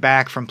walk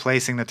back from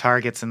placing the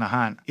targets in the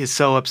hunt, is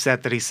so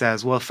upset that he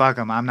says, well, fuck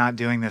him. I'm not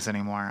doing this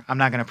anymore. I'm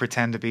not going to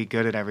pretend to be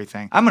good at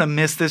everything. I'm going to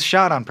miss this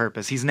shot on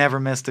purpose. He's never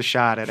missed a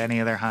shot at any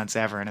of their hunts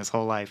ever in his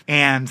whole life.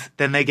 And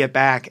then they get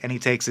back and he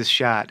takes his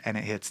shot and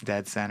it hits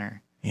dead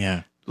center.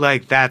 Yeah.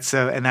 Like that's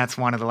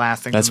one of the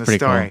last things That's in the pretty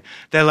story. cool.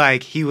 That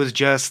like he was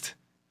just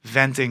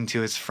venting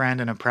to his friend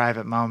in a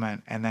private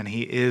moment, and then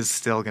he is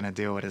still gonna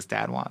do what his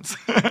dad wants.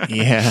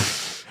 Yeah.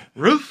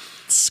 Roof.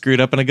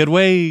 Screwed up in a good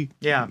way.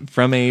 Yeah.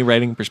 From a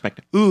writing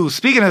perspective. Ooh,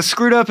 speaking of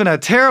screwed up in a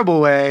terrible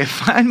way,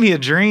 Find Me a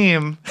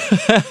Dream.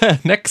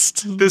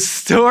 Next.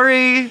 This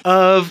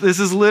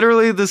is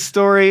literally the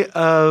story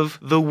of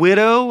the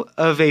widow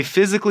of a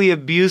physically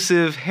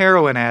abusive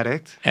heroin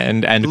addict.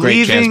 And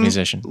great jazz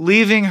musician.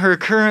 Leaving her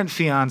current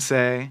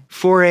fiance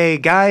for a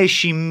guy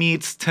she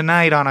meets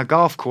tonight on a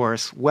golf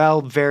course while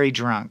very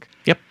drunk.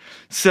 Yep.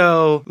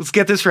 So let's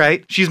get this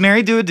right. She's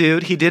married to a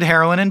dude. He did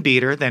heroin and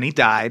beat her. Then he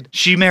died.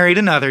 She married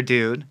another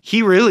dude.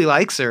 He really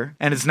likes her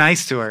and is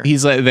nice to her.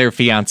 He's like, they're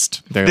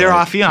fianced. They're like,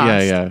 off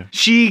fianced. Yeah.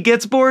 She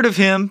gets bored of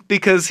him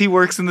because he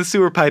works in the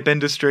sewer pipe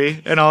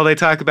industry and all they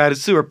talk about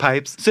is sewer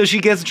pipes. So she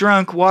gets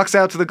drunk, walks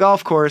out to the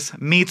golf course,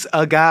 meets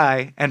a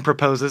guy, and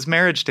proposes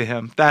marriage to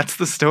him. That's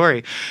the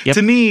story. Yep.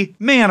 To me,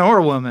 man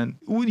or woman,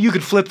 you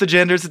could flip the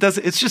genders.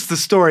 It's just the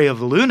story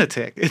of a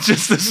lunatic. It's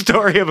just the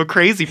story of a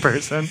crazy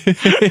person.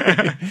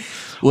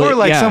 Or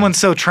like someone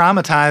so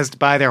traumatized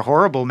by their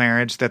horrible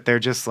marriage that they're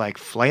just like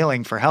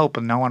flailing for help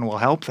and no one will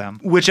help them.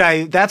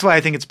 That's why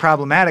I think it's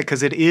problematic,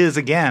 because it is,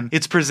 again,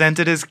 it's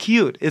presented as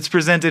cute. It's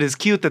presented as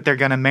cute that they're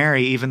going to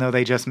marry even though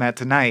they just met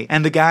tonight.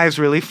 And the guy's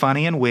really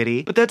funny and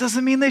witty, but that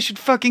doesn't mean they should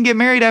fucking get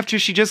married after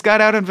she just got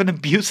out of an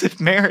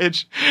abusive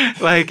marriage.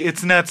 Like,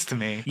 it's nuts to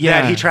me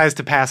that he tries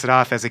to pass it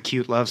off as a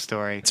cute love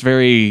story. It's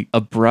very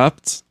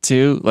abrupt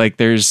too. Like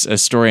there's a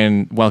story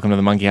in Welcome to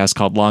the Monkey House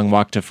called Long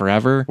Walk to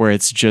Forever where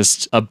it's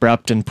just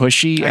abrupt and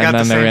pushy, and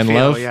then they're in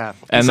love. Yeah,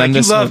 and it's then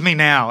like, you love me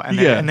now, and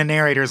Yeah. and the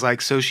narrator's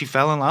like, so she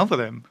fell in love with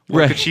him. What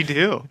Right. could she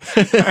do?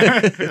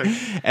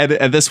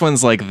 and this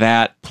one's like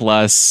that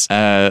plus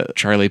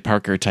Charlie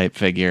Parker type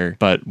figure,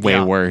 but way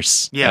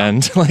worse. Yeah.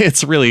 And like,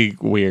 it's really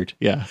weird.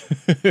 Yeah.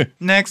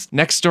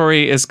 Next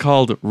story is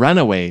called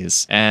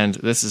Runaways, and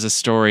this is a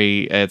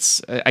story.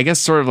 It's I guess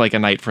sort of like A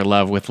Night for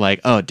Love with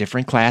like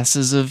different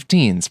classes of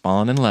teens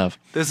falling in love.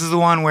 This is the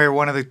one where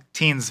one of the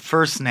teens'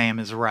 first name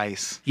is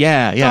Rice.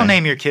 Yeah. Don't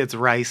name your kids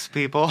Rice,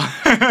 people.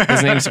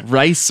 His name's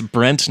Rice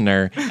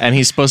Brentner, and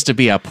he's supposed to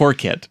be a poor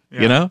kid,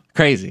 you know?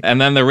 Crazy.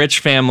 And then the rich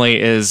family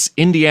is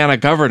Indiana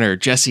Governor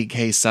Jesse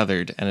K.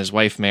 Southard and his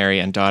wife Mary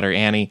and daughter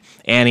Annie.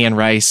 Annie and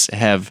Rice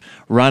have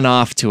run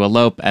off to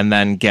elope and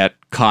then get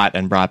caught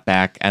and brought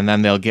back, and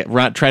then they'll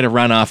try to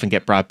run off and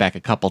get brought back a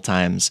couple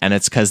times, and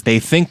it's because they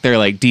think they're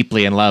like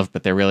deeply in love,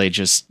 but they really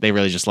just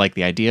like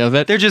the idea of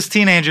it. They're just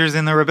teenagers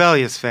in the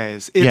rebellious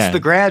phase. It's The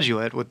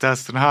Graduate with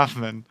Dustin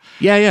Hoffman.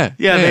 Yeah.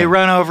 They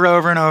run over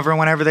and over, and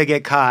whenever they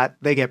get caught,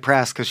 they get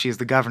pressed because she's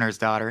the governor's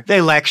daughter.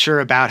 They lecture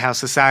about how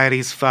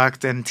society's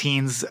fucked and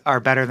teens are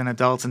better than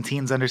adults and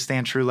teens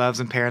understand true loves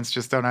and parents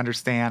just don't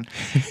understand.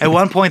 At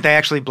one point, they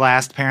actually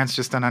blast Parents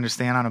Just Don't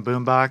Understand on a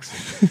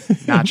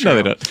boombox. Not true. No,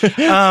 they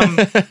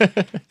don't.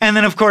 And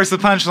then, of course, the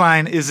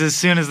punchline is as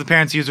soon as the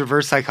parents use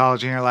reverse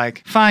psychology and are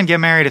like, fine, get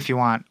married if you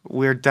want.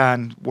 we're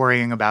done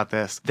worrying about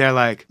this. They're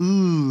like,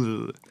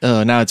 ooh.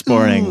 Oh, now it's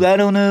boring. Ooh, I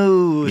don't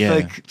know. Yeah.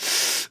 It's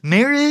like,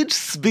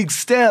 marriage, big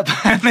step.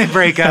 And they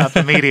break up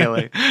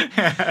immediately.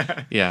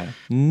 Yeah.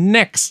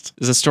 Next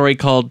is a story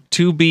called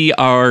To Be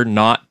or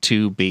Not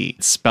To Be.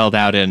 It's spelled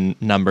out in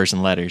numbers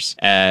and letters.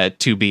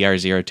 2B or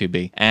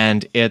 02B.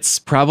 And it's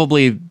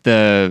probably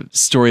the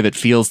story that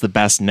feels the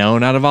best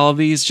known out of all of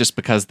these, just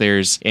because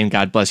there's, in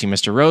God Bless You,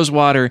 Mr.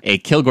 Rosewater, a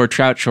Kilgore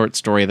Trout short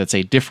story that's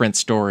a different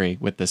story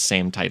with the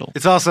same title.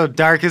 It's also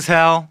dark as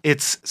hell.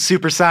 It's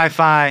super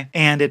sci-fi,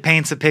 and it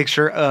paints a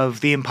picture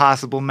of the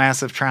impossible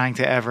mess of trying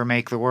to ever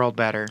make the world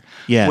better.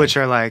 Yeah. Which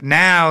are like,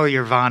 now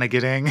you're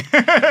Vonnegutting.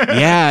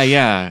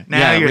 Yeah.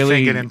 Now you're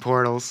really, thinking in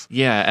portals.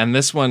 Yeah, and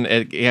this one,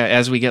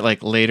 as we get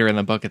like later in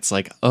the book, it's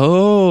like,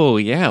 oh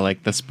yeah,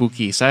 like the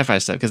spooky sci-fi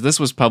stuff. Because this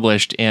was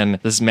published in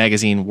this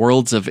magazine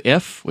Worlds of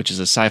If, which is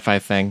a sci-fi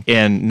thing,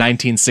 in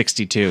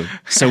 1962.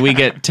 So we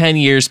get 10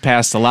 years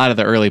past a lot of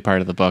the early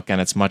part of the book,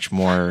 and it's much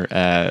more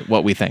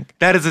what we think.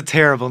 That is a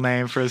terrible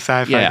name for a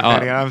sci-fi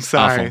companion. I'm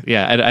sorry. Awful.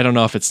 Yeah, I don't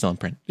know if it's still in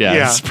print.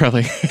 Yeah. It's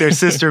probably their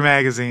sister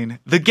magazine.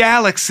 The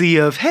Galaxy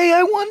of, hey,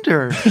 I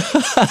wonder,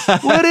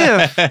 what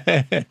if?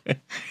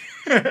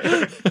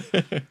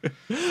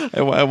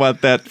 I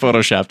want that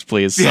photoshopped,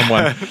 please,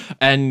 someone.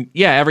 And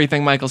yeah,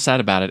 everything Michael said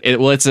about it.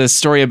 It's a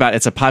story about,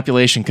 it's a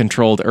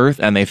population-controlled Earth,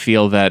 and they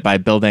feel that by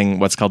building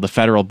what's called the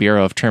Federal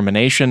Bureau of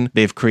Termination,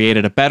 they've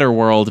created a better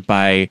world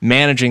by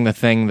managing the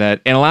thing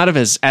that, in a lot of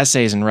his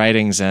essays and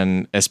writings,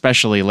 and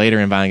especially later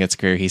in Vonnegut's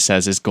career, he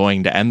says is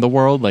going to end the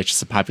world, like just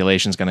the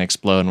population's going to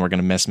explode and we're going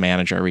to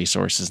mismanage our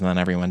resources and then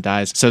everyone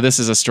dies. So this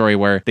is a story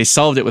where they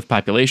solved it with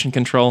population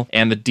control,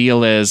 and the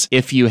deal is,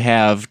 if you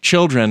have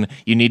children,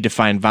 you need to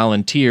find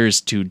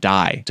volunteers to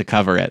die to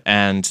cover it.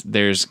 And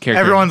there's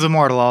characters. Everyone's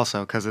immortal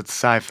also because it's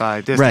sci-fi,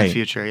 distant Right.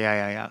 future.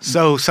 Yeah.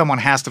 So someone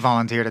has to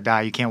volunteer to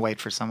die. You can't wait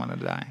for someone to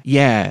die.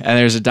 Yeah, and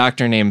there's a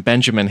doctor named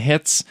Benjamin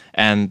Hitz,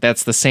 and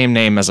that's the same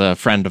name as a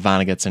friend of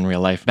Vonnegut's in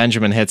real life.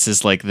 Benjamin Hitz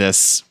is like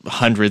this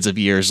hundreds of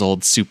years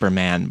old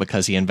Superman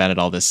because he invented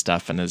all this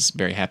stuff and is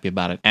very happy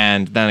about it.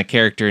 And then a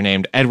character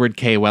named Edward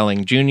K.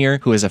 Welling Jr.,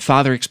 who is a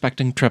father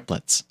expecting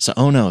triplets. So,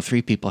 oh no,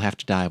 3 people have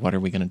to die. What are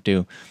we going to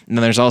do? And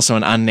then there's also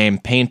an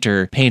unnamed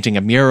painter painting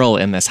a mural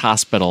in this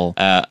hospital.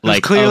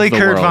 Like clearly of the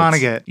Kurt world.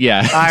 Vonnegut.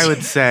 Yeah. I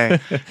would say.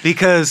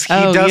 Because he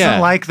Oh, doesn't yeah.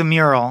 like the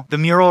mural. The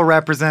mural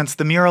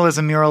is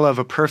a mural of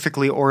a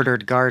perfectly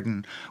ordered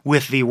garden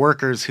with the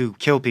workers who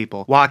kill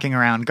people walking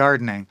around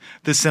gardening.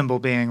 The symbol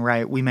being,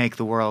 right, we make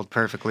the world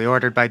perfectly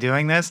ordered by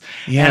doing this.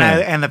 Yeah.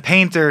 And the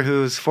painter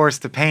who's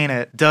forced to paint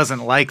it doesn't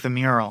like the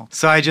mural.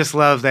 So I just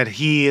love that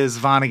he is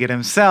Vonnegut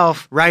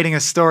himself writing a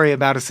story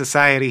about a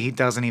society he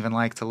doesn't even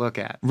like to look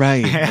at.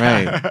 Right.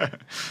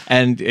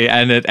 And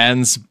it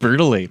ends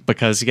brutally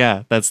because,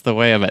 yeah, that's the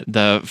way of it.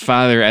 The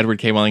father, Edward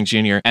K. Welling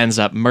Jr., ends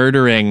up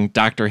murdering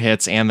Dr.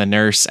 Hitz and the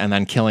nurse and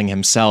then killing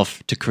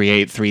himself to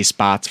create 3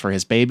 spots for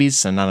his babies,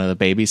 so none of the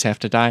babies have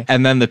to die.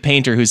 And then the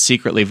painter, who's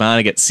secretly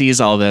Vonnegut,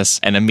 sees all this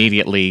and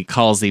immediately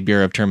calls the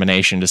Bureau of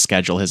Termination to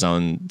schedule his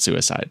own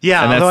suicide.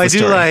 Yeah, and that's although I the do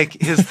story.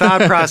 like his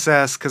thought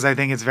process, because I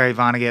think it's very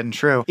Vonnegut and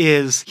true,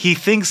 is he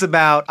thinks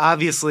about,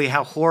 obviously,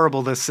 how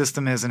horrible this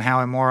system is and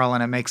how immoral,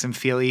 and it makes him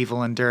feel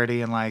evil and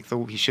dirty and like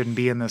he shouldn't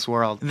be in this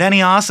world. Then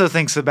he also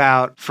thinks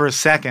about, for a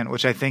second,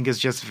 which I think is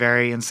just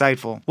very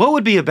insightful, what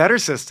would be a better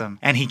system?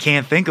 And he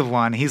can't think of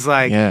one. He's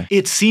like,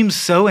 It seems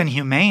so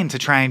inhumane to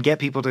try and get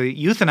people to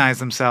euthanize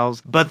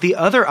themselves, but the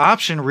other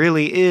option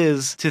really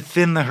is to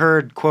thin the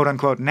herd, quote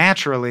unquote,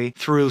 naturally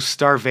through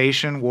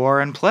starvation,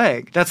 war, and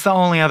plague. That's the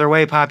only other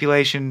way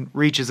population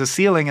reaches a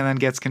ceiling and then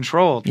gets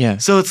controlled. Yeah.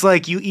 So it's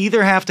like you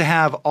either have to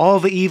have all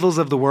the evils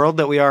of the world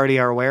that we already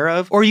are aware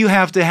of, or you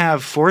have to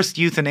have forced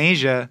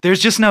euthanasia. There's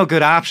just no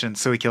good option,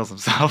 so he kills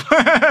himself.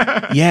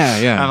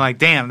 Yeah. I'm like,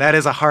 damn, that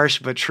is a harsh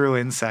but true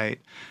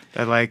insight.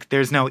 That like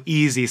there's no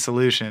easy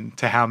solution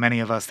to how many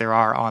of us there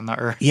are on the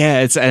earth. Yeah,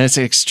 it's an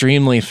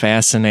extremely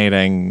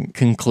fascinating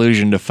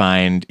conclusion to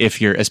find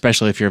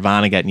especially if you're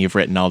Vonnegut and you've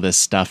written all this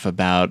stuff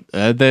about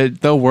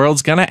the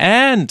world's gonna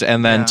end,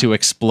 and then to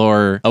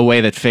explore a way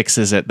that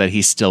fixes it that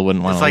he still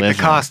wouldn't want to It's live like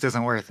the cost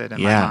isn't worth it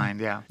in my mind.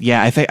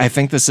 Yeah, I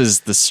think this is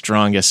the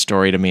strongest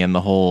story to me in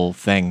the whole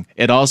thing.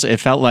 It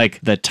felt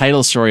like the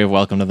title story of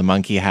Welcome to the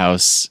Monkey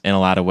House in a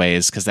lot of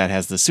ways, because that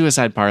has the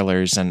suicide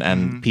parlors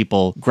and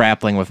people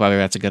grappling with whether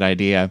that's a good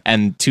idea.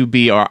 And To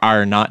Be or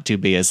Are Not To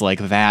Be is like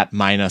that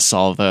minus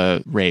all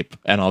the rape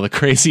and all the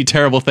crazy,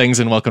 terrible things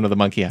in Welcome to the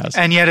Monkey House.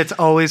 And yet it's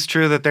always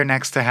true that they're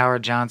next to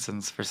Howard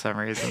Johnson's for some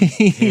reason.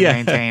 He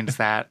maintains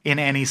that. In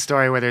any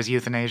story where there's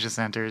euthanasia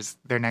centers,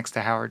 they're next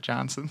to Howard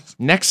Johnson's.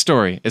 Next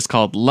story is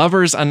called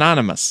Lovers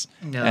Anonymous.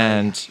 No.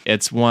 And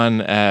it's one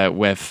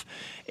with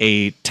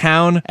a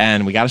town,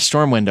 and we got a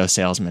storm window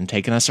salesman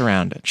taking us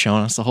around it,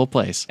 showing us the whole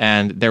place.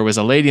 And there was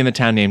a lady in the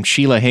town named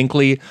Sheila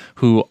Hinckley,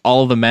 who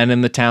all the men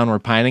in the town were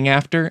pining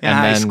after. In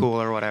high school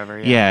or whatever.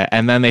 Yeah,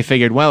 and then they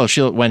figured, well,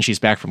 when she's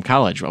back from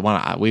college,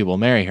 we will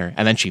marry her.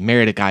 And then she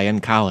married a guy in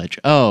college.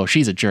 Oh,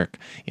 she's a jerk,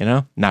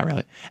 Not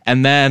really.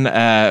 And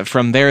then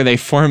from there, they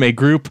form a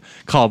group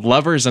called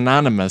Lovers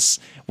Anonymous,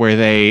 where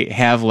they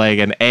have like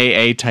an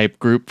AA type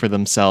group for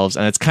themselves,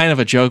 and it's kind of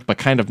a joke, but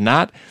kind of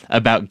not,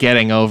 about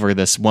getting over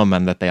this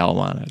woman that they all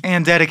wanted.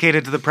 And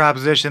dedicated to the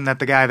proposition that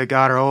the guy that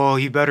got her, oh,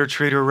 you better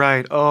treat her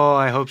right. Oh,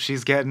 I hope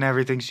she's getting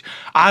everything.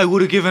 I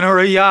would have given her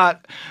a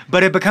yacht.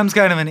 But it becomes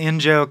kind of an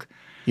in-joke.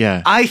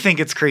 Yeah. I think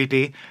it's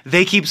creepy.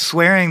 They keep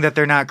swearing that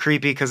they're not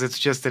creepy because it's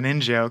just an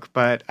in-joke,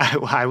 but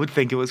I would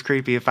think it was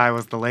creepy if I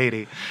was the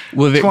lady.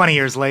 Well, 20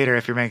 years later,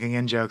 if you're making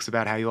in-jokes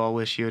about how you all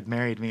wish you had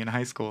married me in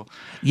high school.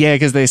 Yeah,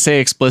 because they say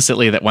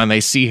explicitly that when they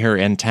see her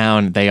in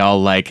town, they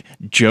all like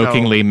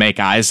jokingly make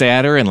eyes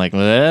at her and like,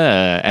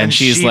 ugh, and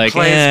she's she like,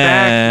 plays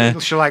eh.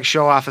 back. She'll like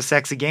show off a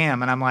sexy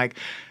gam, and I'm like,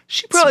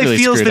 she probably really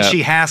feels screwed that up.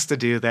 she has to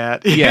do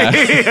that. Yeah.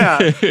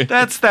 Yeah.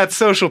 That's that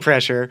social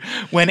pressure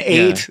when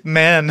 8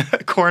 men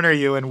corner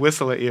you and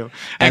whistle at you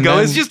and go,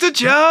 then- it's just a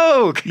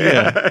joke.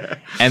 Yeah.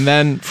 And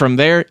then from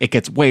there, it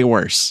gets way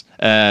worse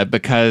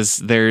because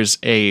there's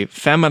a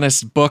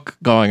feminist book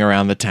going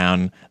around the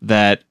town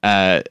that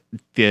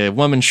the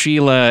woman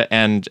Sheila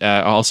and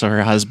also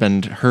her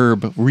husband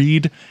Herb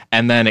read,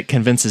 and then it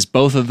convinces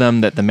both of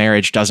them that the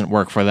marriage doesn't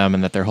work for them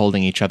and that they're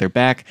holding each other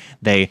back.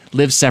 They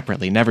live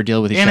separately, never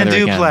deal with each In other a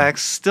again.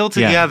 duplex, still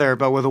together,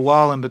 but with a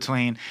wall in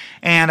between.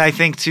 And I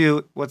think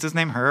to, what's his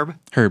name, Herb?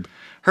 Herb.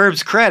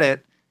 Herb's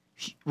credit,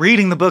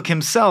 reading the book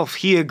himself,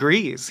 he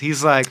agrees.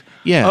 He's like,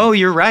 Yeah. oh,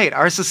 you're right.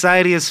 Our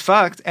society is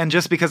fucked. And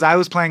just because I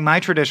was playing my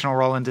traditional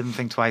role and didn't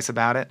think twice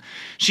about it,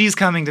 she's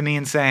coming to me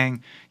and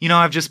saying, you know,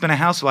 I've just been a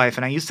housewife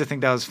and I used to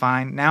think that was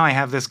fine. Now I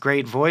have this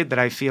great void that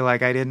I feel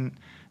like I didn't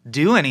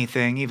do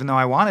anything, even though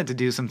I wanted to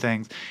do some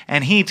things.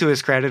 And he, to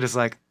his credit, is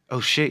like, oh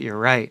shit, you're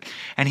right.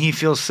 And he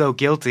feels so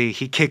guilty,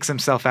 he kicks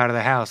himself out of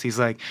the house. He's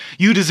like,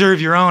 you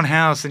deserve your own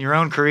house and your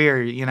own career,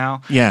 you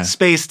know? Yeah.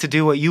 Space to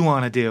do what you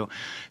want to do.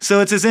 So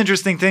it's this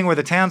interesting thing where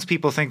the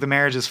townspeople think the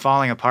marriage is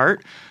falling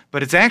apart,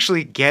 but it's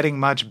actually getting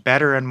much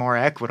better and more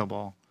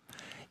equitable.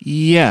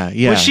 Yeah,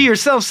 yeah. What she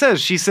herself says,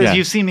 she says, Yeah.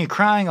 you've seen me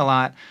crying a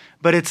lot,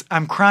 but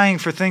I'm crying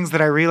for things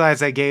that I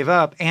realize I gave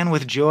up and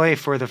with joy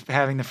for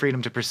having the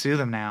freedom to pursue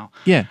them now.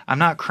 Yeah. I'm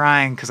not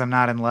crying because I'm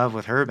not in love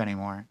with Herb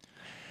anymore.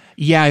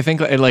 Yeah, I think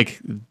like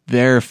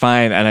they're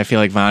fine, and I feel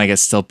like Vonnegut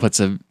still puts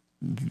a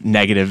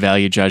negative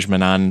value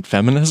judgment on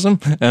feminism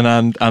and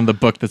on the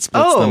book that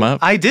splits them up.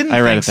 I didn't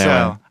read think it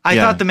that way. so. I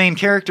Yeah. thought the main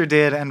character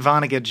did, and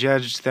Vonnegut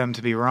judged them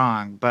to be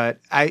wrong, but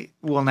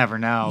we'll never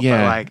know.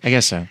 Yeah, but like, I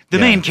guess so. The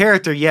Yeah. main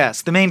character,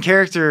 yes. The main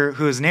character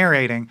who is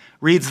narrating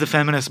reads the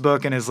feminist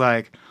book and is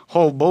like,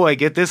 oh boy,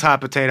 get this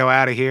hot potato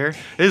out of here.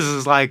 This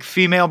is like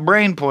female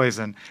brain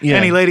poison. Yeah.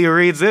 Any lady who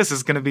reads this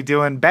is going to be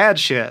doing bad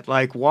shit,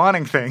 like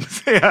wanting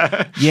things.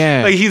 Yeah.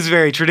 Yeah. Like he's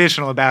very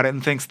traditional about it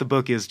and thinks the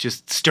book is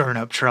just stirring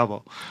up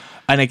trouble.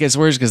 And it gets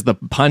worse because the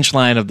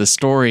punchline of the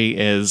story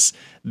is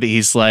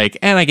he's like,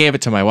 and I gave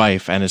it to my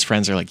wife, and his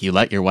friends are like, you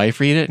let your wife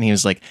read it? And he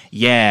was like,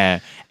 yeah.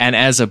 And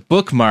as a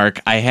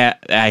bookmark, I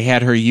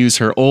had her use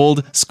her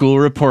old school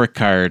report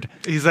card.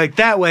 He's like,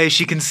 that way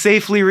she can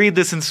safely read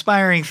this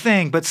inspiring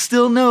thing, but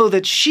still know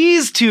that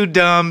she's too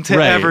dumb to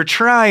Right. ever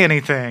try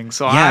anything.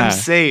 So Yeah. I'm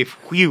safe.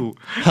 Whew.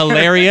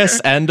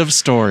 Hilarious end of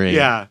story.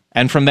 Yeah.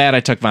 And from that,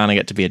 I took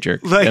Vonnegut to be a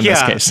jerk Like, in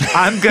yeah, this case.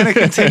 I'm going to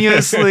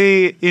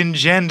continuously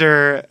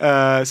engender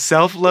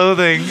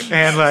self-loathing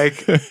and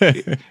like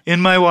in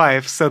my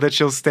wife so that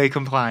she'll stay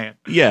compliant.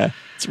 Yeah,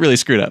 it's really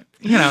screwed up.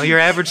 You know, your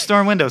average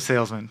storm window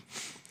salesman.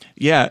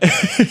 Yeah,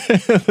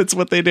 that's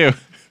what they do.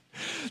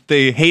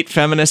 They hate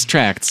feminist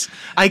tracts.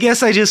 I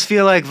guess I just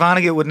feel like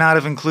Vonnegut would not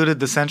have included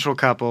the central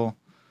couple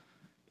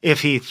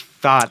if he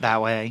thought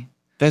that way.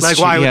 That's Like,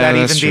 true. why would Yeah, that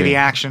that's even be true. the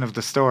action of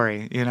the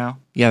story, you know?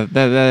 Yeah,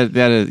 that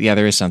is, yeah,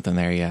 there is something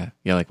there. Yeah,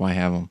 like why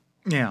have them?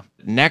 Yeah.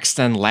 Next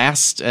and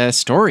last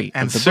story,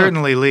 And of the book.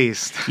 certainly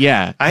least.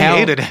 Yeah, I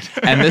hated it.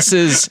 And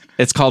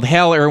it's called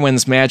Hal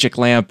Irwin's Magic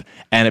Lamp,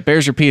 and it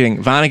bears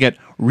repeating. Vonnegut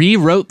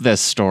rewrote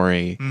this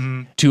story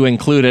to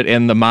include it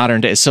in the modern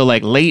day. So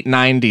like late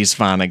 90s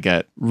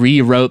Vonnegut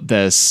rewrote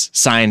this,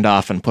 signed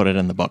off, and put it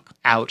in the book.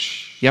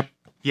 Ouch. Yep.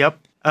 Yep.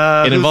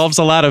 It involves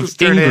a lot of who's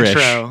doing English.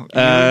 intro?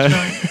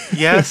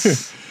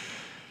 Yes.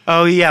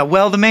 Oh yeah.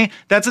 Well,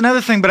 that's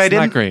another thing, but I It's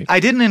not didn't. great. I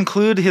didn't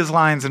include his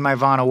lines in my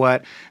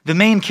Vonnegut. The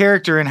main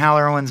character in Hal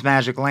Irwin's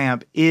Magic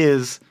Lamp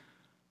is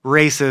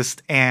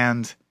racist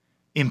and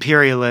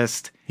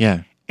imperialist,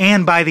 Yeah.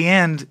 and by the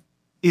end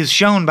is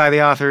shown by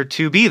the author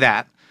to be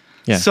that.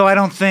 Yeah. So I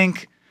don't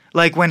think,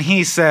 like when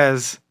he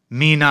says,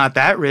 me not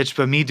that rich,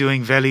 but me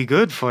doing very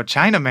good for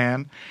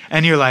Chinaman,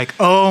 and you're like,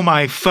 oh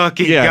my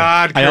fucking Yeah.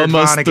 God, I Kurt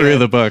almost Vonnegut. threw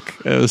the book.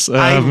 It was,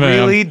 I oh, man.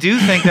 really do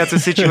think that's a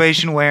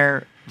situation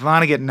where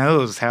Vonnegut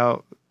knows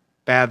how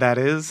bad that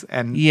is,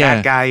 and Yeah.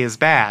 that guy is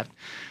bad.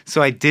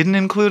 So I didn't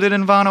include it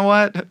in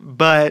Vonnegut,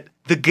 but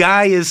the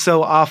guy is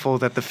so awful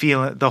that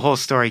the whole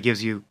story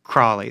gives you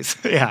crawlies.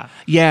 Yeah.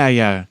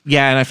 Yeah.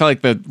 And I felt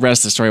like the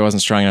rest of the story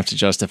wasn't strong enough to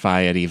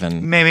justify it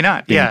even Maybe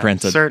not. being Yeah,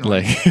 printed.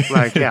 certainly.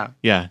 Like, yeah.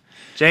 Yeah.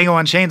 Django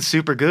Unchained's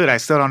super good. I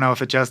still don't know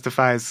if it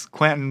justifies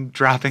Quentin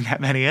dropping that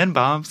many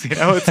N-bombs. You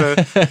know,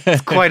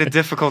 it's quite a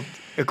difficult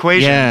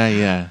equation.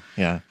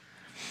 Yeah.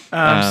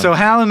 So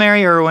Hal and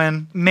Mary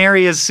Irwin.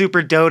 Mary is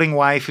super doting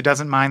wife who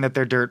doesn't mind that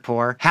they're dirt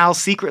poor. Hal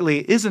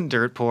secretly isn't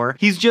dirt poor.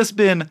 He's just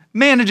been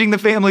managing the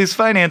family's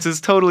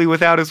finances totally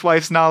without his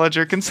wife's knowledge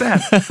or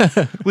consent,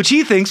 which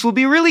he thinks will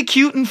be really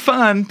cute and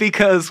fun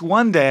because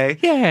one day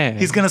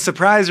he's going to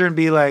surprise her and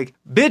be like,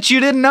 bitch, you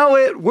didn't know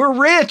it. We're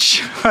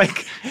rich.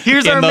 Like,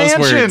 here's our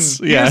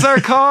mansion. Here's our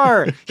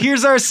car.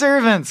 Here's our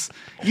servants.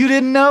 You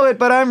didn't know it,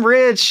 but I'm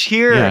rich.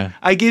 Here,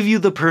 I give you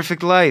the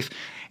perfect life.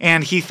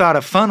 And he thought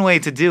a fun way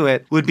to do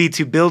it would be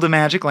to build a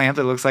magic lamp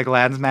that looks like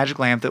Aladdin's magic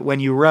lamp that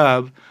when you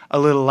rub, a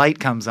little light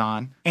comes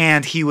on.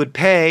 And he would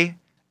pay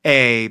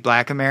a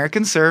black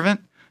American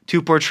servant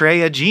to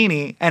portray a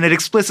genie. And it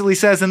explicitly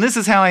says, and this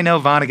is how I know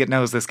Vonnegut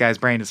knows this guy's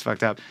brain is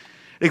fucked up.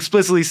 It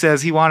explicitly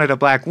says he wanted a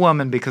black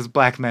woman because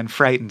black men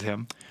frightened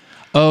him.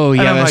 Oh,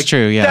 yeah, that's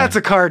true. Yeah, that's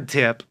a card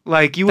tip.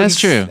 Like you wouldn't. That's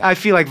true. I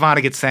feel like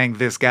Vonnegut's saying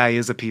this guy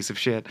is a piece of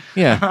shit.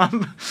 Yeah,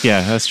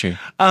 yeah, that's true.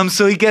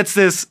 So he gets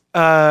this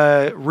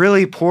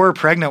really poor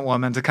pregnant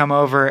woman to come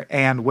over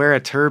and wear a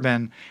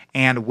turban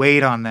and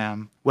wait on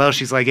them. Well,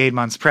 she's like 8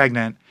 months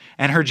pregnant,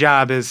 and her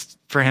job is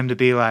for him to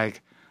be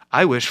like,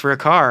 I wish for a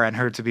car, and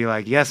her to be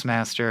like, yes,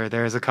 master,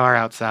 there is a car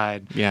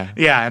outside. Yeah,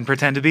 and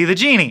pretend to be the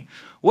genie.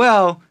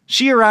 Well,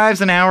 she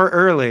arrives an hour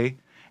early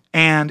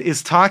and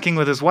is talking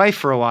with his wife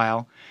for a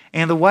while.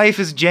 And the wife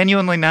is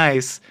genuinely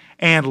nice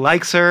and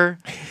likes her,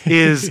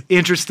 is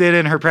interested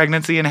in her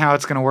pregnancy and how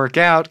it's going to work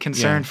out,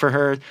 concerned for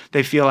her.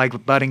 They feel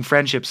like budding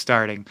friendship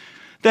starting.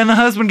 Then the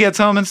husband gets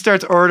home and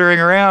starts ordering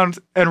around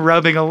and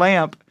rubbing a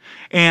lamp.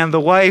 And the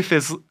wife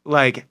is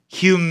like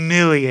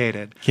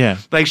humiliated. Yeah.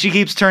 Like she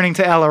keeps turning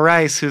to Ella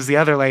Rice, who's the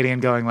other lady,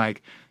 and going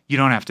like, you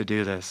don't have to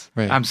do this.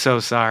 Right. I'm so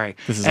sorry.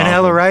 This is and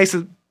awful. Ella Rice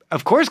is,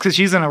 of course, because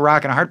she's in a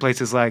rock and a hard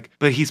place, is like,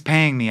 but he's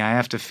paying me. I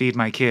have to feed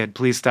my kid.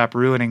 Please stop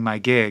ruining my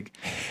gig.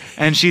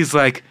 And she's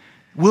like,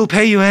 we'll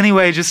pay you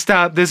anyway. Just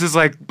stop. This is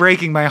like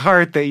breaking my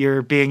heart that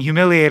you're being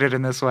humiliated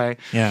in this way.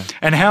 Yeah.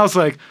 And Hal's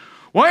like,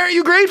 why aren't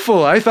you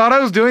grateful? I thought I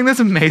was doing this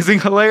amazing,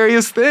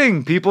 hilarious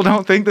thing. People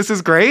don't think this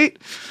is great.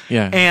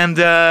 Yeah.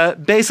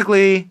 And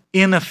basically,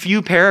 in a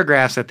few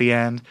paragraphs at the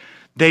end,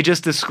 they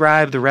just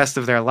describe the rest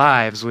of their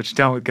lives, which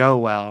don't go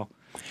well.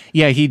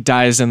 Yeah, he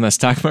dies in the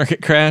stock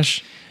market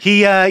crash.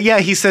 He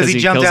says he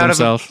jumped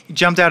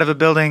kills out of a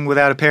building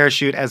without a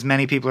parachute, as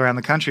many people around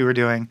the country were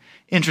doing.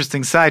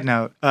 Interesting side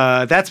note,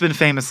 that's been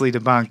famously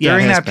debunked. Yeah,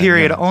 During that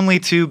period, yeah. only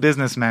 2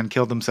 businessmen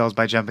killed themselves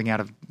by jumping out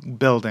of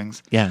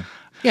buildings. Yeah.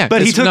 Yeah,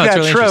 But he took it's that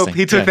really trope. interesting.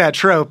 He took that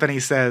trope and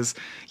he says,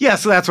 yeah,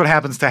 so that's what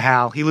happens to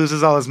Hal. He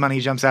loses all his money,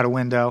 he jumps out a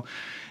window.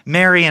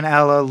 Mary and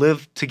Ella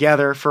live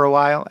together for a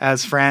while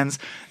as friends.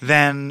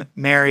 Then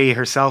Mary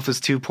herself is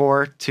too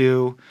poor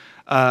to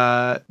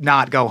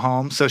not go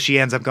home. So she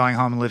ends up going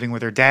home and living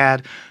with her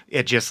dad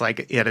at just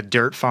like at a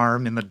dirt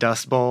farm in the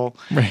Dust Bowl.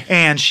 Right.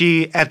 And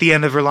she, at the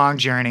end of her long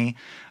journey,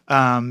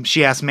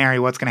 she asks Mary,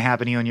 what's going to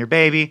happen to you and your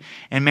baby?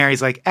 And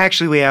Mary's like,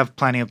 actually, we have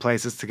plenty of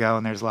places to go,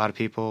 and there's a lot of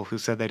people who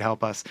said they'd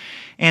help us.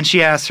 And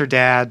she asks her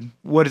dad,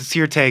 what is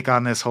your take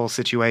on this whole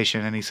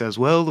situation? And he says,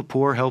 well, the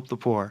poor help the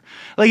poor.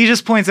 Like he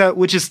just points out,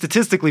 which is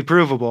statistically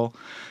provable,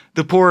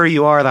 the poorer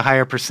you are, the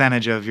higher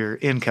percentage of your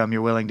income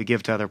you're willing to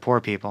give to other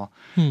poor people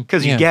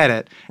because you get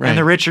it. Right. And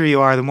the richer you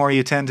are, the more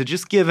you tend to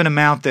just give an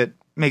amount that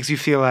makes you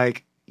feel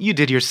like you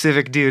did your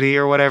civic duty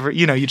or whatever.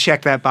 You know, you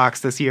check that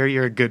box this year,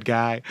 you're a good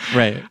guy.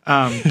 Right.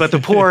 But the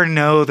poor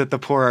know that the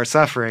poor are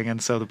suffering,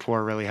 and so the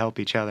poor really help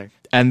each other.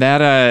 And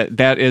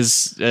that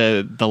is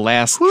the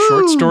last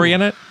short story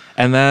in it.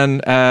 And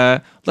then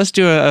let's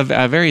do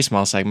a very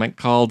small segment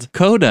called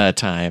Coda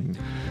Time.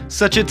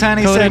 Such a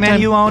tiny Coda segment,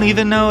 time. you won't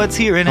even know it's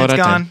here and Coda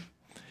it's gone. time.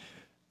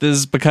 This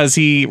is because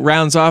he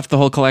rounds off the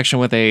whole collection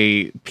with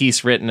a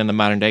piece written in the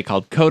modern day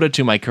called Coda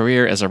to My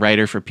Career as a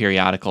Writer for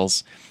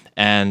Periodicals.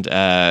 And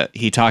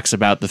he talks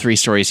about the 3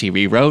 stories he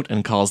rewrote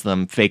and calls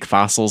them fake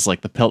fossils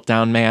like the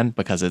Piltdown Man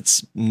because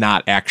it's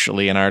not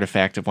actually an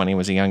artifact of when he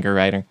was a younger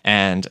writer.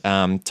 And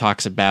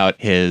talks about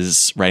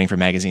his writing for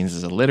magazines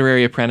as a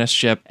literary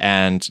apprenticeship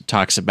and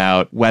talks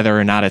about whether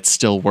or not it's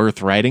still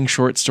worth writing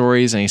short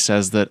stories. And he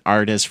says that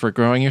art is for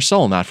growing your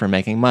soul, not for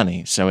making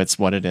money. So it's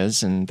what it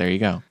is, and there you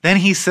go. Then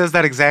he says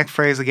that exact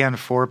phrase again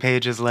 4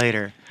 pages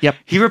later. Yep.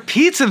 He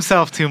repeats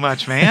himself too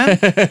much, man.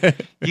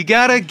 You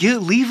gotta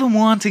leave him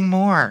wanting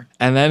more.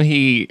 And then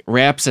he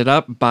wraps it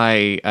up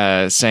by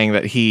saying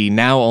that he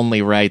now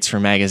only writes for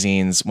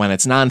magazines when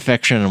it's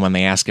nonfiction and when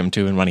they ask him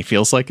to and when he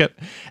feels like it.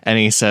 And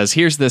he says,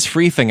 here's this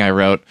free thing I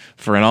wrote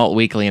for an alt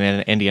weekly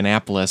in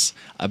Indianapolis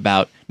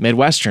about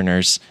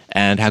Midwesterners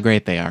and how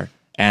great they are.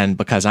 And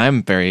because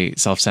I'm very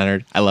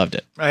self-centered, I loved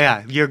it. Oh,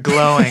 yeah. You're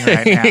glowing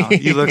right now.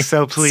 You look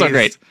so pleased. So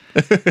great.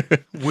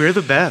 We're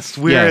the best.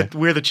 We're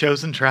the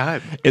chosen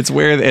tribe. It's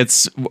where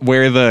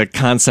the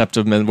concept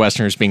of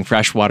Midwesterners being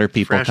freshwater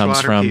people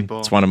comes from. People.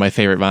 It's one of my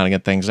favorite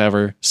Vonnegut things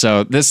ever.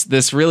 So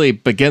this really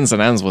begins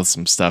and ends with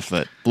some stuff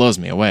that blows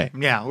me away.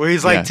 Yeah, where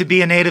he's like, to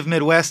be a native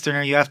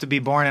Midwesterner, you have to be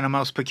born in a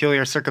most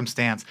peculiar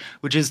circumstance,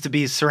 which is to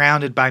be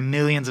surrounded by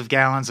millions of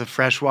gallons of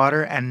fresh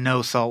water and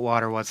no salt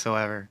water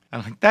whatsoever.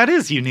 I'm like, that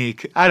is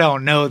unique. I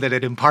don't know that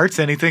it imparts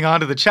anything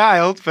onto the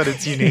child, but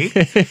it's unique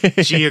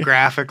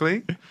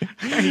geographically.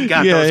 You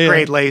got those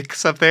Great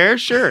Lakes up there,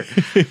 sure.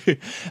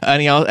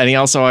 And he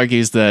also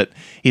argues that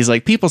he's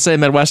like, people say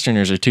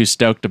Midwesterners are too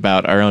stoked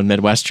about our own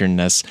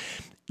Midwesternness.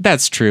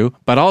 That's true,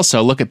 but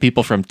also look at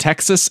people from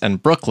Texas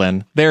and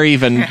Brooklyn. They're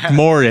even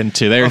more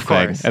into their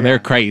thing, and they're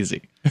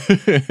crazy.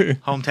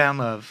 Hometown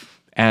love.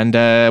 And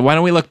why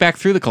don't we look back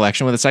through the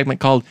collection with a segment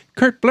called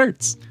Kurt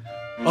Blurts?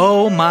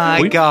 Oh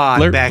my God,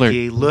 blurt,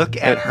 Becky, blurt. look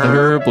at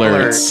her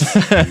blurts.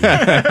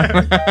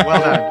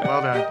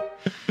 Well done.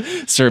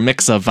 Sir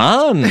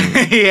Mix-a-Von.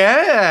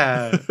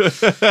 Yeah.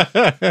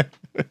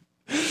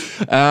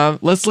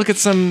 Let's look at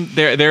some.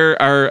 There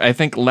are, I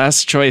think,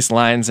 less choice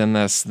lines in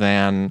this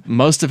than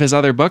most of his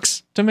other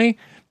books to me,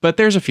 but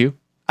there's a few.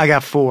 I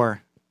got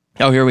 4.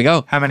 Oh, here we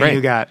go. How many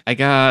you got?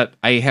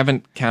 I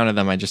haven't counted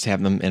them. I just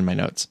have them in my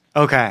notes.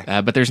 Okay.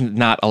 But there's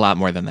not a lot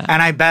more than that.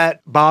 And I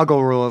bet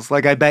Boggle rules.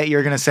 Like, I bet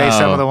you're going to say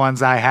some of the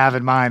ones I have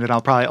in mind, and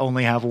I'll probably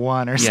only have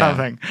one or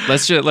something.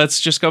 Let's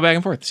just go back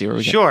and forth, see where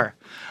we get. Sure.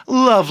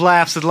 Love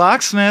Laughs at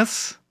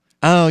Locksmiths.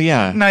 Oh,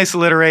 yeah. Nice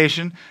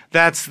alliteration.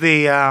 That's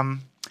the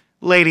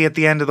lady at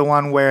the end of the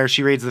one where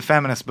she reads the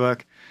feminist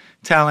book,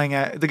 telling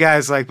the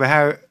guy's like, but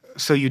how,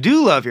 so you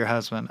do love your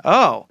husband?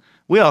 Oh,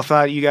 we all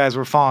thought you guys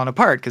were falling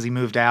apart because he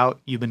moved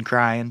out. You've been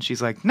crying. She's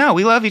like, no,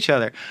 we love each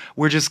other.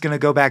 We're just going to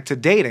go back to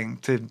dating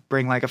to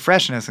bring like a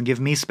freshness and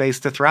give me space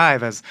to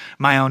thrive as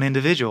my own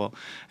individual.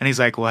 And he's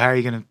like, well, how are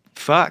you going to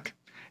fuck?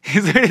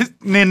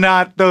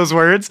 Not those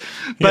words,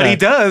 but he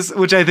does,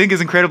 which I think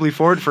is incredibly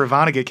forward for a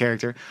Vonnegut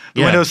character.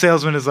 The window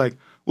salesman is like,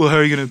 well, how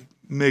are you going to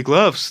make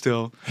love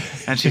still?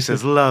 And she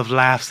says, love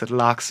laughs at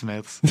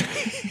locksmiths,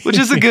 which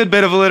is a good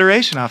bit of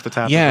alliteration off the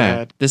top of her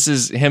head. This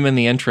is him in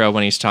the intro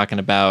when he's talking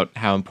about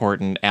how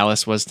important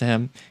Alice was to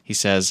him. He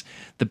says,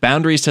 the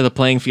boundaries to the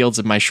playing fields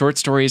of my short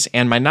stories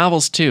and my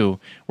novels too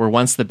were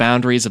once the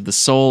boundaries of the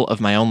soul of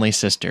my only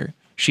sister.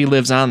 She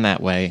lives on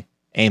that way.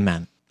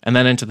 Amen. And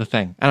then into the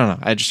thing. I don't know.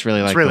 I just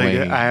really like the way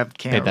good. I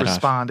can't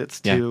respond. Off.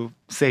 It's too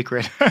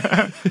sacred.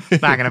 Not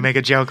going to make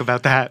a joke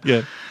about that.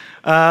 Yeah.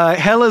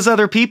 Hell is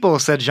other people,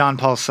 said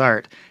Jean-Paul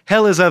Sartre.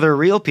 Hell is other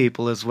real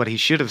people is what he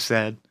should have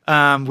said,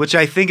 which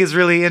I think is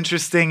really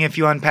interesting if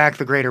you unpack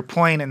the greater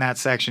point in that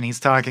section.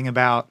 He's talking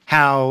about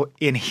how,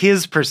 in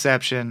his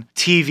perception,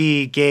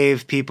 TV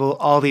gave people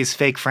all these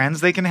fake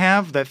friends they can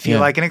have that feel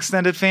like an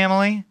extended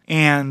family.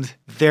 And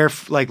they're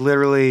like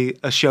literally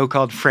a show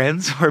called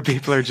Friends where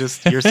people are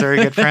just your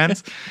surrogate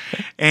friends.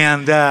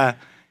 And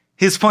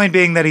his point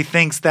being that he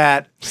thinks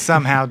that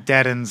somehow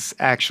deadens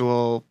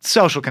actual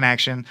social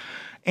connection.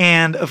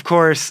 And, of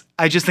course,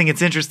 I just think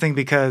it's interesting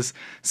because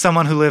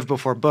someone who lived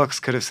before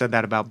books could have said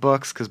that about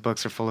books because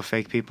books are full of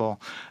fake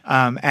people.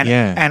 And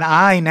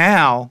I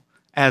now,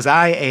 as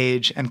I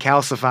age and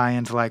calcify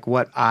into, like,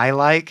 what I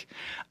like,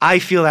 I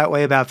feel that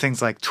way about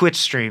things like Twitch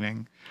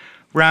streaming,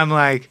 where I'm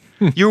like,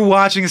 you're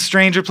watching a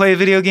stranger play a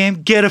video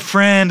game? Get a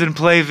friend and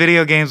play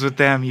video games with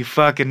them, you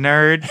fucking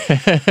nerd.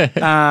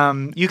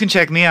 You can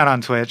check me out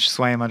on Twitch,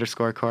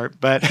 Swaim_Corp,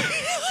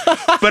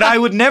 but I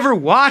would never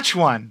watch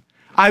one.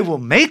 I will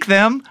make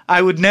them.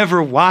 I would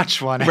never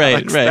watch one.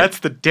 Alex. Right. That's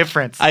the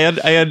difference. I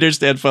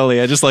understand fully.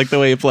 I just like the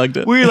way you plugged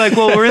it. We're like,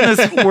 well,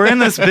 we're in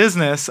this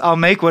business. I'll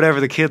make whatever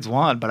the kids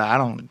want, but I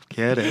don't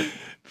get it.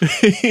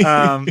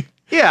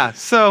 Yeah.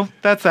 So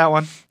that's that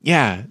one.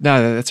 Yeah.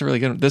 No, that's a really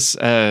good one. This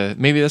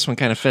maybe this one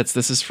kind of fits.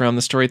 This is from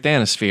the story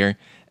Thanosphere,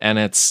 and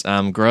it's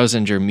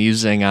Grosinger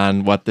musing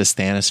on what this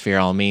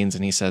Thanosphere all means,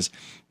 and he says,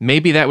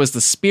 maybe that was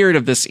the spirit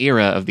of this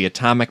era of the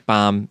atomic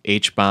bomb,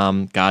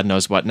 H-bomb, God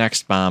knows what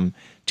next bomb,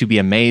 to be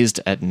amazed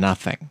at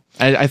nothing.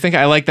 I think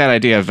I like that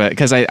idea of it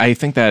because I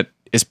think that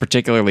is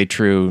particularly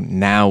true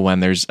now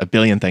when there's a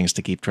billion things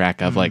to keep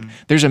track of. Like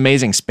there's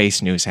amazing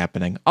space news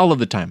happening all of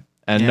the time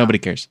and nobody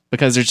cares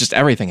because there's just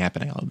everything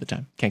happening all of the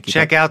time. Can't keep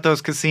Check up. out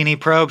those Cassini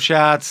probe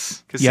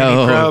shots.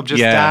 Cassini probe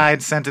just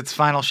died, sent its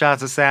final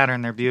shots of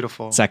Saturn. They're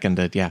beautiful.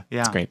 Seconded. Yeah.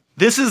 It's great.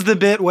 This is the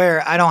bit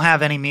where I don't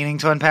have any meaning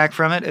to unpack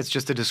from it. It's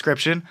just a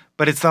description,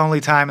 but it's the only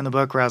time in the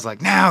book where I was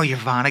like, now you're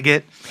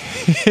Vonnegut.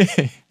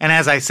 And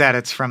as I said,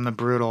 it's from the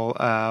brutal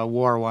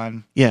war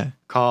one. Yeah.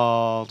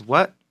 Called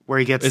what? Where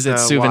he gets Is it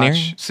Souvenir?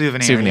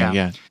 Souvenir,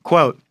 yeah.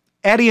 Quote,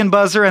 Eddie and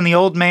Buzzer and the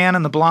old man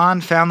and the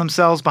blonde found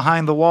themselves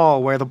behind the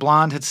wall where the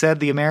blonde had said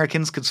the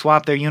Americans could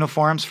swap their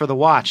uniforms for the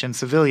watch and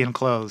civilian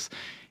clothes.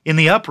 In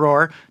the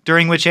uproar,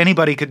 during which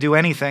anybody could do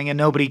anything and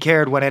nobody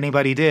cared what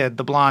anybody did,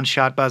 the blonde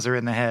shot Buzzer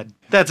in the head.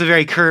 That's a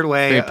very curt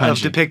way of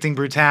depicting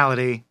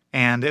brutality,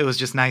 and it was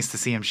just nice to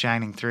see him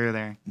shining through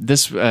there.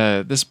 This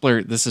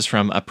blurt, this is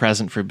from A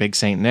Present for Big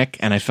St. Nick,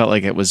 and I felt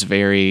like it was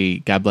very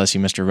God Bless You,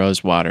 Mr.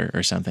 Rosewater,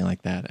 or something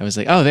like that. I was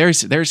like, oh,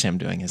 there's him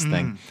doing his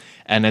thing.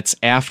 And it's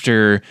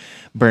after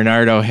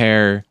Bernard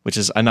O'Hare, which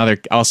is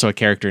also a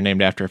character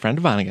named after a friend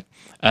of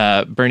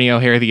Vonnegut. Bernie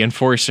O'Hare, the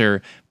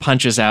enforcer,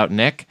 punches out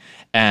Nick,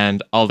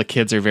 and all the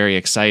kids are very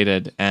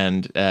excited,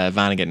 and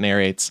Vonnegut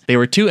narrates, they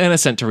were too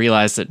innocent to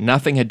realize that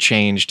nothing had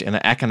changed in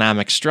the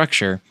economic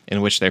structure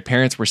in which their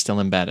parents were still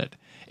embedded.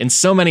 In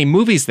so many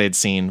movies they'd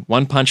seen,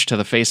 one punch to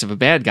the face of a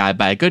bad guy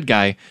by a good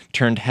guy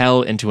turned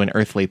hell into an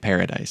earthly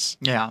paradise.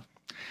 Yeah.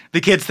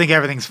 The kids think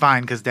everything's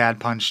fine because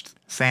Dad punched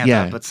Santa,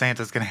 Yeah. but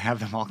Santa's going to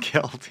have them all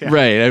killed. Yeah.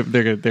 Right,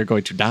 they're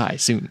going to die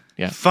soon.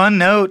 Yeah. Fun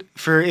note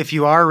for if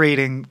you are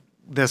reading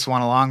this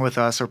one along with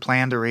us or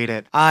plan to read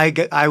it.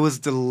 I was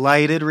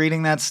delighted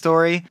reading that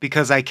story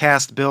because I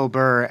cast Bill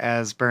Burr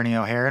as Bernie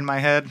O'Hare in my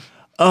head.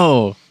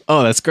 Oh,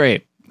 that's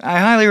great. I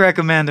highly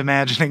recommend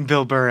imagining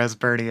Bill Burr as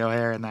Bernie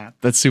O'Hare in that.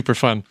 That's super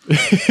fun.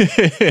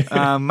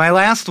 My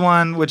last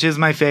one, which is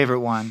my favorite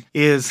one,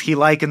 is he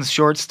likens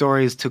short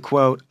stories to,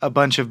 quote, a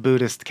bunch of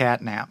Buddhist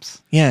cat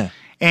naps. Yeah.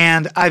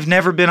 And I've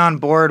never been on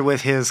board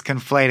with his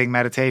conflating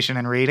meditation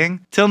and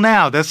reading. Till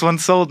now, this one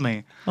sold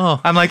me. Oh.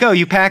 I'm like, oh,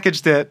 you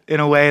packaged it in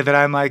a way that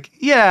I'm like,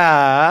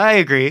 yeah, I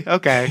agree.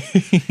 Okay.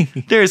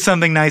 There's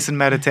something nice and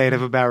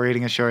meditative about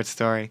reading a short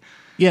story.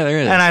 Yeah, there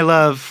is. And I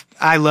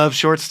love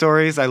short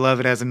stories. I love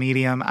it as a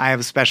medium. I have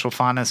a special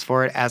fondness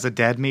for it as a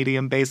dead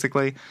medium,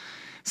 basically.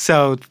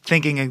 So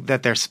thinking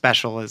that they're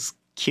special is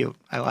cute.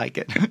 I like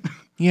it.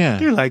 Yeah.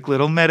 They're like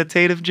little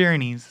meditative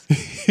journeys.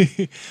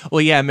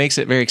 Well, yeah, it makes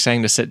it very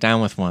exciting to sit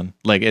down with one.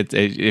 Like,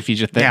 if you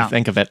just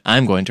think of it,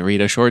 I'm going to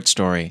read a short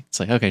story. It's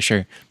like, okay,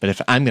 sure. But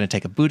if I'm going to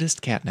take a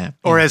Buddhist cat nap.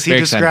 Or yeah, as he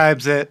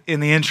describes it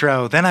in the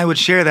intro, then I would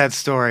share that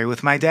story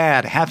with my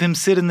dad, have him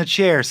sit in the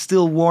chair,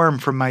 still warm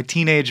from my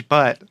teenage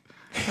butt.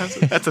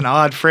 That's an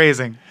odd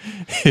phrasing.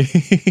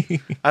 I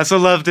also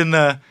loved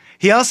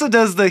he does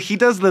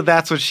the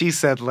that's what she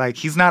said, like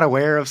he's not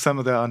aware of some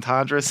of the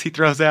entendres he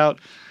throws out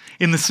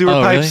in the sewer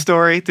pipe really?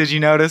 story. Did you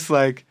notice?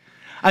 Like,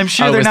 I'm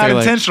sure they're not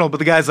intentional, but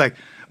the guy's like,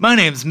 my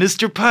name's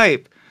Mr.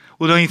 Pipe.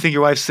 Well, don't you think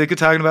your wife's sick of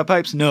talking about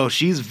pipes? No,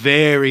 she's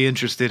very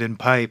interested in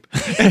pipe.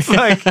 It's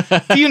like,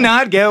 do you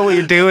not get what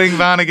you're doing,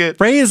 Vonnegut?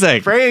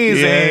 Phrasing.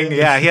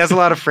 Yeah, he has a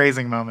lot of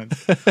phrasing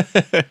moments.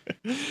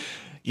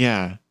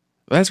 Yeah.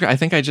 Well, that's great. I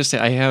think I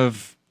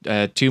have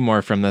two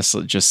more from this,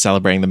 just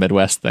celebrating the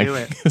Midwest thing. Do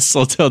it.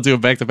 So I'll do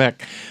it back to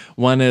back.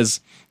 One is,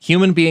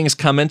 human beings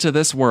come into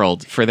this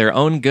world for their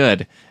own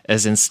good,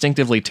 as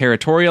instinctively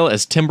territorial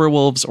as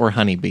timberwolves or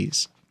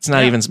honeybees. It's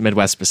not even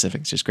Midwest specific.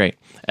 It's just great.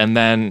 And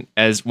then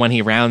when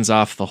he rounds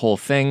off the whole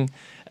thing,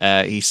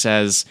 he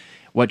says,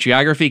 what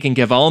geography can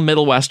give all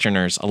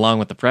Middle-Westerners, along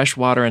with the fresh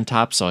water and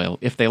topsoil,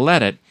 if they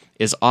let it,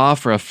 is awe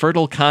for a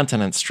fertile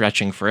continent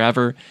stretching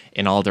forever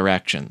in all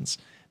directions.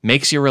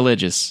 Makes you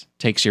religious,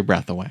 takes your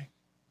breath away.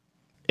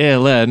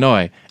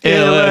 Illinois.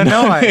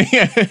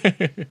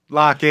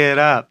 Lock it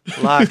up.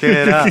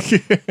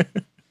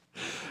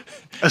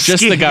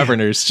 Just the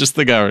governors.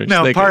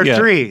 No, part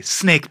 3.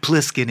 Snake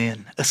Plissken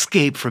in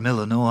Escape from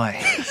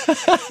Illinois.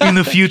 In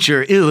the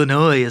future,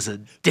 Illinois is a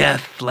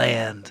death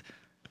land.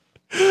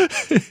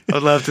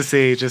 I'd love to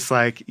see just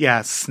like,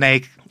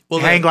 Snake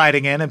hang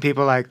gliding in and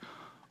people like,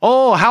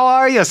 oh, how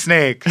are you,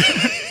 Snake?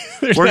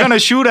 We're going to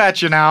shoot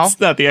at you now. It's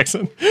not the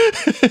accent.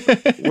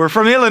 We're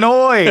from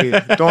Illinois,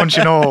 don't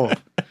you know?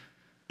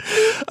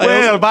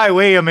 Well, by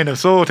way of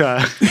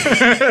Minnesota.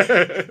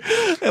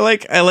 I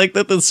like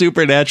that the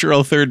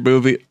supernatural third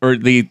movie, or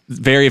the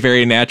very,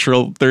 very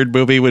natural third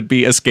movie, would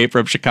be Escape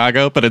from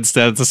Chicago, but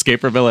instead it's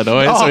Escape from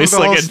Illinois. So he's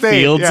like in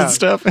fields and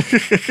stuff.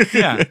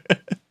 Yeah.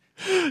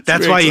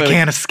 That's why you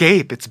can't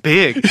escape. It's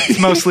big. It's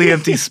mostly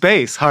empty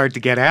space. Hard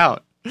to get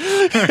out.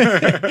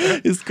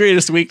 His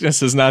greatest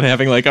weakness is not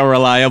having like a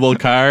reliable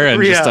car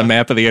and just a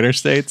map of the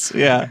interstates.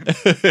 Yeah.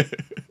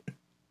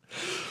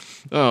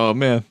 Oh,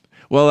 man.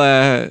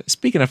 Well,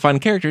 speaking of fun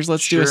characters,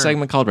 let's do a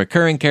segment called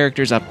Recurring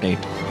Characters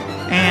Update.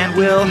 And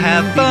we'll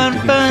have fun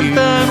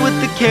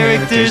with the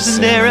characters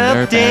and their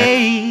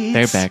updates.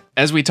 They're back.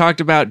 As we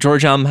talked about,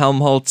 George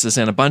Helmholtz is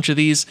in a bunch of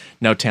these.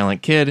 No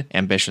Talent Kid,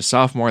 Ambitious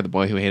Sophomore, The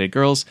Boy Who Hated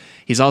Girls.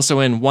 He's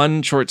also in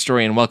one short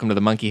story in Welcome to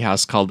the Monkey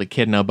House called The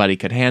Kid Nobody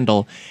Could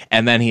Handle.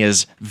 And then he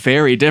is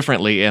very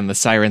differently in The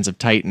Sirens of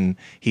Titan.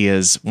 He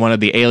is one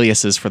of the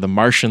aliases for the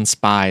Martian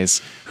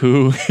spies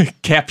who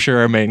capture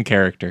our main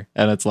character.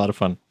 And it's a lot of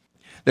fun.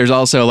 There's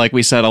also, like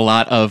we said, a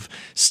lot of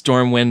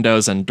storm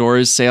windows and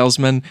doors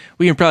salesmen.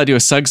 We can probably do a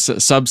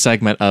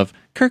sub-segment of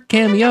Kirk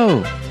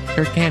Cameo.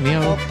 Kirk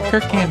Cameo.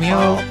 Kirk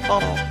Cameo.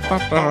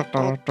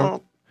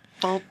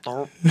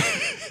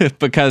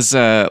 Because,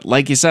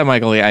 like you said,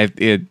 Michael,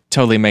 it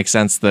totally makes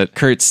sense that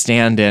Kurt's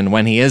stand-in,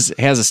 when he has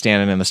a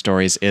stand-in in the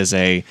stories, is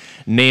a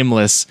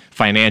nameless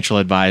financial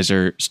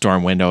advisor,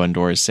 storm window and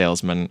doors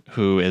salesman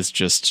who is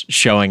just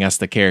showing us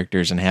the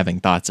characters and having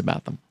thoughts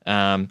about them.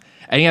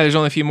 And yeah, there's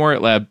only a few more.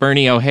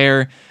 Bernie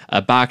O'Hare,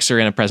 a boxer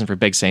and a present for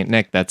Big St.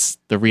 Nick. That's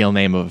the real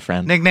name of a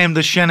friend. Nicknamed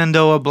the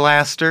Shenandoah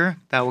Blaster.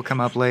 That will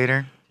come up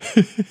later.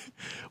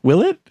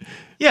 Will it?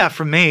 Yeah,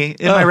 from me.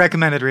 In my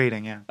recommended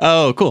reading, yeah.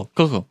 Oh, cool.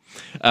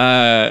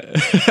 I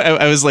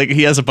was like,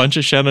 he has a bunch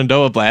of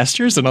Shenandoah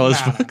Blasters in all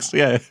his books?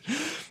 Yeah.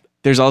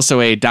 There's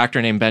also a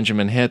doctor named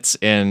Benjamin Hitz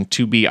in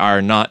To Be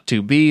or Not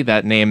To Be.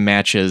 That name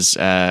matches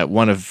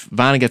one of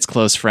Vonnegut's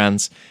close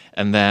friends.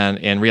 and then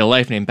in real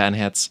life named Ben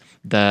Hitz.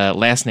 The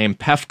last name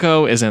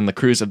Pefko is in the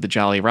Cruise of the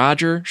Jolly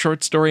Roger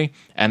short story,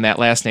 and that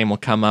last name will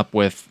come up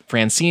with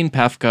Francine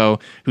Pefko,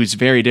 who's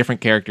very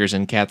different characters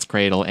in Cat's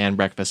Cradle and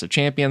Breakfast of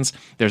Champions.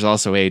 There's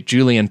also a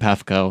Julian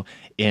Pefko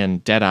in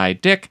Deadeye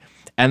Dick.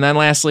 And then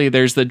lastly,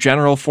 there's the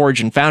General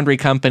Forge and Foundry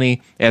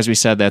Company. As we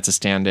said, that's a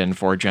stand-in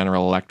for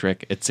General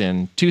Electric. It's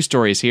in 2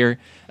 stories here,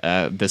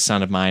 This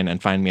Son of Mine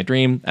and Find Me a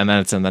Dream, and then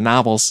it's in the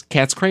novels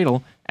Cat's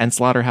Cradle and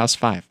Slaughterhouse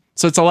 5.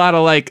 So it's a lot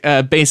of like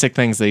basic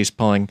things that he's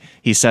pulling.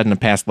 He said in a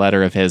past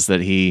letter of his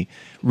that he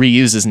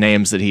reuses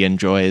names that he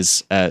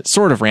enjoys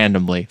sort of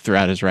randomly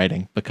throughout his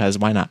writing, because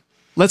why not?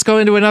 Let's go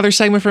into another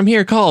segment from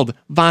here called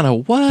Vanna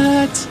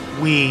What?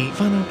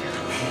 Vanna.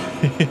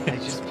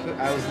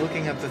 I was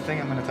looking up the thing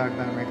I'm going to talk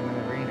about in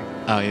recommended reading.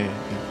 Oh, yeah.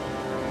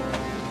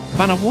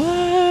 Vanna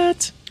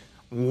What?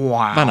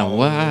 Wow. Vanna What?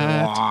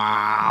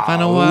 Wow.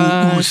 Vanna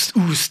What?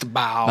 Oost,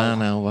 bow.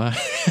 Vanna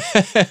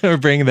What? We're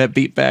bringing that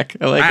beat back.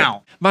 I like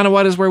Wow. it. Vanna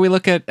What is where we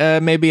look at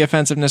maybe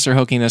offensiveness or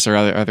hokiness or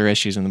other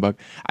issues in the book.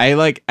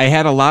 I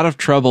had a lot of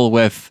trouble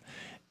with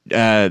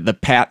the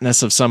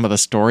patness of some of the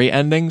story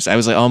endings. I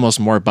was like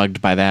almost more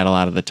bugged by that a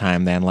lot of the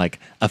time than like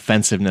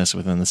offensiveness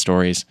within the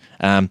stories.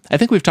 I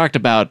think we've talked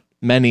about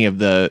many of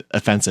the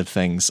offensive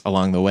things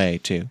along the way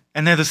too.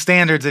 And they're the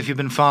standards if you've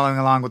been following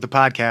along with the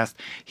podcast.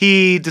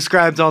 He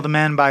describes all the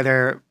men by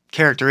their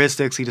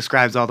characteristics. He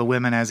describes all the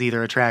women as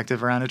either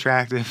attractive or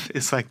unattractive.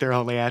 It's like their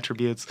only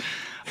attributes.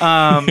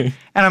 And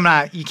we're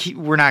not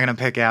going to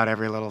pick out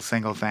every little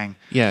single thing.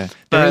 Yeah.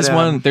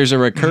 There's a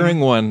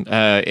recurring one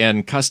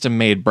in Custom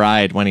Made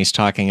Bride when he's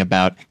talking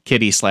about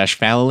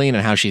Kitty/Falaline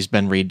and how she's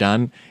been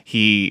redone.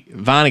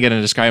 Vonnegut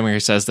in describing her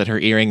says that her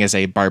earring is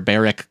a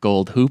barbaric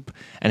gold hoop,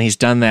 and he's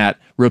done that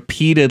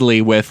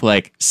repeatedly with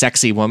like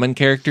sexy woman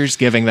characters,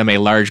 giving them a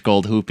large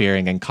gold hoop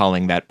earring and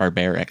calling that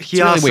barbaric.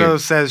 He also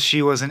says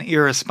she was an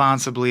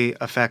irresponsibly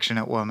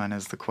affectionate woman,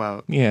 is the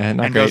quote. Yeah,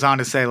 not and great. goes on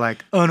to say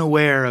like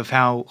unaware of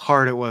how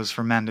hard it was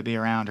for men to be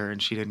around her,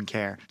 and she didn't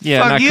care.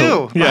 Yeah, fuck not you.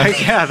 cool. Yeah.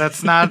 Like, yeah,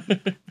 that's not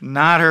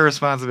her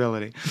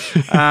responsibility.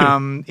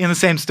 In the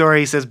same story,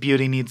 he says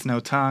beauty needs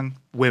no tongue.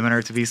 Women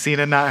are to be seen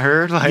and not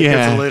heard. Like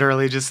it's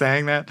literally just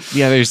saying that.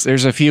 Yeah,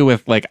 there's a few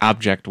with like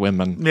object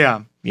women.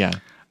 Yeah. Yeah.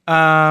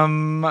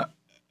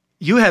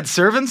 You had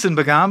servants in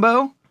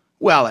Bagombo?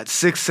 Well, at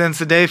 6 cents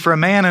a day for a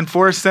man and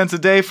 4 cents a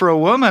day for a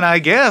woman, I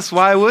guess.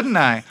 Why wouldn't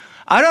I?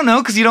 I don't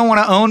know, because you don't want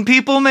to own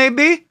people,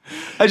 maybe?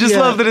 I just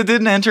love that it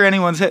didn't enter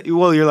anyone's head.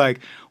 Well, you're like,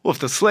 well, if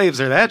the slaves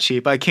are that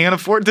cheap, I can't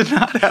afford to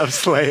not have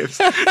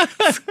slaves.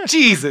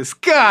 Jesus,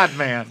 God,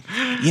 man.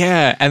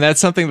 Yeah, and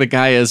that's something the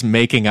guy is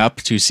making up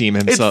to seem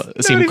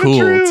cool,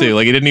 true. too.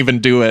 Like, he didn't even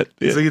do it.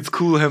 It's like, it's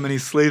cool how many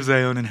slaves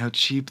I own and how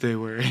cheap they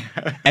were.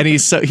 And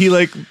he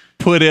like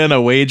put in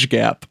a wage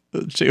gap,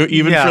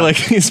 even for like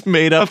these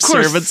made up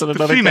servants in another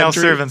country. Female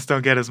servants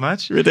don't get as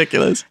much.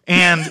 Ridiculous.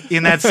 And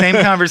in that same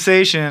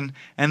conversation,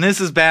 and this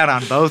is bad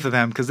on both of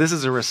them because this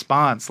is a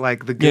response.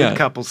 Like the good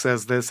couple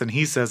says this and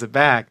he says it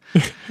back.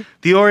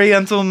 The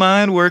Oriental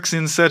mind works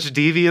in such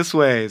devious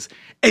ways.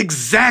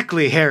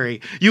 Exactly,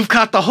 Harry. You've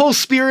caught the whole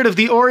spirit of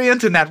the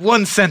Orient in that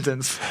one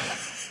sentence.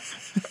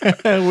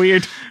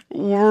 Weird.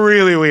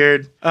 Really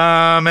weird.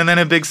 And then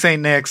at Big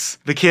St. Nick's,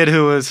 the kid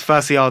who was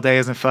fussy all day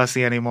isn't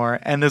fussy anymore.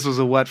 And this was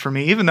a what for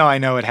me, even though I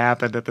know it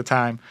happened at the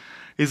time.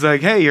 He's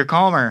like, hey, you're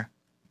calmer.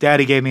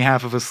 Daddy gave me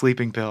half of a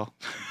sleeping pill.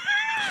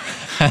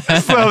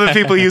 So that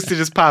people used to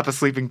just pop a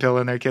sleeping pill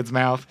in their kid's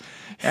mouth.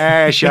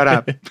 Hey, shut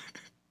up.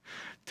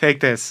 Take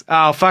this.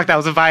 Oh, fuck, that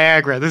was a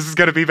Viagra. This is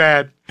going to be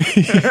bad.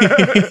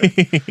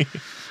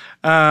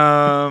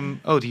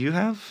 Do you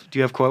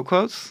have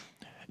quotes?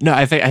 No,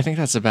 I think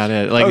that's about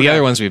it. Like the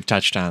other ones we've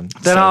touched on,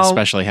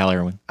 especially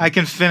Halloran. I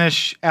can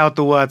finish out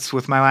the what's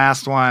with my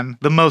last one,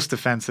 the most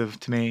offensive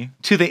to me,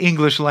 to the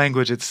English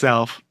language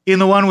itself. In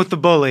the one with the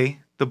bully,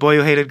 the boy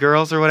who hated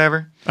girls or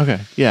whatever. Okay,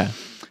 yeah.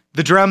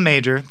 The drum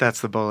major,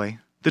 that's the bully.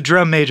 The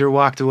drum major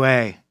walked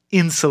away,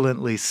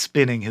 insolently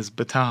spinning his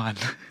baton.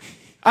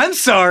 I'm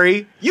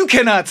sorry, you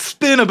cannot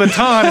spin a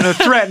baton in a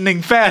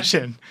threatening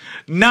fashion.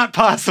 Not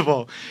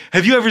possible.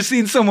 Have you ever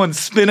seen someone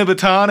spin a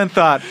baton and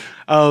thought,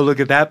 oh, look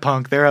at that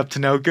punk, they're up to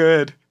no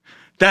good?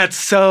 That's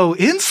so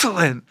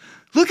insolent.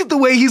 Look at the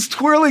way he's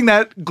twirling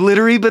that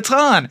glittery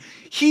baton.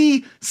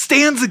 He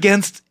stands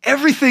against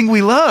everything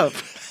we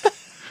love.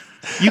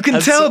 You can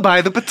tell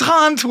by the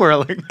baton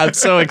twirling. I'm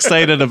so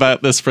excited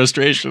about this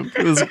frustration.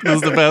 This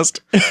is the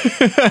best.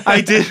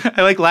 I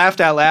like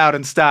laughed out loud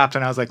and stopped,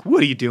 and I was like,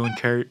 what are you doing,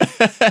 Kurt?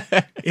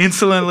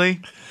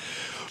 Insolently?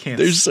 Can't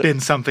spin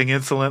something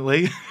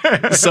insolently.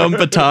 Some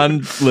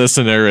baton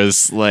listener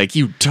is like,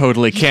 you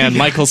totally can.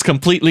 Michael's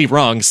completely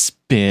wrong.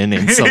 Spin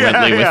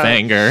insolently with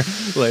anger.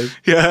 Like,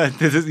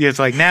 it's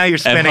like, now you're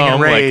spinning in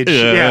rage.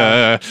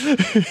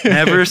 Like,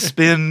 never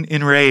spin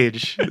in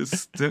rage.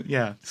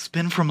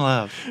 Spin from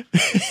love.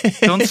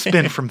 Don't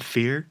spin from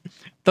fear.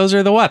 those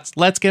are the whats.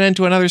 Let's get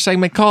into another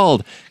segment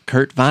called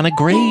Kurt Vonnegut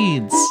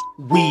Grades.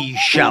 We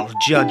shall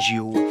judge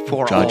you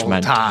for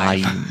Judgment all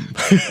time.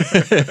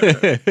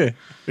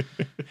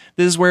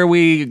 This is where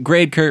we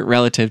grade Kurt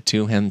relative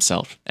to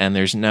himself, and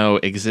there's no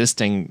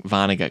existing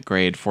Vonnegut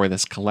grade for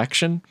this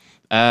collection.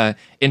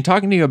 In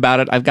talking to you about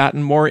it, I've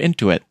gotten more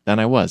into it than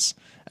I was.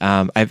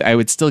 I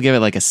would still give it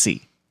like a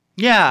C.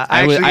 Yeah,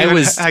 I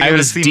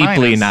was C-.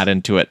 deeply not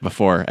into it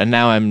before, and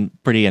now I'm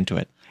pretty into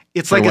it.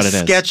 It's for like a what it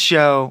is. sketch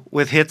show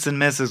with hits and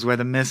misses where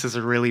the misses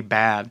are really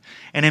bad.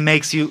 And it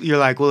makes you're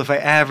like, well, if I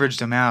averaged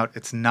them out,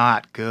 it's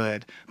not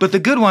good. But the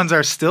good ones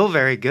are still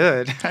very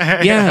good.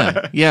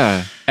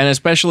 Yeah. And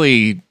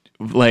especially,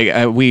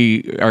 like,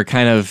 we are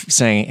kind of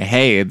saying,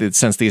 hey,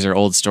 since these are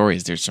old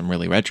stories, there's some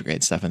really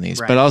retrograde stuff in these.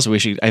 Right. But also,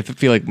 I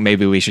feel like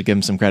maybe we should give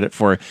him some credit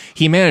for,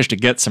 he managed to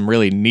get some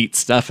really neat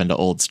stuff into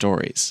old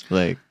stories.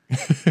 Like,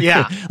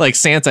 Yeah. like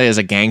Santa is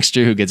a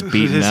gangster who gets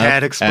beaten His up,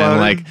 head exploded. and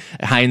like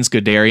Heinz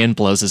Guderian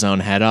blows his own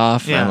head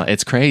off. Yeah. And like,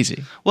 it's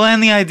crazy. Well,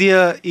 and the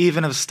idea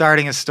even of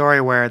starting a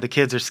story where the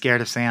kids are scared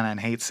of Santa and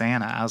hate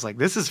Santa, I was like,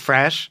 this is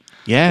fresh.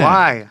 Yeah.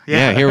 Why?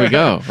 Yeah. Here we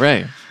go.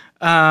 Right.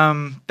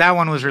 That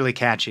one was really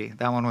catchy.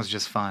 That one was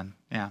just fun.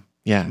 Yeah.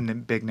 Yeah.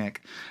 Big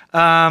Nick.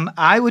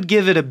 I would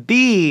give it a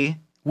B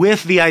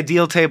with the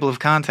ideal table of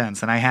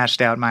contents, and I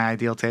hashed out my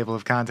ideal table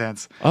of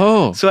contents.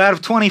 Oh. So out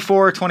of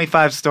 24,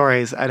 25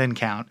 stories, I didn't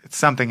count. It's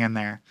something in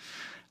there.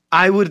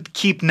 I would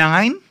keep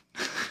 9.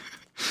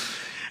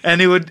 And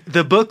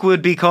the book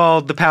would be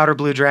called The Powder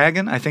Blue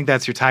Dragon. I think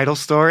that's your title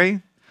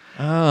story.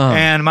 Oh.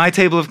 And my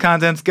table of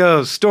contents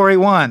goes: story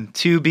 1,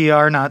 to be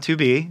or not to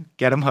be,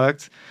 get 'em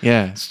hooked.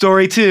 Yeah.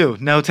 Story 2,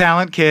 no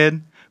talent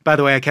kid. By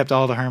the way, I kept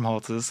all the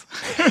Hermholtzes.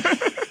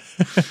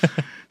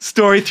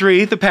 Story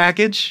 3, the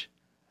package.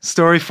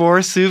 Story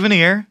 4,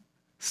 souvenir.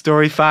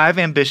 Story 5,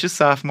 ambitious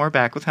sophomore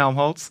back with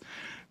Helmholtz.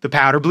 The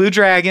Powder Blue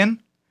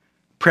Dragon.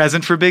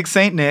 Present for Big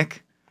Saint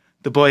Nick.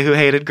 The Boy Who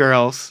Hated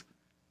Girls.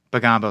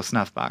 Bagombo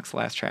Snuffbox,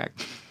 last track.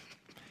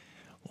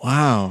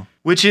 Wow.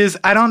 Which is,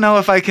 I don't know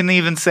if I can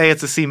even say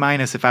it's a C-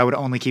 if I would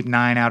only keep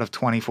 9 out of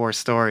 24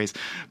 stories.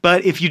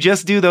 But if you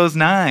just do those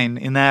 9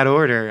 in that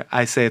order,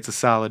 I say it's a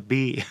solid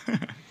B.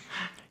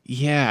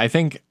 Yeah, I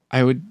think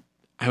I would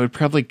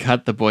probably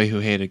cut The Boy Who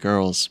Hated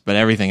Girls, but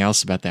everything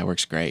else about that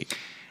works great.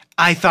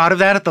 I thought of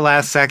that at the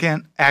last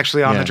second,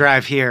 actually on the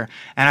drive here,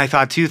 and I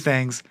thought 2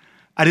 things.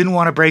 I didn't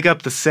want to break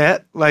up the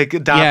set, like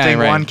adopting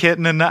right. one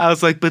kitten, and I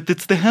was like, but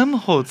it's the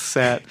Helmholtz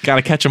set.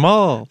 Gotta catch them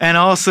all. And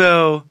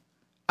also,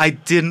 I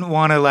didn't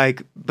want to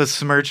like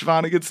besmirch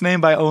Vonnegut's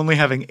name by only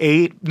having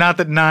 8. Not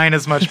that 9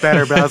 is much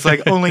better, but I was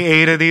like, only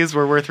 8 of these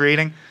were worth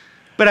reading.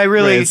 But I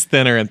really, Right, it's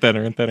thinner and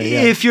thinner and thinner.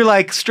 Yeah. if you're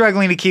like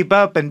struggling to keep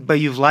up, but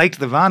you've liked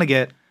the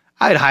Vonnegut,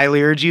 I'd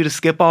highly urge you to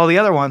skip all the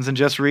other ones and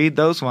just read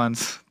those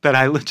ones that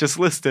I just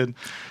listed.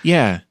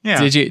 Yeah.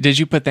 Yeah. Did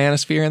you put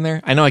Thanosphere in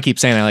there? I know I keep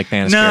saying I like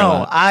Thanosphere a No,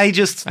 lot.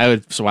 I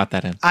would swat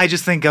that in.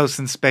 just think Ghosts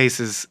in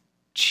Space is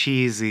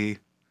cheesy.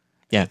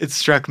 Yeah. It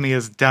struck me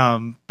as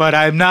dumb, but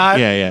I'm not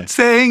Yeah.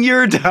 saying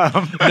you're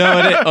dumb. No,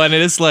 and it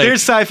is like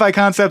There's sci-fi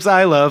concepts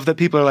I love that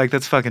people are like,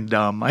 that's fucking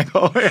dumb,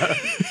 Michael. Yeah.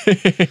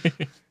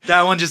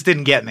 That one just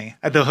didn't get me.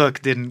 The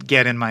hook didn't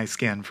get in my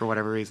skin for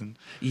whatever reason.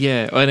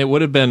 yeah, and it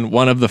would have been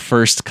one of the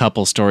first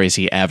couple stories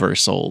he ever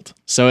sold.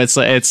 So it's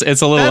a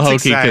little That's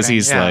hokey because exciting,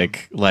 he's yeah.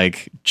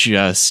 like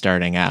just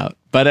starting out.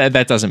 But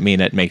that doesn't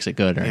mean it makes it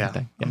good or Yeah.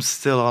 anything. Yeah. I'm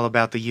still all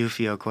about the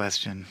Eufio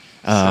question.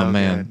 Oh So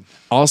man. good.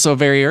 Also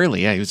very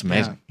early. Yeah, he was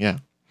amazing. Yeah.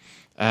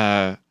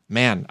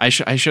 Man, I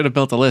should have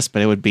built a list,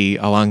 but it would be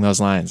along those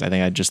lines. I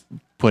think I'd just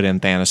put in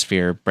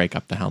Thanosphere, break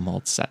up the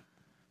Helmholtz set.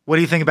 What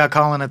do you think about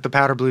calling it the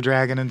Powder Blue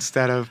Dragon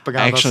instead of Bagombo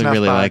I actually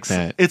really Snuffbox? like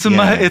that. It's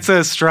Yeah. it's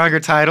a stronger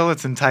title.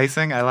 It's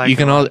enticing. I like You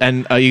it.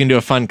 can you can do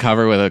a fun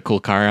cover with a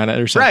cool car on it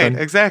or something.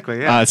 Right, exactly.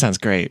 Yeah. That sounds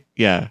great.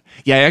 Yeah.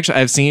 Yeah,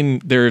 I've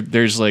seen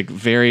there's like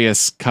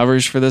various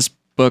covers for this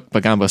book,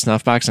 Bagombo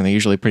Snuffbox, and they're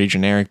usually pretty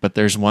generic, but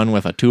there's one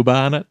with a tuba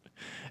on it.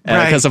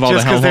 right. Because of all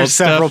Just the 'cause Helmholtz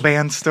there's several stuff.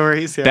 band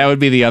stories. Yeah. That would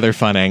be the other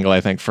fun angle,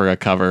 I think, for a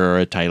cover or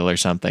a title or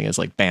something, is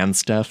like band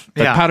stuff.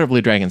 But Yeah. Powder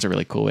Blue Dragon's a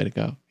really cool way to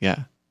go. Yeah.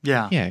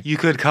 Yeah. Yeah. You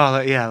could call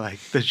it, like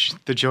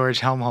the George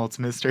Helmholtz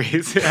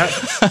mysteries. Yeah.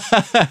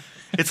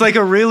 It's like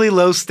a really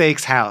low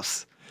stakes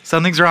house.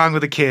 Something's wrong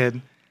with a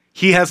kid.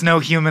 He has no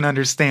human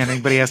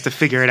understanding, but he has to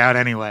figure it out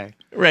anyway.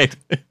 Right.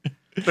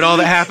 But all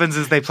that happens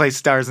is they play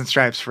Stars and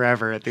Stripes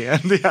forever at the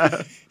end.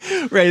 Yeah.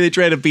 Right. They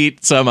try to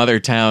beat some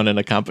other town in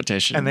a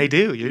competition. And they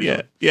do.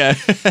 Usually. Yeah.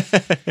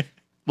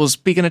 Well,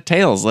 speaking of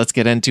tales, let's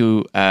get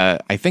into,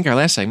 I think, our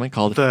last segment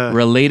called The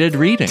Related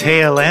Reading.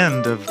 Tail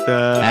end of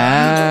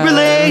the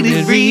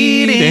Related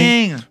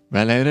reading.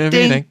 Related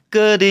reading.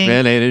 Ding-a-ding.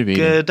 Related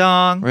reading.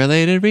 Ga-dong.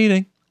 Related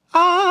reading.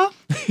 Ah.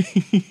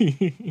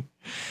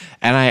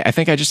 And I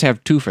think I just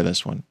have 2 for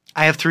this one.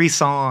 I have 3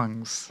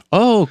 songs.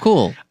 Oh,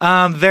 cool.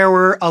 There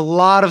were a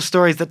lot of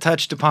stories that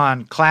touched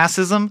upon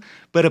classism,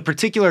 but a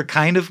particular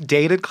kind of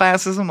dated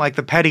classism, like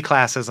the petty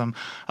classism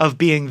of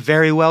being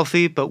very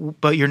wealthy,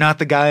 but you're not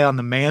the guy on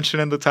the mansion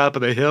at the top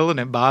of the hill and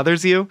it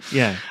bothers you.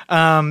 Yeah.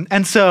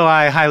 And so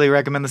I highly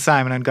recommend the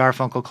Simon and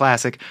Garfunkel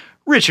classic,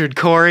 Richard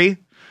Cory.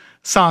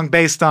 Song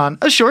based on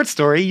a short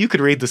story. You could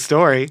read the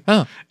story.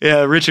 Oh.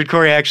 Yeah, Richard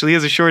Cory actually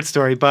is a short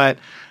story, but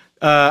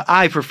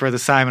I prefer the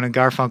Simon and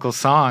Garfunkel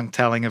song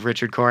telling of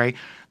Richard Cory.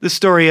 The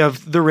story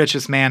of the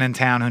richest man in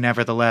town who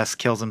nevertheless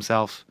kills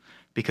himself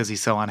because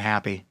he's so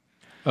unhappy.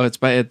 Oh, it's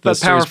by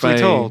But powerfully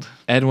told.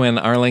 Edwin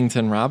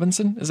Arlington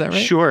Robinson. Is that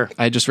right? Sure.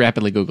 I just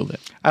rapidly Googled it.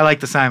 I like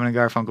the Simon and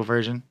Garfunkel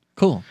version.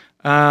 Cool.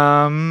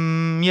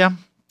 Yeah,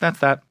 that's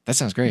that. That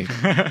sounds great.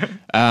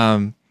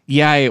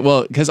 Yeah,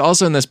 well, because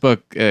also in this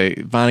book,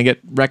 Vonnegut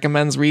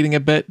recommends reading a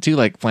bit too,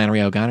 like Flannery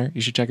O'Connor.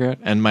 You should check her out.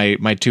 And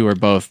my two are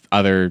both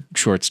other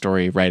short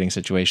story writing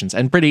situations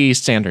and pretty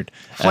standard.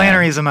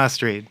 Flannery's a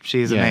must read.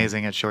 She's yeah.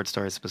 amazing at short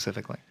stories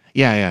specifically.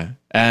 Yeah.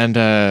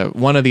 And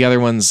one of the other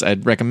ones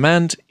I'd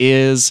recommend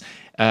is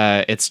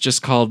it's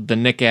just called The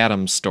Nick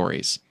Adams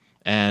Stories.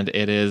 And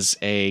it is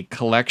a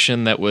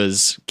collection that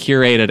was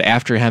curated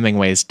after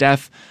Hemingway's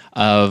death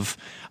of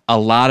a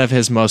lot of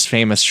his most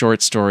famous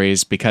short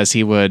stories, because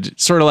he would,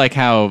 sort of like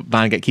how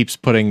Vonnegut keeps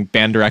putting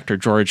band director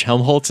George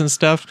Helmholtz and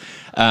stuff,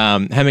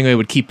 Hemingway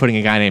would keep putting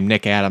a guy named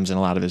Nick Adams in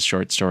a lot of his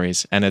short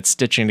stories, and it's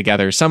stitching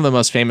together some of the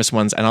most famous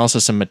ones and also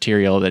some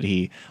material that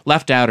he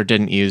left out or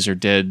didn't use or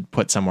did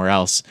put somewhere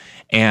else,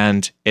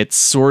 and it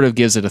sort of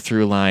gives it a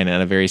through line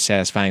in a very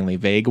satisfyingly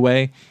vague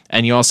way,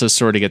 and you also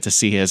sort of get to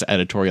see his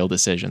editorial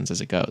decisions as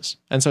it goes,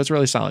 and so it's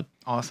really solid.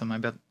 Awesome, I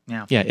bet.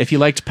 Yeah, if you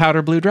liked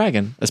Powder Blue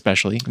Dragon,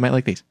 especially, you might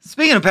like these.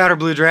 Speaking of Powder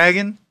Blue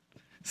Dragon,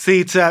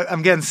 see,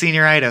 I'm getting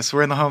senioritis.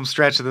 We're in the home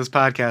stretch of this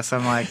podcast.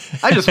 I'm like,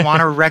 I just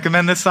want to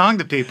recommend this song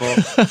to people.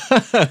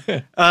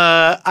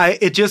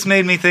 It just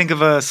made me think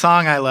of a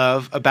song I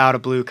love about a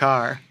blue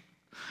car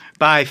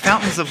by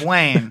Fountains of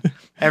Wayne.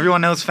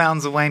 Everyone knows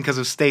Fountains of Wayne because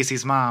of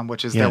Stacy's Mom,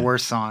 which is their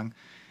worst song.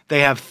 They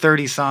have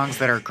 30 songs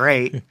that are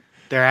great.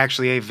 They're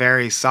actually a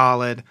very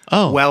solid,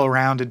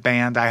 well-rounded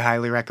band I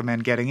highly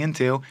recommend getting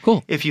into.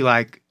 Cool. If you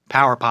like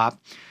power pop.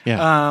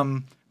 Yeah.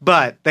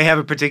 But they have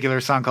a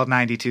particular song called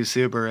 92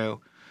 Subaru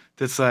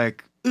that's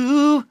like,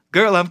 ooh,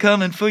 girl, I'm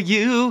coming for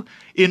you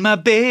in my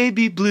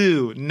baby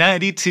blue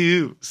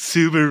 92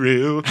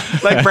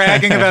 Subaru. Like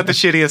bragging about the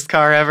shittiest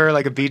car ever,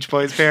 like a Beach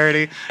Boys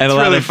parody. And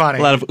it's really funny.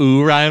 A lot of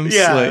ooh rhymes.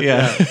 Yeah. Like,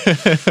 yeah.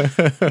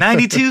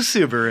 92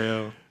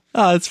 Subaru.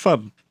 Oh, it's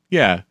fun.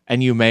 Yeah.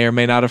 And you may or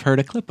may not have heard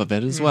a clip of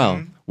it as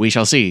well. We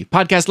shall see.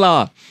 Podcast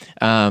Law.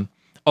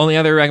 Only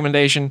other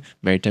recommendation,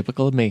 very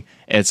typical of me,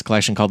 it's a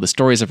collection called The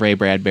Stories of Ray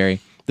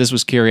Bradbury. This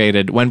was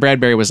curated when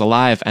Bradbury was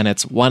alive, and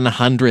it's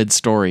 100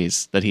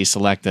 stories that he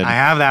selected. I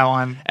have that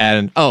one.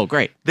 And, oh,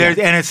 great.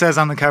 And it says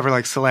on the cover,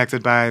 like,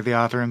 selected by the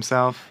author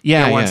himself.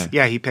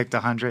 Yeah. He picked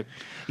 100.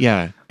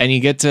 Yeah. And you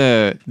get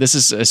to, this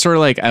is sort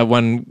of like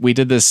when we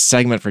did this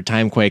segment for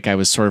Timequake, I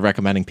was sort of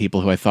recommending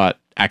people who I thought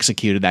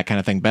executed that kind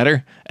of thing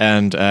better.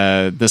 And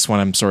this one,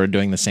 I'm sort of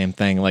doing the same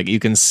thing. Like, you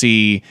can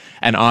see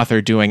an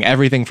author doing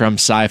everything from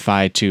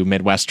sci-fi to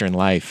Midwestern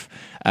life,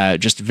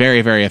 just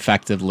very, very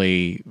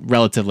effectively,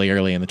 relatively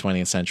early in the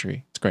 20th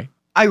century. It's great.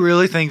 I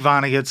really think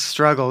Vonnegut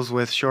struggles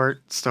with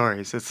short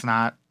stories. It's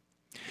not.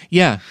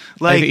 Yeah.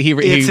 Like,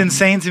 it's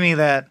insane to me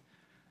that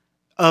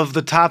of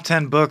the top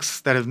 10 books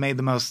that have made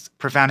the most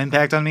profound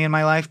impact on me in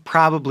my life,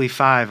 probably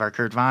 5 are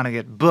Kurt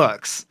Vonnegut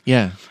books.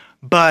 Yeah.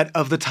 But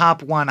of the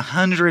top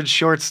 100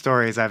 short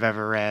stories I've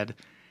ever read,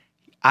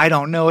 I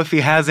don't know if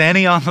he has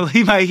any on the list.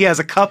 He has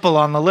a couple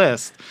on the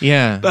list.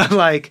 Yeah. But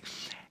like,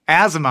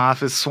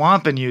 Asimov is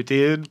swamping you,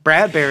 dude.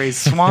 Bradbury's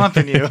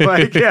swamping you.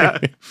 Like, yeah.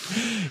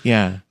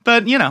 Yeah.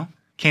 But,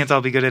 can't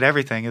all be good at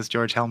everything, as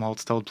George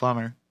Helmholtz told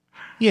Plummer.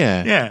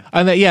 Yeah. Yeah.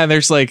 And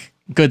there's like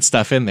good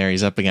stuff in there.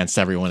 He's up against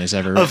everyone who's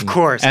ever written. Of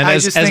course. And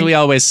as we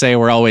always say,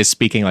 we're always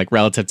speaking like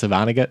relative to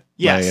Vonnegut.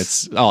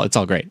 Yes. Like, it's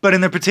all great. But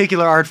in the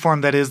particular art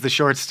form that is the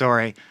short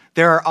story,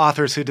 there are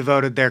authors who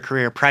devoted their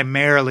career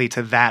primarily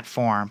to that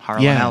form.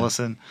 Harlan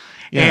Ellison.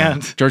 Yeah.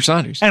 And George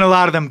Saunders. And a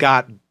lot of them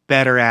got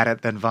better at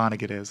it than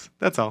Vonnegut is.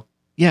 That's all.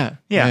 Yeah.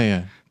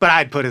 But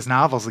I'd put his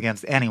novels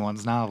against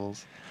anyone's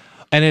novels.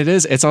 And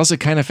it's also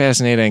kind of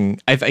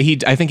fascinating. I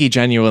think he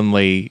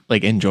genuinely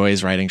like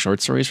enjoys writing short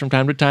stories from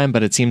time to time,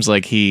 but it seems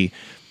like he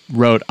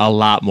wrote a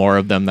lot more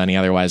of them than he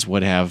otherwise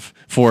would have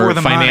for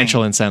the financial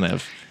money.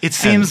 Incentive. It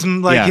seems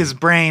like his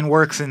brain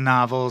works in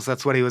novels.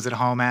 That's what he was at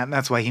home at, and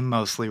that's why he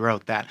mostly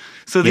wrote that.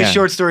 So these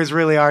short stories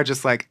really are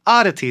just like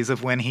oddities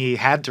of when he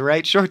had to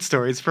write short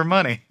stories for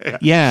money.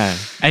 Yeah.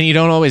 And you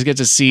don't always get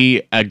to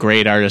see a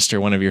great artist or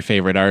one of your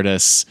favorite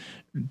artists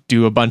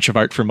do a bunch of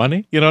art for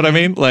money. You know what I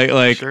mean?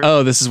 Like, sure.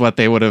 Oh, this is what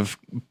they would have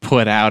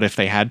put out if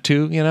they had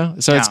to,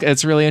 So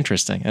it's really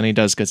interesting, and he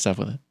does good stuff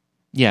with it.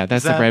 Yeah,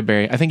 that's the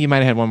Bradbury. I think you might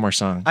have had one more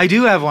song. I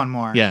do have one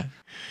more. Yeah.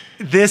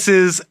 This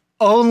is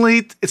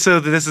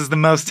the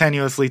most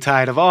tenuously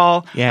tied of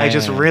all. Yeah, I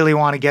just really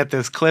want to get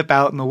this clip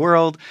out in the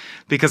world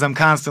because I'm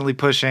constantly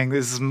pushing.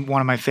 This is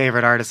one of my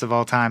favorite artists of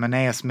all time,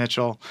 Anais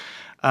Mitchell.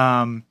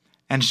 And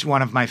And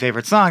one of my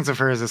favorite songs of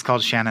hers is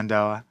called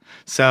Shenandoah.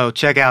 So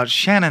check out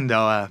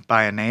Shenandoah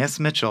by Anais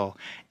Mitchell,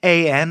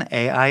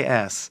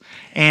 Anais.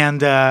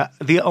 And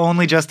the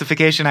only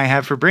justification I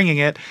have for bringing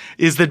it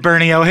is that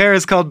Bernie O'Hare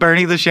is called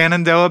Bernie the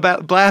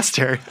Shenandoah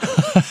Blaster.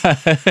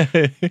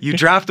 You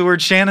drop the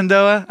word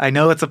Shenandoah. I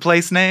know it's a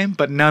place name,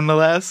 but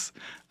nonetheless,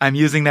 I'm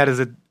using that as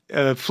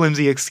a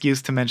flimsy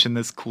excuse to mention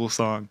this cool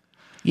song.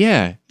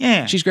 Yeah.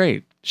 Yeah. She's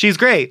great. She's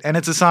great. And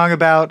it's a song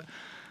about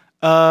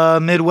a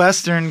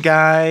Midwestern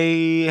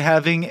guy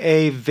having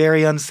a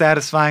very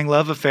unsatisfying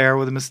love affair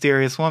with a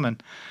mysterious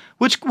woman,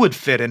 which would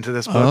fit into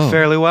this book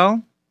fairly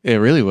well. It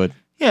really would.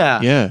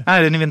 Yeah. Yeah. I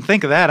didn't even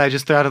think of that. I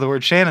just thought of the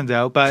word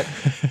Shenandoah, but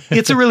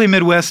it's a really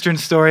Midwestern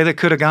story that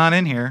could have gone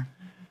in here.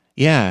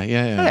 Yeah.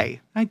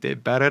 Hey, I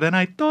did better than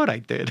I thought I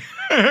did.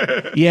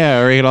 Yeah,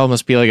 or it could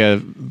almost be like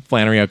a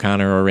Flannery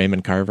O'Connor or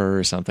Raymond Carver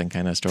or something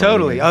kind of story.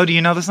 Totally. Oh, do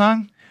you know the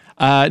song?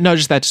 No,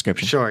 just that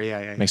description. Sure,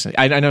 yeah. Makes sense.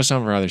 I know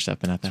some of her other stuff,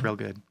 but not that. It's real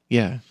good.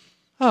 Yeah.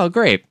 Oh,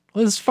 great.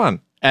 Well, this is fun.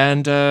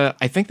 And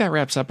I think that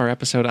wraps up our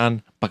episode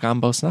on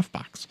Bagombo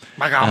Snuffbox.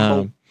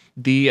 Bagombo.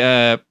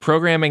 The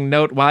programming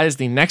note-wise,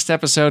 the next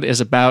episode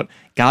is about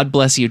God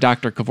Bless You,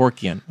 Dr.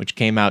 Kevorkian, which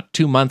came out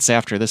 2 months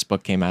after this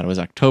book came out. It was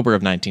October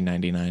of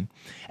 1999.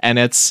 And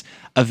it's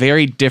a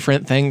very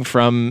different thing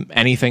from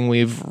anything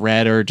we've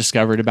read or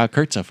discovered about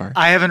Kurt so far.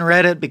 I haven't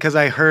read it because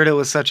I heard it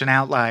was such an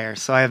outlier,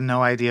 so I have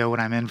no idea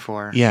what I'm in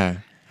for. Yeah.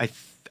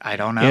 I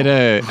don't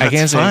know.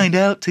 Let's find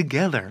out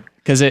together.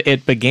 Because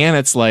it began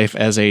its life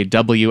as a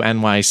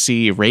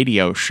WNYC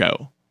radio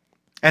show.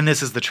 And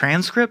this is the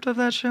transcript of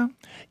that show?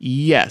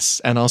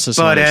 Yes, and also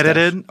some but other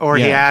edited, stuff. or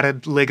he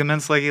added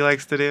ligaments like he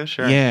likes to do.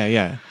 Sure.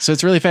 Yeah. So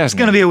it's really fascinating. It's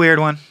going to be a weird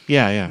one.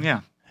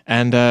 Yeah.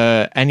 And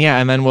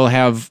then we'll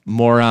have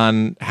more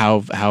on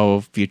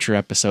how future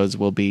episodes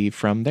will be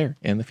from there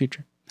in the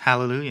future.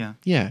 Hallelujah.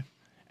 Yeah.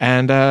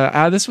 And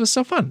this was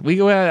so fun.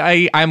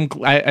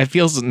 I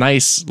feels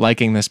nice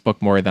liking this book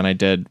more than I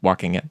did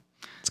walking in.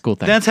 It's a cool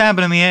thing. That's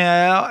happened to me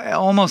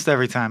almost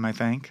every time, I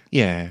think.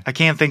 Yeah. I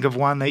can't think of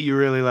one that you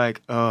really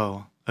like,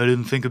 oh, I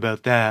didn't think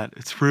about that.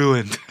 It's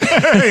ruined.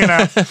 You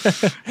know?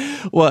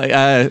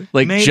 Well,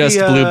 maybe, just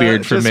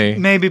Bluebeard for me.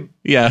 Maybe.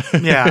 Yeah.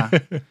 Yeah.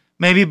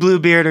 Maybe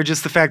Bluebeard, or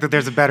just the fact that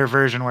there's a better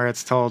version where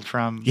it's told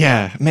from.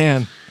 Yeah,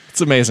 man.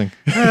 It's amazing.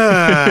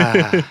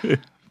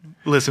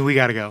 Listen, we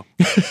got to go.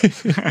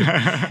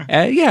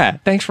 Yeah.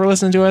 Thanks for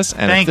listening to us.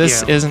 And Thank if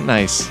this you. isn't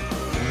nice,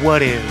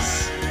 what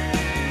is?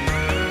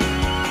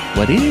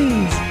 What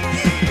is?